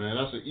spirit, man.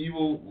 That's an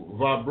evil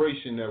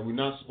vibration that we're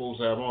not supposed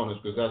to have on us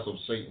because that's of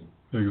Satan.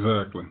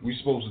 Exactly. We're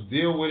supposed to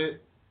deal with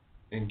it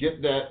and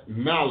get that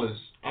malice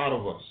out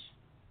of us.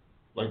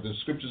 Like the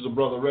scriptures the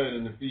brother read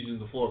in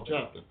Ephesians, the 4th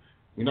chapter.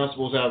 We're not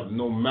supposed to have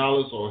no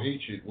malice or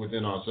hatred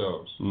within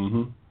ourselves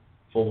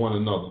for one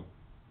another.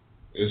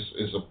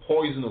 It's a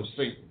poison of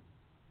Satan.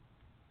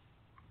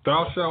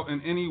 Thou shalt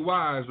in any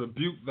wise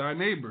rebuke thy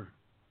neighbor,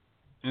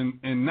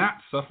 and not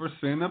suffer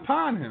sin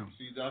upon him.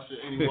 See, thou shalt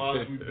in any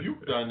wise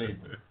rebuke thy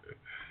neighbor.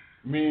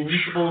 Meaning you're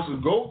supposed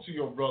to go to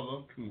your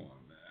brother, come on,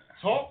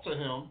 man, talk to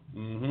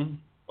him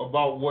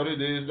about what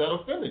it is that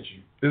offended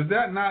you. Is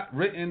that not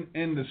written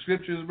in the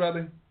scriptures,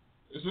 brother?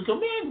 It's a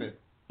commandment.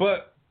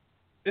 But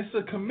it's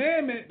a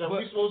commandment that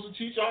we're supposed to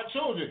teach our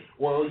children.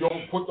 Well, you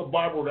don't put the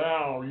Bible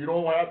down. You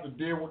don't have to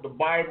deal with the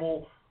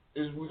Bible.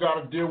 We got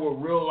to deal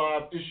with real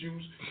life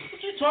issues.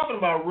 What you talking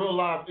about, real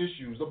life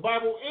issues? The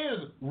Bible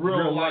is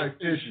real life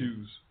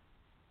issues.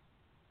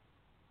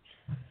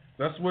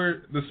 That's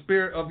where the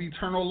spirit of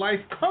eternal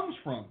life comes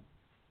from.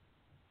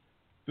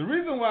 The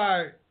reason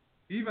why,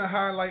 even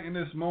highlighting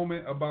this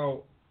moment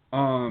about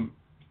and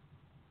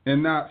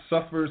not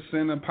suffer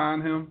sin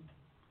upon him,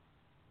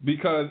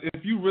 because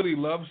if you really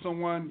love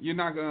someone, you're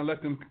not going to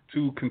let them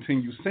to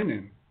continue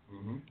sinning.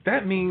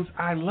 That means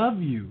I love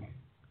you.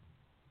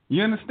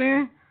 You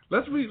understand?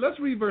 Let's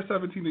read verse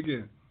 17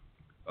 again.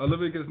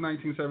 Leviticus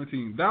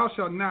 19:17. Thou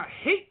shalt not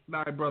hate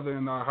thy brother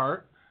in thy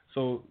heart,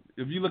 So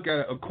if you look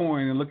at a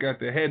coin and look at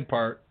the head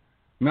part,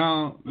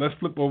 now let's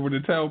flip over the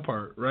tail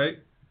part, right?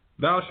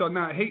 Thou shalt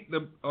not hate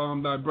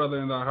thy brother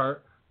in thy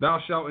heart. Thou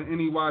shalt in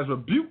any wise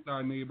rebuke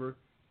thy neighbor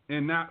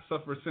and not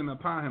suffer sin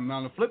upon him.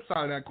 Now the flip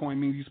side of that coin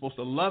means you're supposed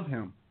to love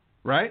him,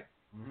 right?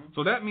 Mm-hmm.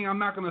 So that means I'm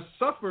not going to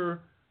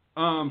suffer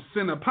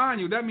sin upon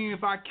you. That means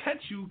if I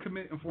catch you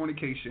committing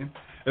fornication,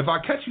 if I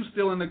catch you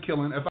stealing or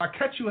killing, if I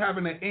catch you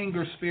having an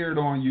anger spirit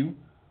on you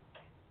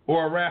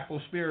or a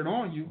wrathful spirit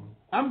on you,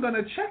 I'm going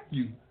to check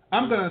you.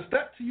 I'm going to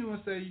step to you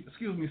and say,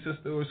 excuse me,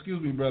 sister, or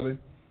excuse me, brother.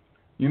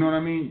 You know what I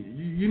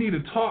mean? You need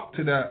to talk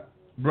to that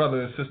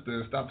brother or sister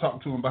and stop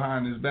talking to him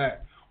behind his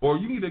back. Or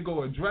you need to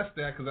go address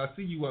that because I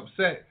see you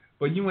upset,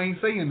 but you ain't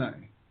saying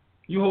nothing.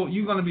 You're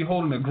going to be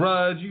holding a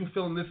grudge. You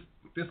feeling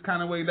this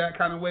kind of way, that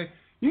kind of way.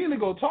 You need to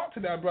go talk to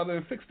that brother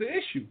and fix the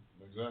issue.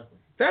 Exactly.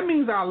 That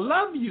means I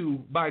love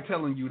you by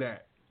telling you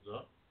that.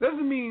 Yeah.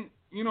 Doesn't mean,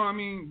 you know what I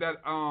mean, that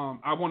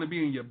I want to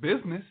be in your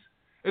business.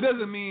 It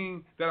doesn't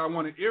mean that I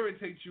want to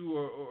irritate you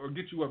or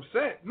get you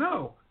upset.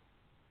 No.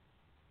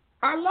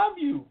 I love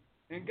you.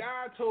 And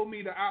God told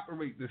me to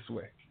operate this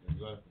way.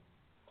 Exactly.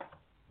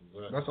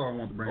 That's all I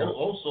want to bring up.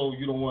 Also,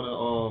 you don't want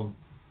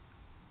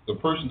to, the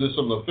person did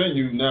something to offend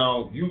you,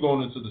 now you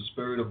going into the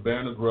spirit of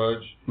bearing a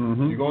grudge.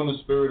 Mm-hmm. You're going in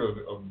the spirit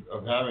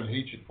of having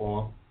hatred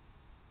for him.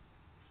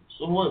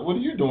 So what are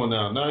you doing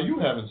now? Now you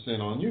having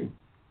sin on you.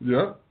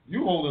 Yeah.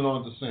 You holding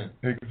on to sin.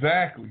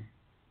 Exactly.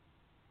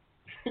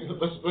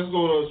 let's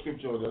go to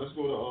scripture there. Let's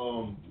go to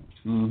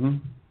let me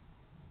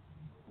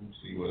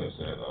see where that's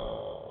at.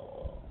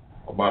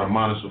 About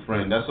admonish a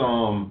friend. That's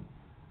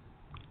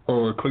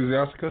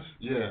Ecclesiasticus?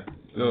 Yeah.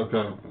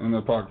 Okay. In the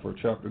Apocrypha,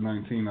 chapter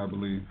 19, I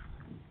believe.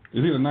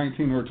 Is either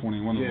 19 or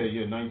 20? One of them.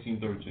 Yeah,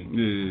 1913.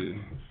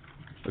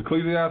 Yeah.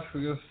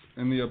 Ecclesiasticus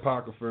in the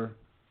Apocrypha,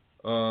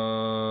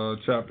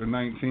 chapter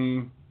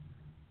 19.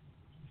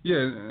 Yeah,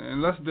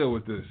 and let's deal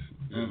with this.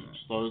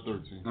 Start at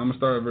 13. I'm going to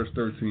start at verse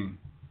 13.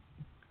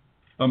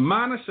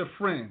 Admonish a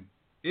friend,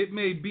 it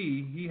may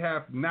be he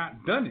have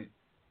not done it,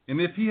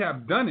 and if he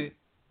have done it,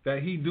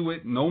 that he do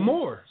it no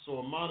more. So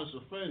admonish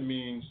a friend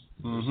means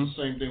it's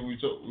the same thing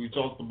we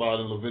talked about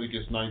in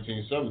Leviticus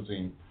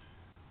 19:17.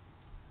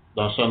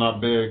 Thou shalt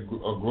not bear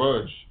a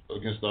grudge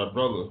against thy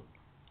brother.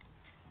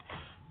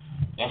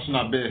 Thou shalt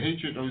not bear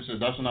hatred. Or he said,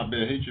 thou shalt not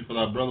bear hatred for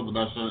thy brother, but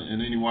thou shalt in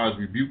any wise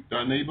rebuke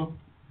thy neighbor.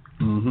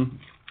 Mm-hmm.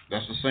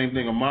 That's the same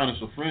thing admonish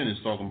a friend is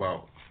talking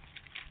about.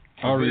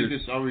 I'll read. I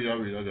got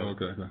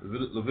it. Okay.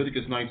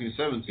 Leviticus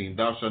 19:17.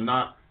 Thou shalt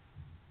not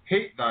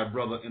hate thy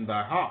brother in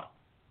thy heart.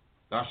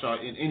 Thou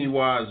shalt in any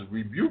wise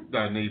rebuke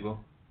thy neighbor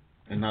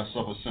and not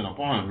suffer sin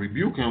upon him.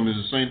 Rebuke him is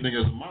the same thing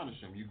as admonish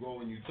him. You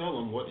go and you tell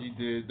him what he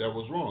did that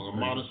was wrong.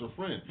 Admonish a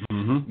friend.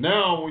 Mm-hmm.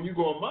 Now, when you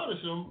go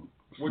admonish him,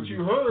 what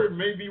you heard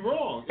may be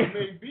wrong. It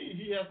may be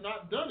he has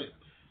not done it.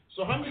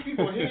 So how many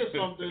people hear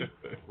something,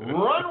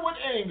 run with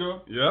anger,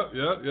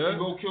 and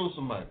go kill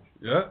somebody?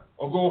 Yeah.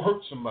 Or go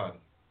hurt somebody.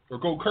 Or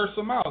go curse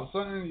them out.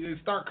 You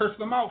start cursing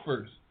them out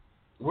first.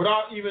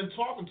 Without even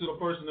talking to the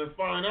person and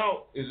find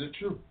out, is it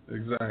true?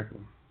 Exactly.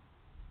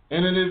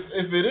 And then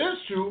if it is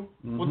true,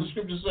 what the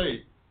scriptures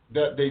say,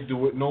 that they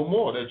do it no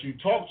more. That you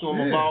talk to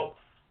them about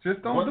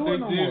just don't what do they it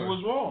no did more.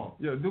 was wrong.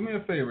 Yeah, do me a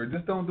favor.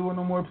 Just don't do it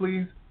no more,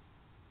 please.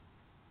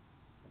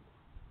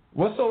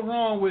 What's so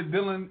wrong with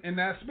dealing in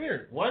that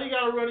spirit? Why you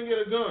gotta run and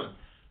get a gun?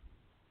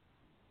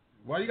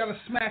 Why you gotta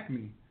smack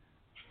me?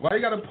 Why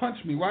you gotta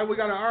punch me? Why we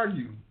gotta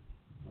argue?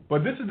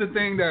 But this is the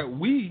thing that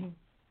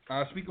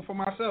speaking for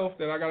myself,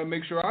 that I gotta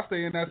make sure I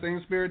stay in that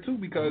same spirit too,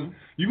 because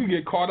you can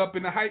get caught up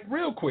in the hype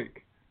real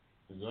quick.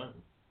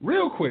 Exactly.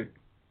 Real quick.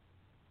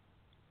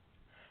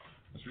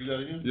 Let's read that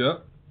again.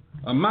 Yep.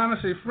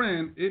 Admonish a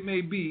friend, it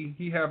may be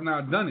he have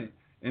not done it,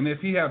 and if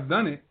he have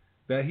done it,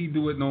 that he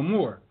do it no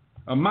more.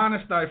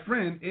 Admonish thy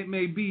friend, it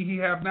may be he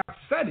have not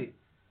said it,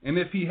 and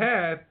if he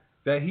have,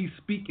 that he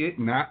speak it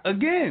not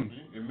again.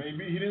 It may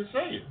be he didn't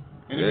say it.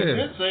 And if he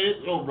did say it,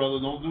 oh brother,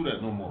 don't do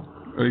that no more.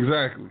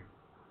 Exactly.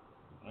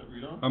 Right,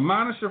 read on.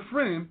 Admonish a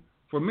friend,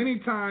 for many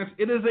times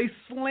it is a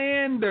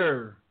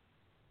slander.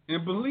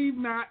 And believe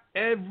not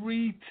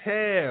every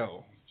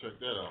tale. Check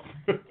that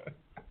out.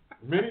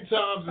 Many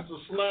times it's a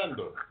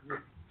slander.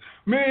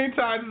 Many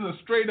times it's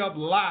a straight up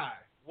lie.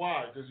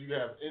 Why? Because you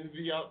have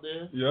envy out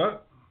there. Yeah.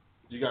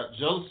 You got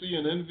jealousy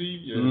and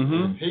envy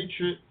and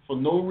hatred for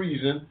no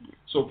reason.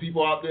 So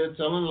people out there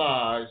telling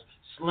lies,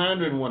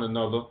 slandering one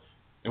another.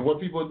 And what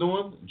people are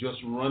doing? Just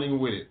running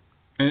with it.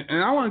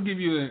 And I want to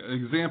give you an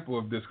example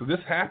of this, because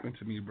this happened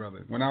to me,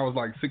 brother, when I was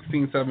like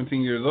 16,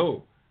 17 years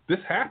old. This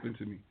happened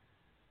to me.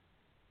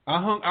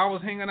 I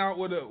was hanging out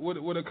with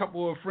a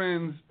couple of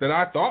friends that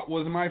I thought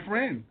was my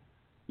friend.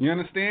 You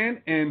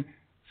understand? And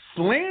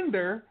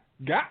slander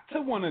got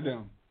to one of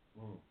them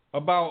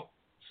about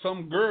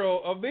some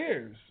girl of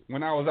theirs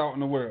when I was out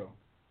in the world.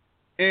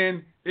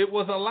 And it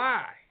was a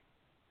lie.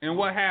 And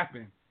what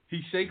happened?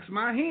 He shakes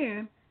my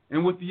hand,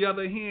 and with the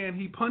other hand,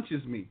 he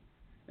punches me.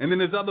 And then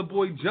his other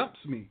boy jumps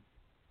me.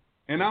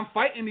 And I'm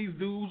fighting these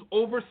dudes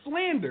over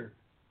slander.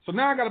 So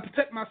now I got to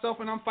protect myself,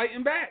 and I'm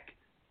fighting back.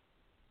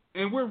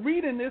 And we're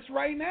reading this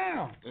right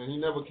now. And he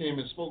never came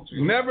and spoke to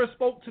you. Never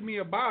spoke to me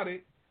about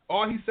it.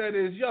 All he said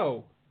is,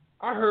 yo,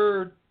 I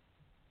heard,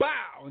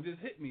 bow, and just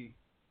hit me.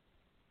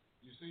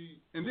 You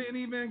see? And didn't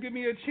even give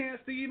me a chance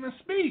to even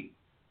speak.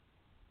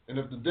 And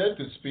if the dead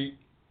could speak,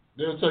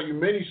 they'll tell you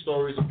many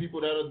stories of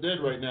people that are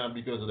dead right now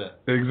because of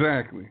that.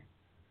 Exactly.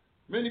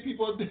 Many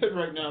people are dead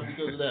right now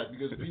because of that,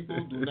 because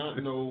people do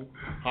not know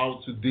how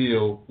to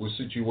deal with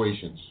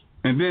situations.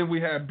 And then we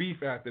have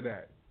beef after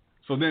that.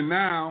 So then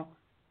now,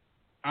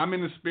 I'm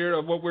in the spirit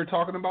of what we're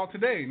talking about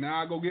today.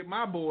 Now I go get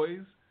my boys.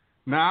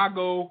 Now I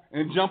go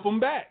and jump them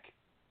back.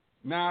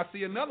 Now I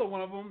see another one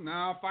of them.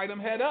 Now I fight them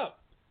head up.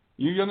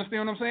 You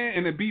understand what I'm saying?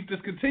 And the beef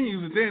just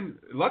continues. And then,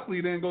 luckily,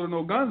 it didn't go to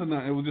no guns or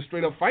nothing. It was just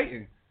straight up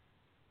fighting.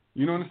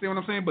 You know understand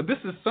what I'm saying? But this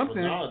is something.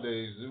 But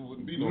nowadays, it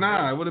wouldn't be no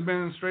Nah, it would have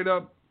been straight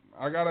up,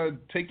 I got to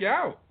take you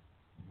out.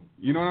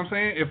 You know what I'm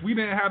saying? If we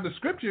didn't have the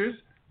scriptures,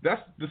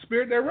 that's the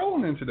spirit they're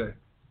rolling in today.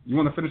 You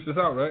want to finish this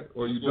out, right?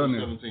 Or you done there?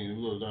 17.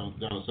 We'll go down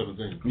to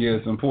 17. Yeah,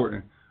 it's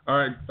important. All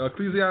right,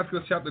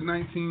 Ecclesiastes chapter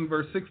 19,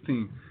 verse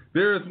 16.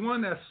 There is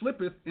one that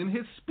slippeth in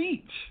his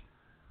speech,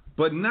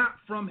 but not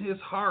from his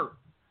heart.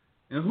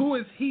 And who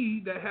is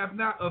he that hath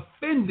not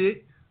offended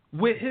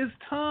with his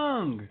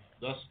tongue?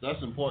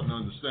 That's important to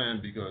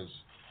understand, because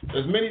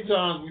as many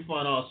times we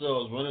find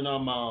ourselves running our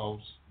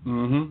mouths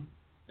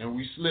and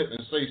we slip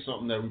and say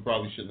something that we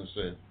probably shouldn't have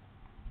said.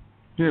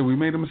 Yeah, we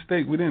made a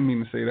mistake. We didn't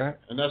mean to say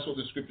that. And that's what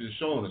the scripture is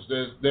showing us.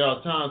 There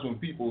are times when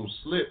people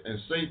slip and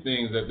say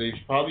things that they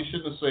probably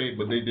shouldn't have said,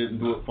 but they didn't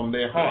do it from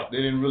their heart. They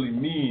didn't really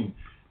mean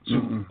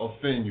to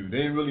offend you. They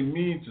didn't really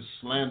mean to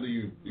slander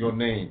your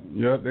name.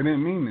 Yep, they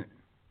didn't mean it.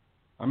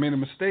 I made a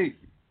mistake.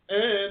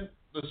 And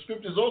the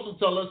scriptures also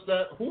tell us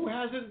that who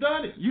hasn't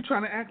done it? You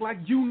trying to act like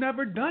you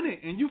never done it,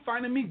 and you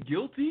finding me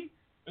guilty?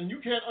 And you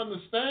can't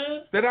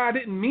understand? That I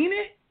didn't mean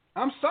it?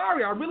 I'm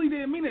sorry, I really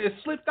didn't mean it. It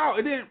slipped out.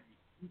 It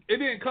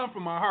didn't come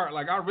from my heart.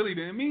 Like, I really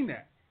didn't mean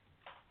that.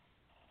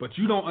 But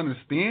you don't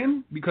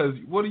understand? Because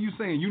what are you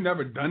saying? You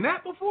never done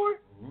that before?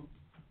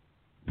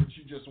 But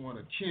you just want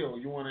to kill.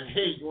 You want to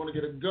hate. You want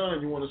to get a gun.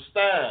 You want to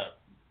stab.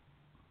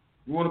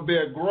 You want to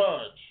bear a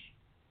grudge.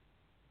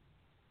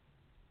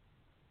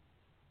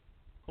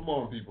 Come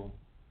on, people.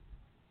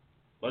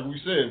 Like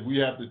we said, we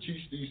have to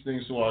teach these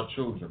things to our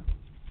children.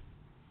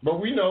 But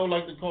we know,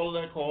 like the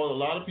caller that called, a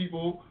lot of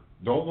people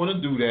don't want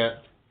to do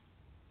that.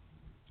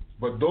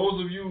 But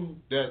those of you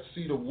that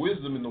see the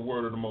wisdom in the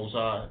word of the Most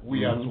High,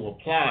 we have to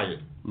apply it.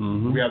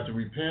 We have to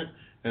repent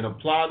and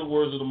apply the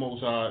words of the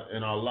Most High,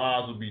 and our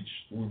lives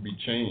will be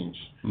changed.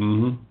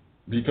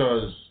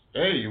 Because,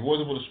 hey, if it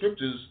wasn't for the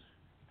scriptures,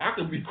 I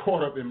could be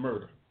caught up in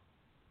murder.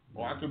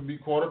 Or I could be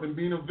caught up in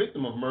being a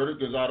victim of murder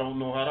because I don't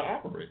know how to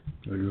operate.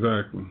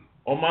 Exactly.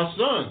 Or my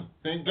son.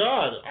 Thank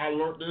God I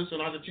learned this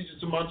and I can teach it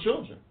to my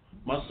children,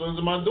 my sons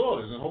and my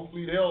daughters, and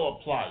hopefully they'll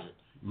apply it.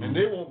 And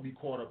they won't be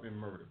caught up in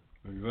murder.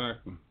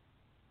 Exactly.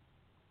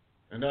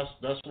 And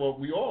that's what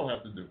we all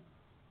have to do.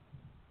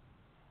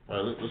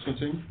 All right, let's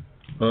continue.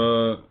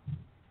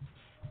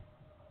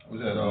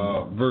 What's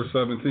that? Verse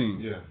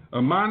 17. Yeah.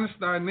 Admonish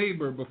thy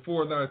neighbor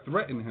before thou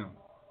threaten him,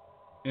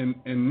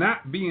 and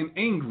not being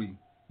angry,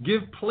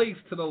 give place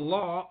to the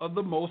law of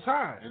the Most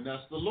High. And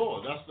that's the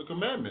law. That's the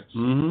commandments.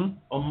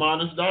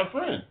 Admonish thy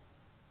friend.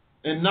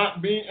 And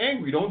not being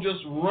angry. Don't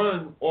just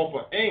run off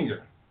of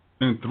anger.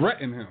 And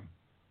threaten him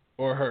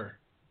or her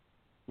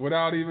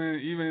without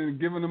even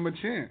giving them a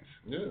chance.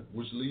 Yeah,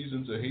 which leads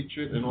into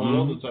hatred and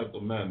all other type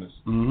of madness.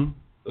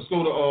 Let's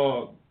go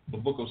to the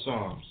book of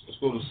Psalms. Let's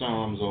go to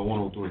Psalms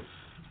 103.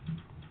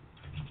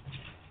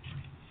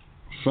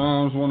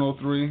 Psalms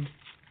 103.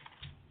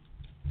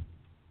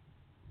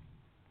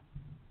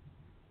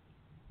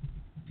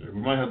 Okay,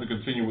 we might have to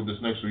continue with this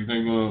next week. Yeah.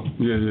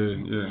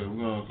 We're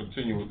going to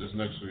continue with this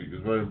next week.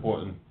 It's a very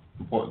important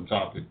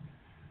topic.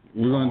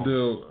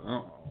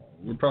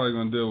 We're probably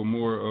going to deal with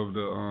more of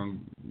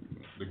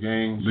the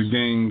gangs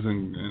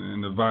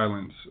and the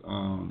violence,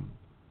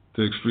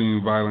 the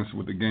extreme violence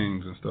with the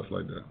gangs and stuff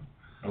like that.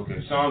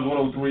 Okay, Psalms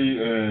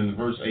 103 and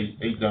verse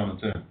 8 down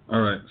to 10. All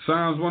right,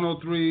 Psalms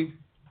 103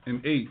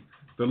 and 8.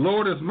 The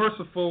Lord is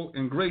merciful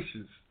and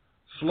gracious,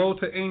 slow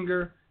to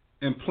anger,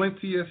 and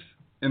plenteous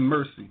in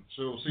mercy.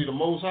 So, see, the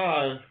Most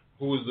High,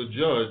 who is the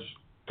judge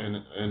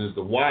and is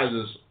the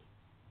wisest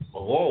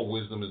of all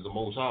wisdom, is the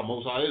Most High.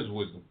 Most High is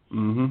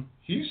wisdom.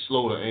 He's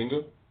slow to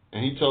anger,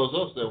 and he tells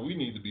us that we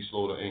need to be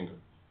slow to anger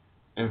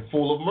and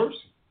full of mercy.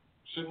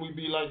 Shouldn't we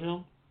be like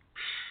him?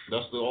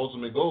 That's the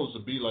ultimate goal, is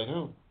to be like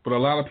him. But a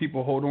lot of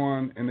people hold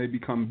on and they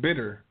become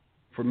bitter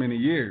for many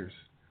years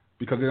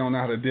because they don't know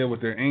how to deal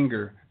with their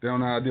anger. They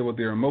don't know how to deal with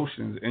their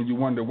emotions, and you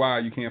wonder why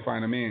you can't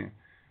find a man.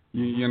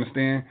 You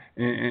understand?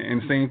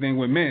 And same thing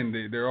with men.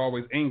 They're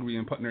always angry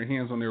and putting their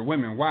hands on their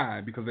women.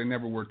 Why? Because they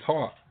never were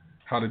taught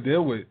how to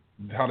deal with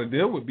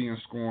being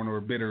scorned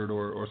or bittered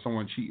or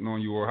someone cheating on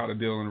you, or how to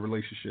deal in a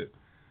relationship.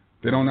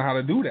 They don't know how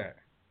to do that.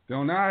 They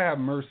don't know how to have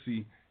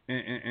mercy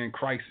and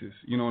crisis,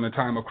 in a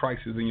time of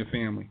crisis in your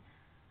family.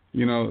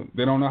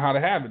 They don't know how to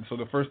have it. So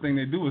the first thing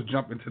they do is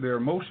jump into their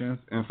emotions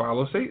and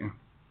follow Satan.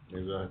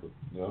 Exactly.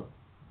 Yeah.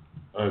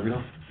 All right, we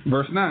know.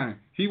 Verse 9.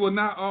 He will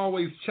not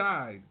always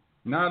chide,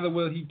 neither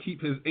will he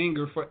keep his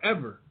anger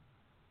forever.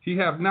 He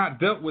hath not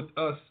dealt with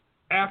us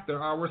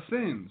after our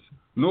sins,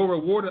 nor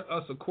rewarded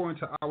us according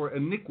to our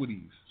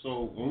iniquities.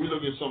 So when we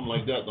look at something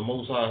like that, the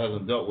Most High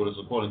hasn't dealt with us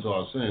according to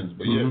our sins,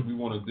 but yet we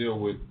want to deal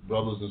with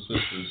brothers and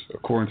sisters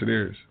according to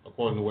theirs,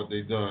 according to what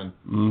they've done,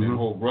 and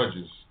hold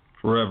grudges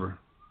forever.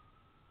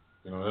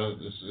 You know,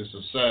 it's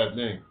a sad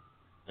thing.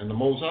 And the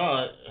Most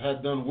High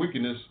had done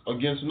wickedness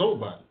against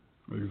nobody.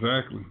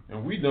 Exactly.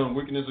 And we done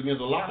wickedness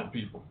against a lot of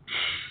people.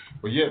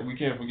 But yet we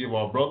can't forgive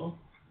our brother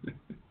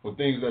for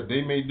things that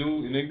they may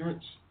do in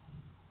ignorance.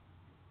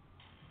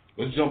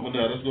 Let's jump from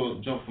there. Let's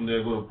jump from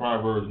there. Go to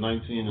Proverbs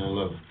 19 and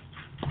 11.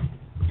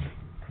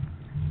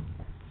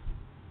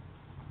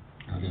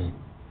 Okay.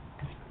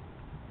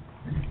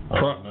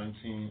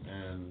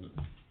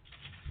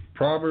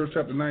 Proverbs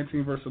chapter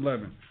 19, verse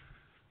 11.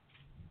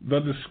 The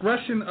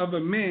discretion of a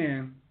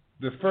man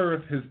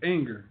deferreth his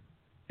anger,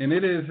 and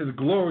it is his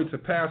glory to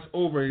pass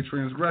over a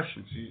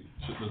transgression. See,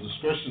 the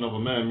discretion of a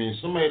man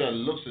means somebody that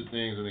looks at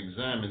things and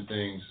examines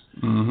things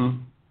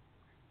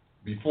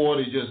before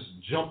they just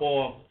jump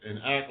off and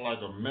act like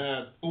a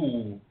mad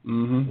fool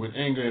with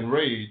anger and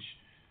rage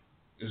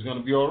is going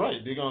to be all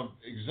right. They're going to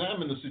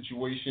examine the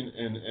situation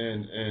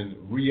and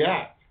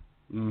react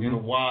in a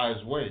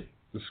wise way.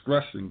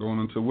 Discretion, going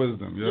into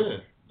wisdom. Yeah,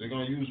 they're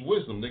going to use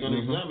wisdom. They're going to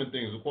examine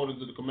things according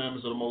to the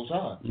commandments of the Most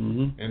High.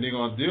 And they're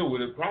going to deal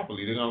with it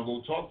properly. They're going to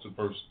go talk to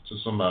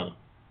somebody.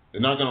 They're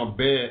not going to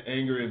bear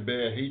anger and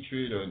bear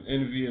hatred and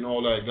envy and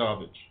all that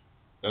garbage.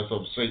 That's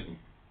of Satan.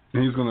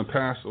 And he's going to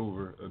pass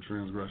over a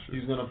transgression.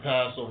 He's going to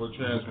pass over a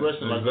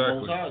transgression like the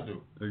Most High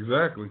do.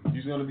 Exactly.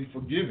 He's going to be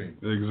forgiving.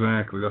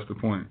 Exactly. That's the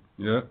point.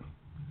 Yeah.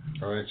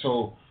 All right.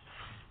 So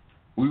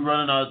we're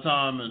running out of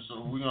time, and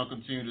so we're going to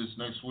continue this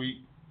next week.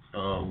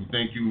 We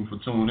thank you for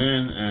tuning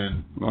in,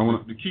 and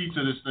the key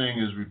to this thing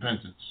is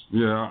repentance.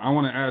 Yeah, I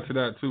want to add to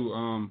that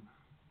too.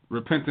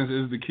 Repentance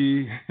is the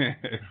key,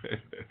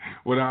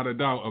 without a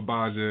doubt,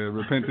 Abaja.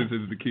 Repentance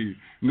is the key.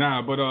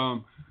 But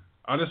I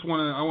just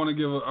want to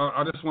give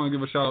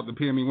a shout out to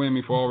PME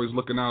Whammy for always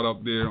looking out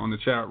up there on the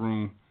chat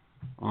room.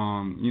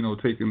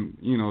 Taking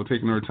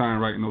her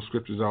time writing those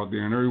scriptures out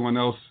there, and everyone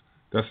else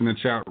that's in the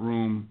chat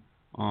room,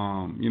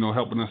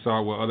 helping us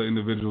out with other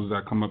individuals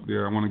that come up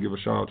there. I want to give a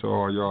shout out to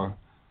all y'all.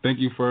 Thank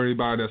you for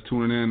everybody that's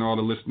tuning in, all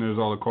the listeners,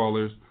 all the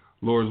callers.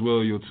 Lord's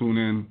will, you'll tune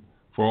in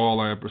for all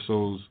our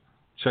episodes.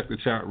 Check the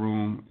chat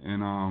room,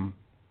 and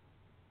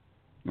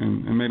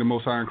may the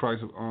Most High in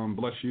Christ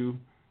bless you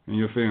and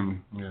your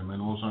family. Yeah, may the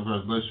Most High in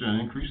Christ bless you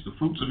and increase the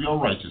fruits of your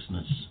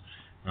righteousness.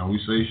 And we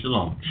say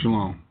shalom.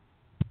 Shalom.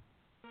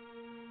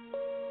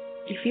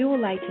 If you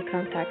would like to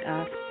contact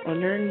us or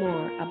learn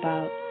more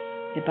about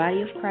the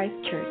Body of Christ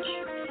Church,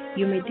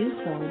 you may do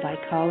so by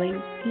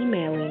calling,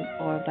 emailing,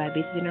 or by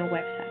visiting our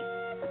website.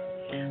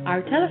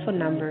 Our telephone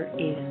number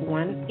is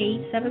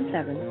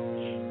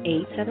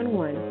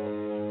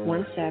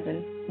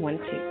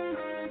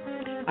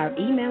 1-877-871-1712. Our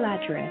email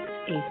address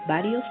is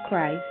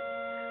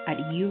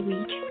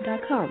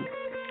bodyofchrist@ureach.com.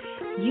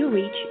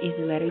 Ureach is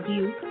the letter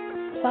U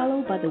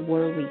followed by the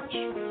word reach.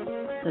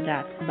 So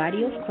that's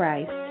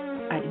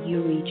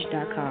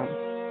bodyofchrist@ureach.com.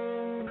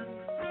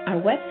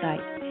 Our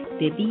website,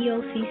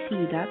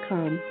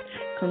 thebocc.com,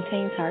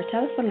 contains our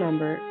telephone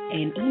number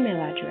and email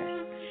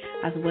address,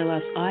 as well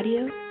as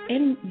audio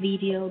and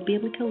video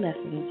biblical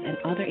lessons and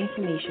other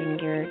information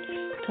geared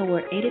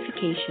toward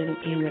edification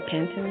in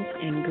repentance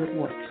and good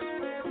works.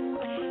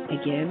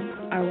 Again,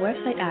 our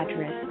website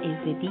address is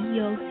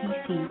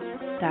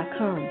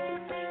thebocc.com,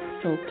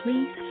 so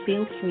please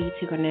feel free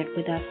to connect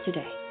with us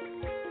today.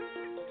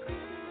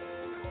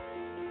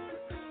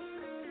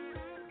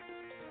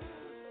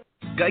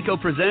 Geico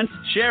presents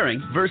sharing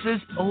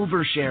versus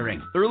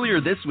oversharing. Earlier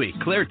this week,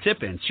 Claire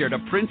Tippins shared a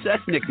princess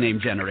nickname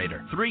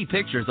generator, 3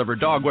 pictures of her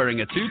dog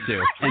wearing a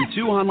tutu, and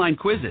 2 online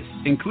quizzes,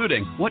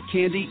 including, what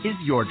candy is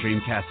your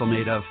dream castle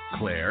made of?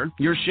 Claire,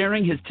 your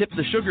sharing has tipped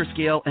the sugar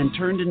scale and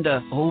turned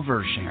into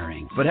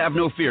oversharing. But have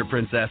no fear,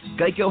 princess.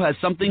 Geico has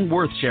something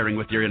worth sharing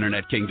with your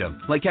internet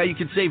kingdom, like how you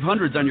could save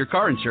hundreds on your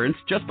car insurance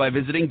just by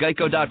visiting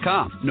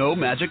geico.com. No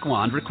magic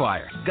wand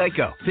required.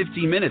 Geico,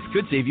 15 minutes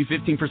could save you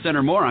 15%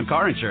 or more on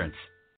car insurance.